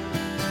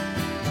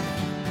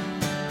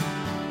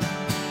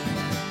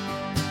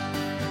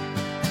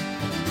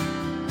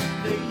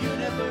 The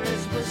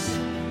universe will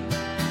see.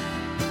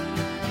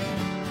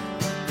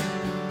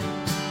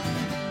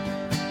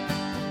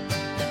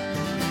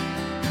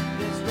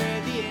 That's where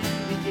the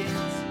end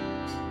begins.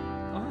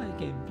 Oh, I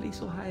can play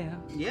so high, huh?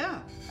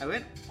 Yeah, I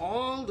went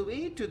all the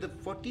way to the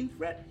 14th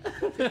fret.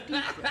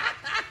 15th fret.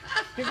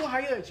 Can go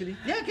higher actually.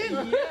 Yeah,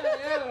 can.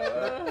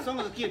 Yeah. Song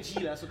was a key of G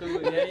lah, so can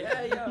go.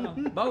 Yeah.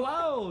 But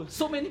wow,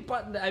 so many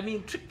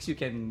tricks you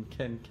can.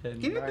 Can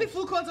we play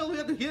full chords all the way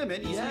up to here,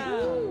 man? Easily.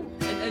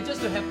 Yeah. And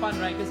just to have fun,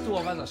 right? Because two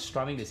of us are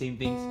strumming the same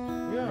things.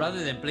 Yeah.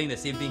 Rather than playing the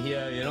same thing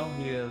here,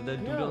 here, the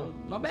doodle.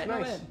 Not bad,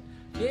 not nice. bad.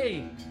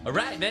 Yay!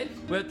 Alright, then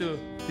we have to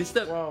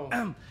disturb.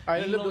 Wow. I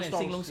Ying love Long those and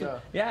Sing Long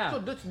songs. Su. Yeah. So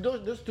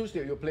those two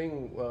that you're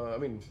playing,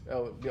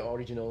 the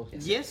original.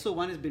 Yes, so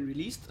one has been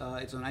released.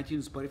 It's on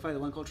iTunes, Spotify. The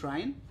one called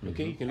Trine.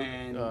 Okay, you can look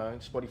And-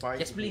 Spotify.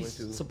 Yes, if you please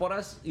want to. support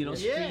us. Yeah.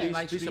 Stream,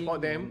 live Please stream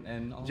support them.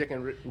 and all. Jack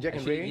and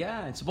Actually, Ray.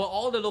 yeah, and support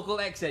all the local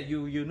acts that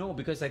you know,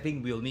 because I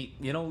think we'll need,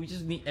 we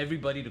just need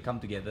everybody to come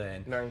together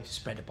and Nice.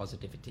 spread the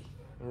positivity.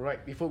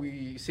 Right, before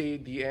we say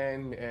the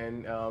end,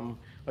 and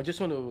I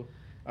just want to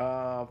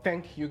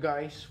thank you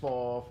guys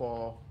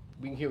for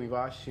being here with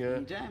us here.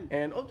 Anytime.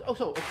 And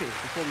also, okay,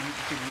 before we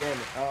say the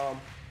end,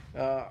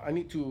 I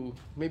need to,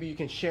 maybe you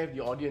can share with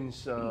the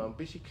audience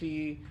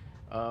basically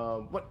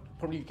what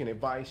probably you can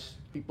advise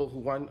people who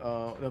want,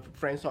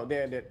 friends out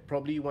there that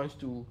probably wants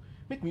to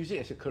make music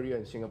as a career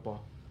in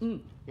Singapore.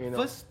 You know?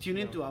 First, tune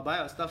in to our Buy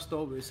Our Stuff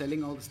store. We're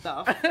selling all the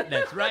stuff.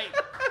 That's right.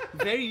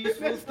 Very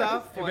useful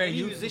stuff for Very any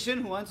useful.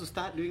 musician who wants to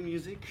start doing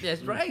music.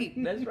 That's right.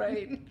 That's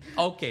right.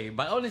 Okay,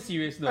 but on a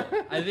serious note,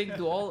 I think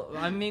to all,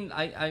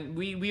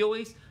 we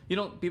always,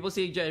 people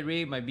say Jack and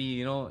Ray might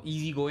be,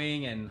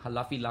 easygoing and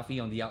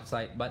laughy on the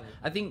outside, but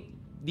I think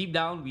deep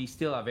down we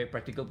still are very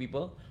practical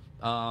people.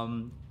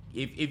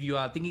 If you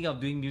are thinking of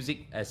doing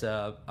music as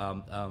a,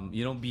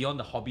 beyond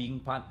the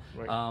hobbying part,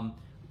 Right.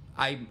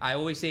 I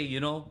always say,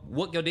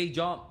 work your day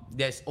job.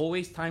 There's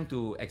always time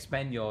to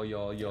expand your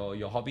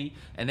hobby,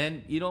 and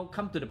then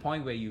come to the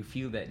point where you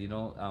feel that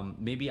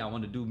maybe I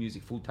want to do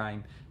music full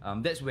time.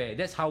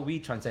 That's how we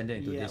transcended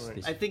into Yeah,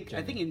 this. I think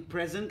in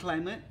present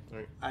climate,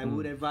 Right. I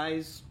would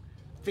advise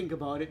think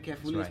about it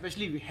carefully, That's right.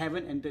 especially if you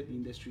haven't entered the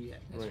industry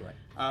yet. That's right.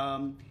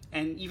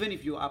 And even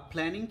if you are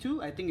planning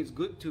to, I think it's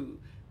good to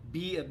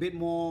be a bit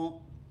more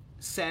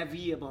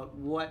savvy about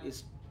what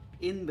is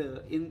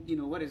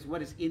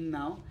what is in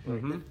now,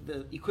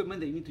 the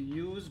equipment that you need to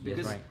use,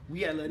 because right.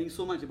 we are learning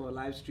so much about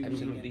live streaming.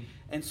 Absolutely.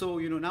 And so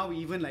now we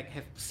even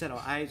have set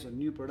our eyes on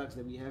new products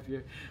that we have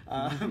here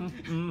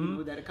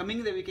that are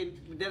coming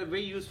that are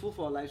very useful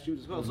for our live streams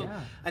as well. So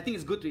Yeah. I think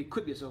it's good to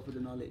equip yourself with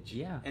the knowledge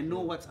and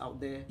know what's out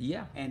there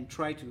and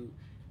try to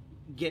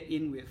get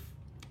in with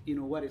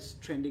what is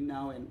trending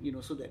now,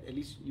 and so that at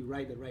least you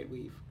ride the right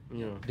wave.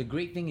 Yeah. The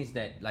great thing is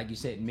that, like you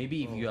said,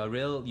 maybe if you are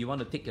you want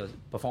to take your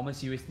performance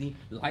seriously,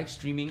 live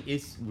streaming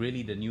is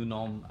really the new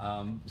norm.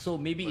 So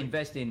maybe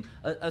invest in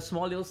a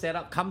small little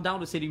setup. Come down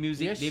to City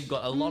Music. Yes. They've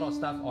got a lot of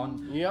stuff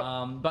on.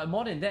 Yep. But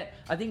more than that,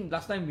 I think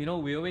last time, we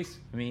always,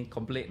 not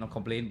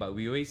complain, but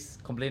we always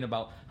complain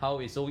about how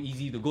it's so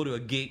easy to go to a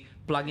gig,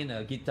 plug in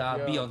a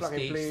guitar, be on plug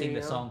and stage, play, sing the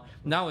yeah. song.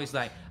 Now it's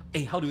like,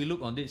 hey, how do we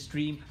look on this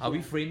stream? Are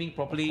we framing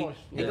properly? Of course.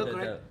 Angle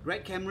correct,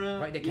 right camera.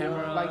 Right, the you know,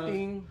 camera.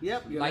 Lighting.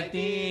 Yep, your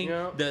lighting,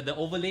 Yeah. the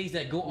overlays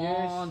that go Yes,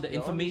 on, the yeah, all this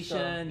information,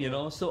 stuff, you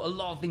know. So a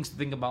lot of things to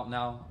think about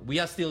now. We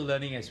are still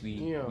learning as we,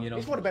 Yeah, you know.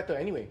 it's for the better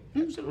anyway.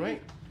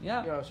 Right?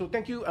 Yeah. Yeah. So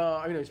thank you.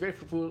 It's very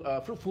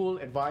fruitful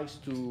advice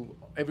to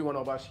every one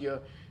of us here,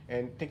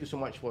 and thank you so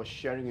much for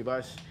sharing with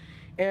us.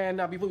 And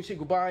before we say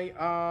goodbye,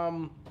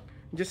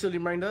 just a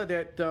reminder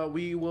that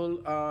we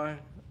will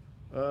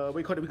we're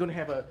going to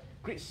have a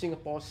Great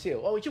Singapore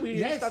Sale. Oh, actually, we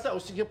Yes. started our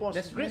Singapore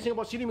That's Great right.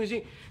 Singapore City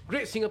Music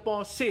Great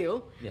Singapore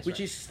Sale, That's which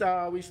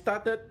right. is we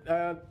started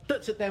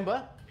 3rd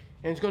September,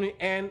 and it's going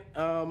to end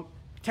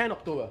 10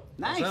 October.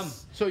 Nice. Awesome.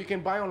 So you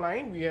can buy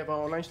online. We have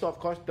our online store, of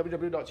course,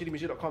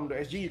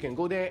 www.citymusic.com.sg. You can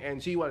go there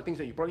and see what the things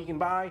that you probably can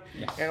buy.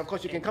 Yes. And of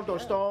course, you can come to our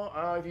store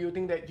if you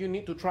think that you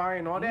need to try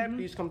and all that.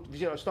 Please come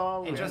visit our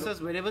store. And just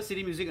as whenever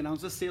City Music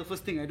announces sale,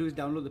 first thing I do is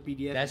download the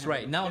PDF. That's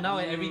right. Now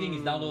everything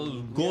is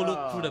downloaded. Go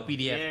look through the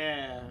PDF.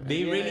 Yeah. They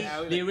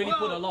Yeah, really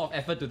put a wow. lot of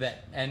effort to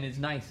that, and it's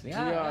nice.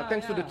 Yeah,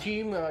 thanks to the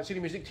team, City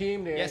Music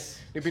team.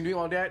 Yes. They've been doing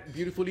all that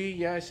beautifully.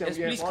 Yes, and Yes,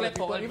 we have please all the clap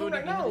for people. Even everybody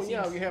right now, behind the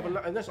yeah, scenes. we have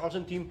a nice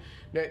awesome team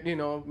that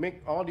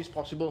make all this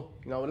possible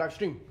in our live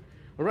stream.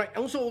 All right.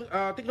 Also,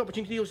 take the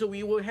opportunity. Also,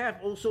 we will have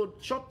also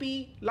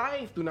Shopee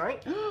Live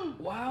tonight.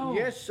 Wow.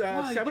 Yes,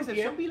 Wow, you 7 guys have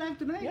p.m. Shopee Live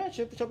tonight? Yeah,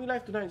 Shopee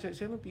Live tonight is at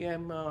 7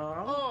 p.m.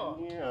 Oh,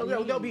 yeah.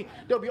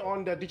 They'll be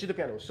on the digital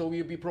pianos. So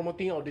we'll be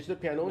promoting our digital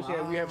pianos,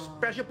 and we have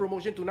special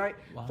promotion tonight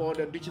for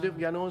the digital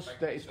pianos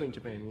that is made in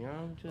Japan. Yeah.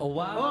 Oh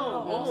wow.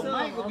 Oh, Awesome.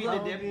 Mike will be the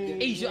deputy.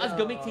 Hey, you should ask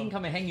Gurmit Singh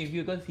come and hang with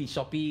you because he's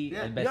Shopee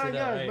Yeah. ambassador,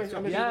 yeah, right? but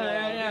I'm just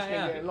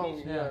yeah.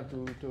 Along,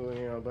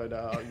 Yeah. but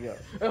yeah.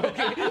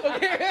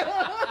 Okay.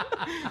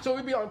 So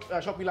we'll be on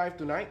Shopee Live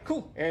tonight.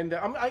 Cool. And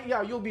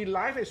you'll be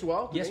live as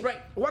well. Yes, today.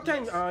 right. What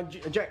time,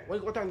 Jack?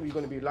 What time are you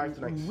going to be live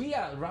tonight? We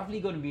are roughly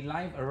going to be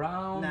live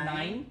around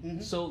 9.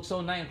 9. So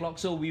 9 o'clock.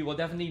 So we will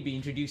definitely be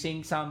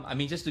introducing some. I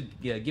mean, just to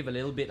give a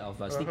little bit of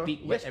a sneak peek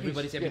Yes, with please.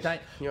 everybody's Yes.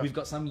 appetite. Yeah. We've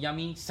got some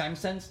yummy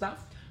Samsung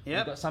stuff. Yep.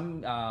 We've got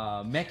some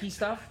Mackie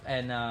stuff,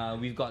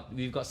 and we've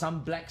got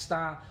some Black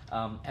Star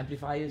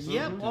amplifiers.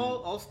 Yep,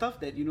 all stuff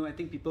that I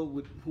think people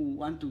who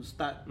want to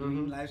start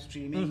doing live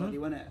streaming or they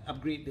want to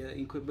upgrade their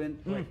equipment.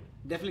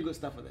 Definitely good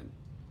stuff for them.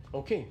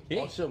 Okay.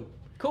 Yeah. Awesome.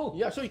 Cool.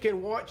 Yeah, so you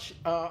can watch.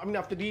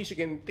 After this, you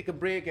can take a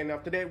break, and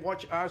after that,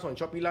 watch us on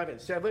Shopee Live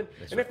at 7.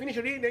 That's and right. then finish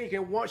already. Then you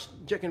can watch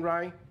Jack and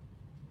Rye.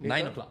 9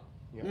 later. o'clock.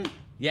 Yeah.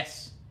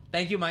 Yes.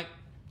 Thank you, Mike.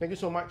 Thank you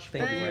so much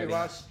Thank for you being very with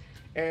much. us.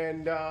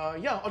 And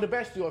all the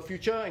best to your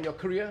future and your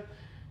career.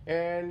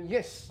 And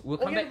yes, We'll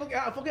come back.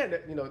 I forget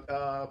that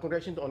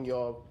congratulations on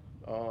your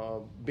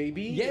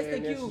baby. Yes,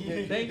 and thank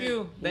you. Thank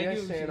you. Thank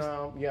yes, you. and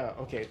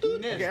okay. Yes.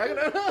 Okay, I'm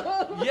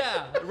gonna.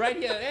 Yeah, right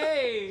here.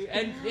 Hey,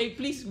 and hey,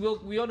 please,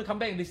 we want to come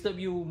back and disturb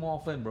you more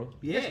often, bro.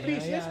 Yes,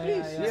 please. Yes,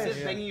 please. yeah, Yes.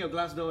 Just banging your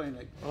glass door and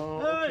like, Oh,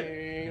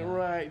 hey. okay,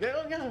 right.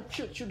 Then,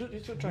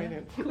 should try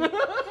that.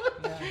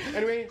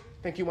 Anyway,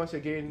 thank you once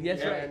again.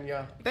 Yes, right. And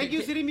yeah. Thank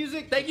you, City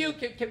Music. Thank you.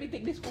 Can we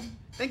take this home?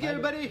 Thank you,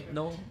 everybody.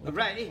 No.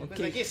 Right, hey,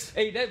 Okay. like this.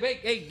 Hey, wait.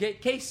 Hey,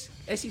 get case.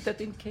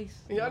 SE13 case.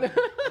 Yeah.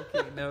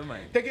 Okay, never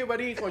mind. Thank you,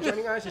 everybody, for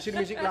joining us at City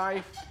Music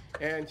Live,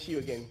 and see you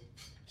again.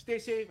 Stay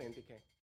safe and take care.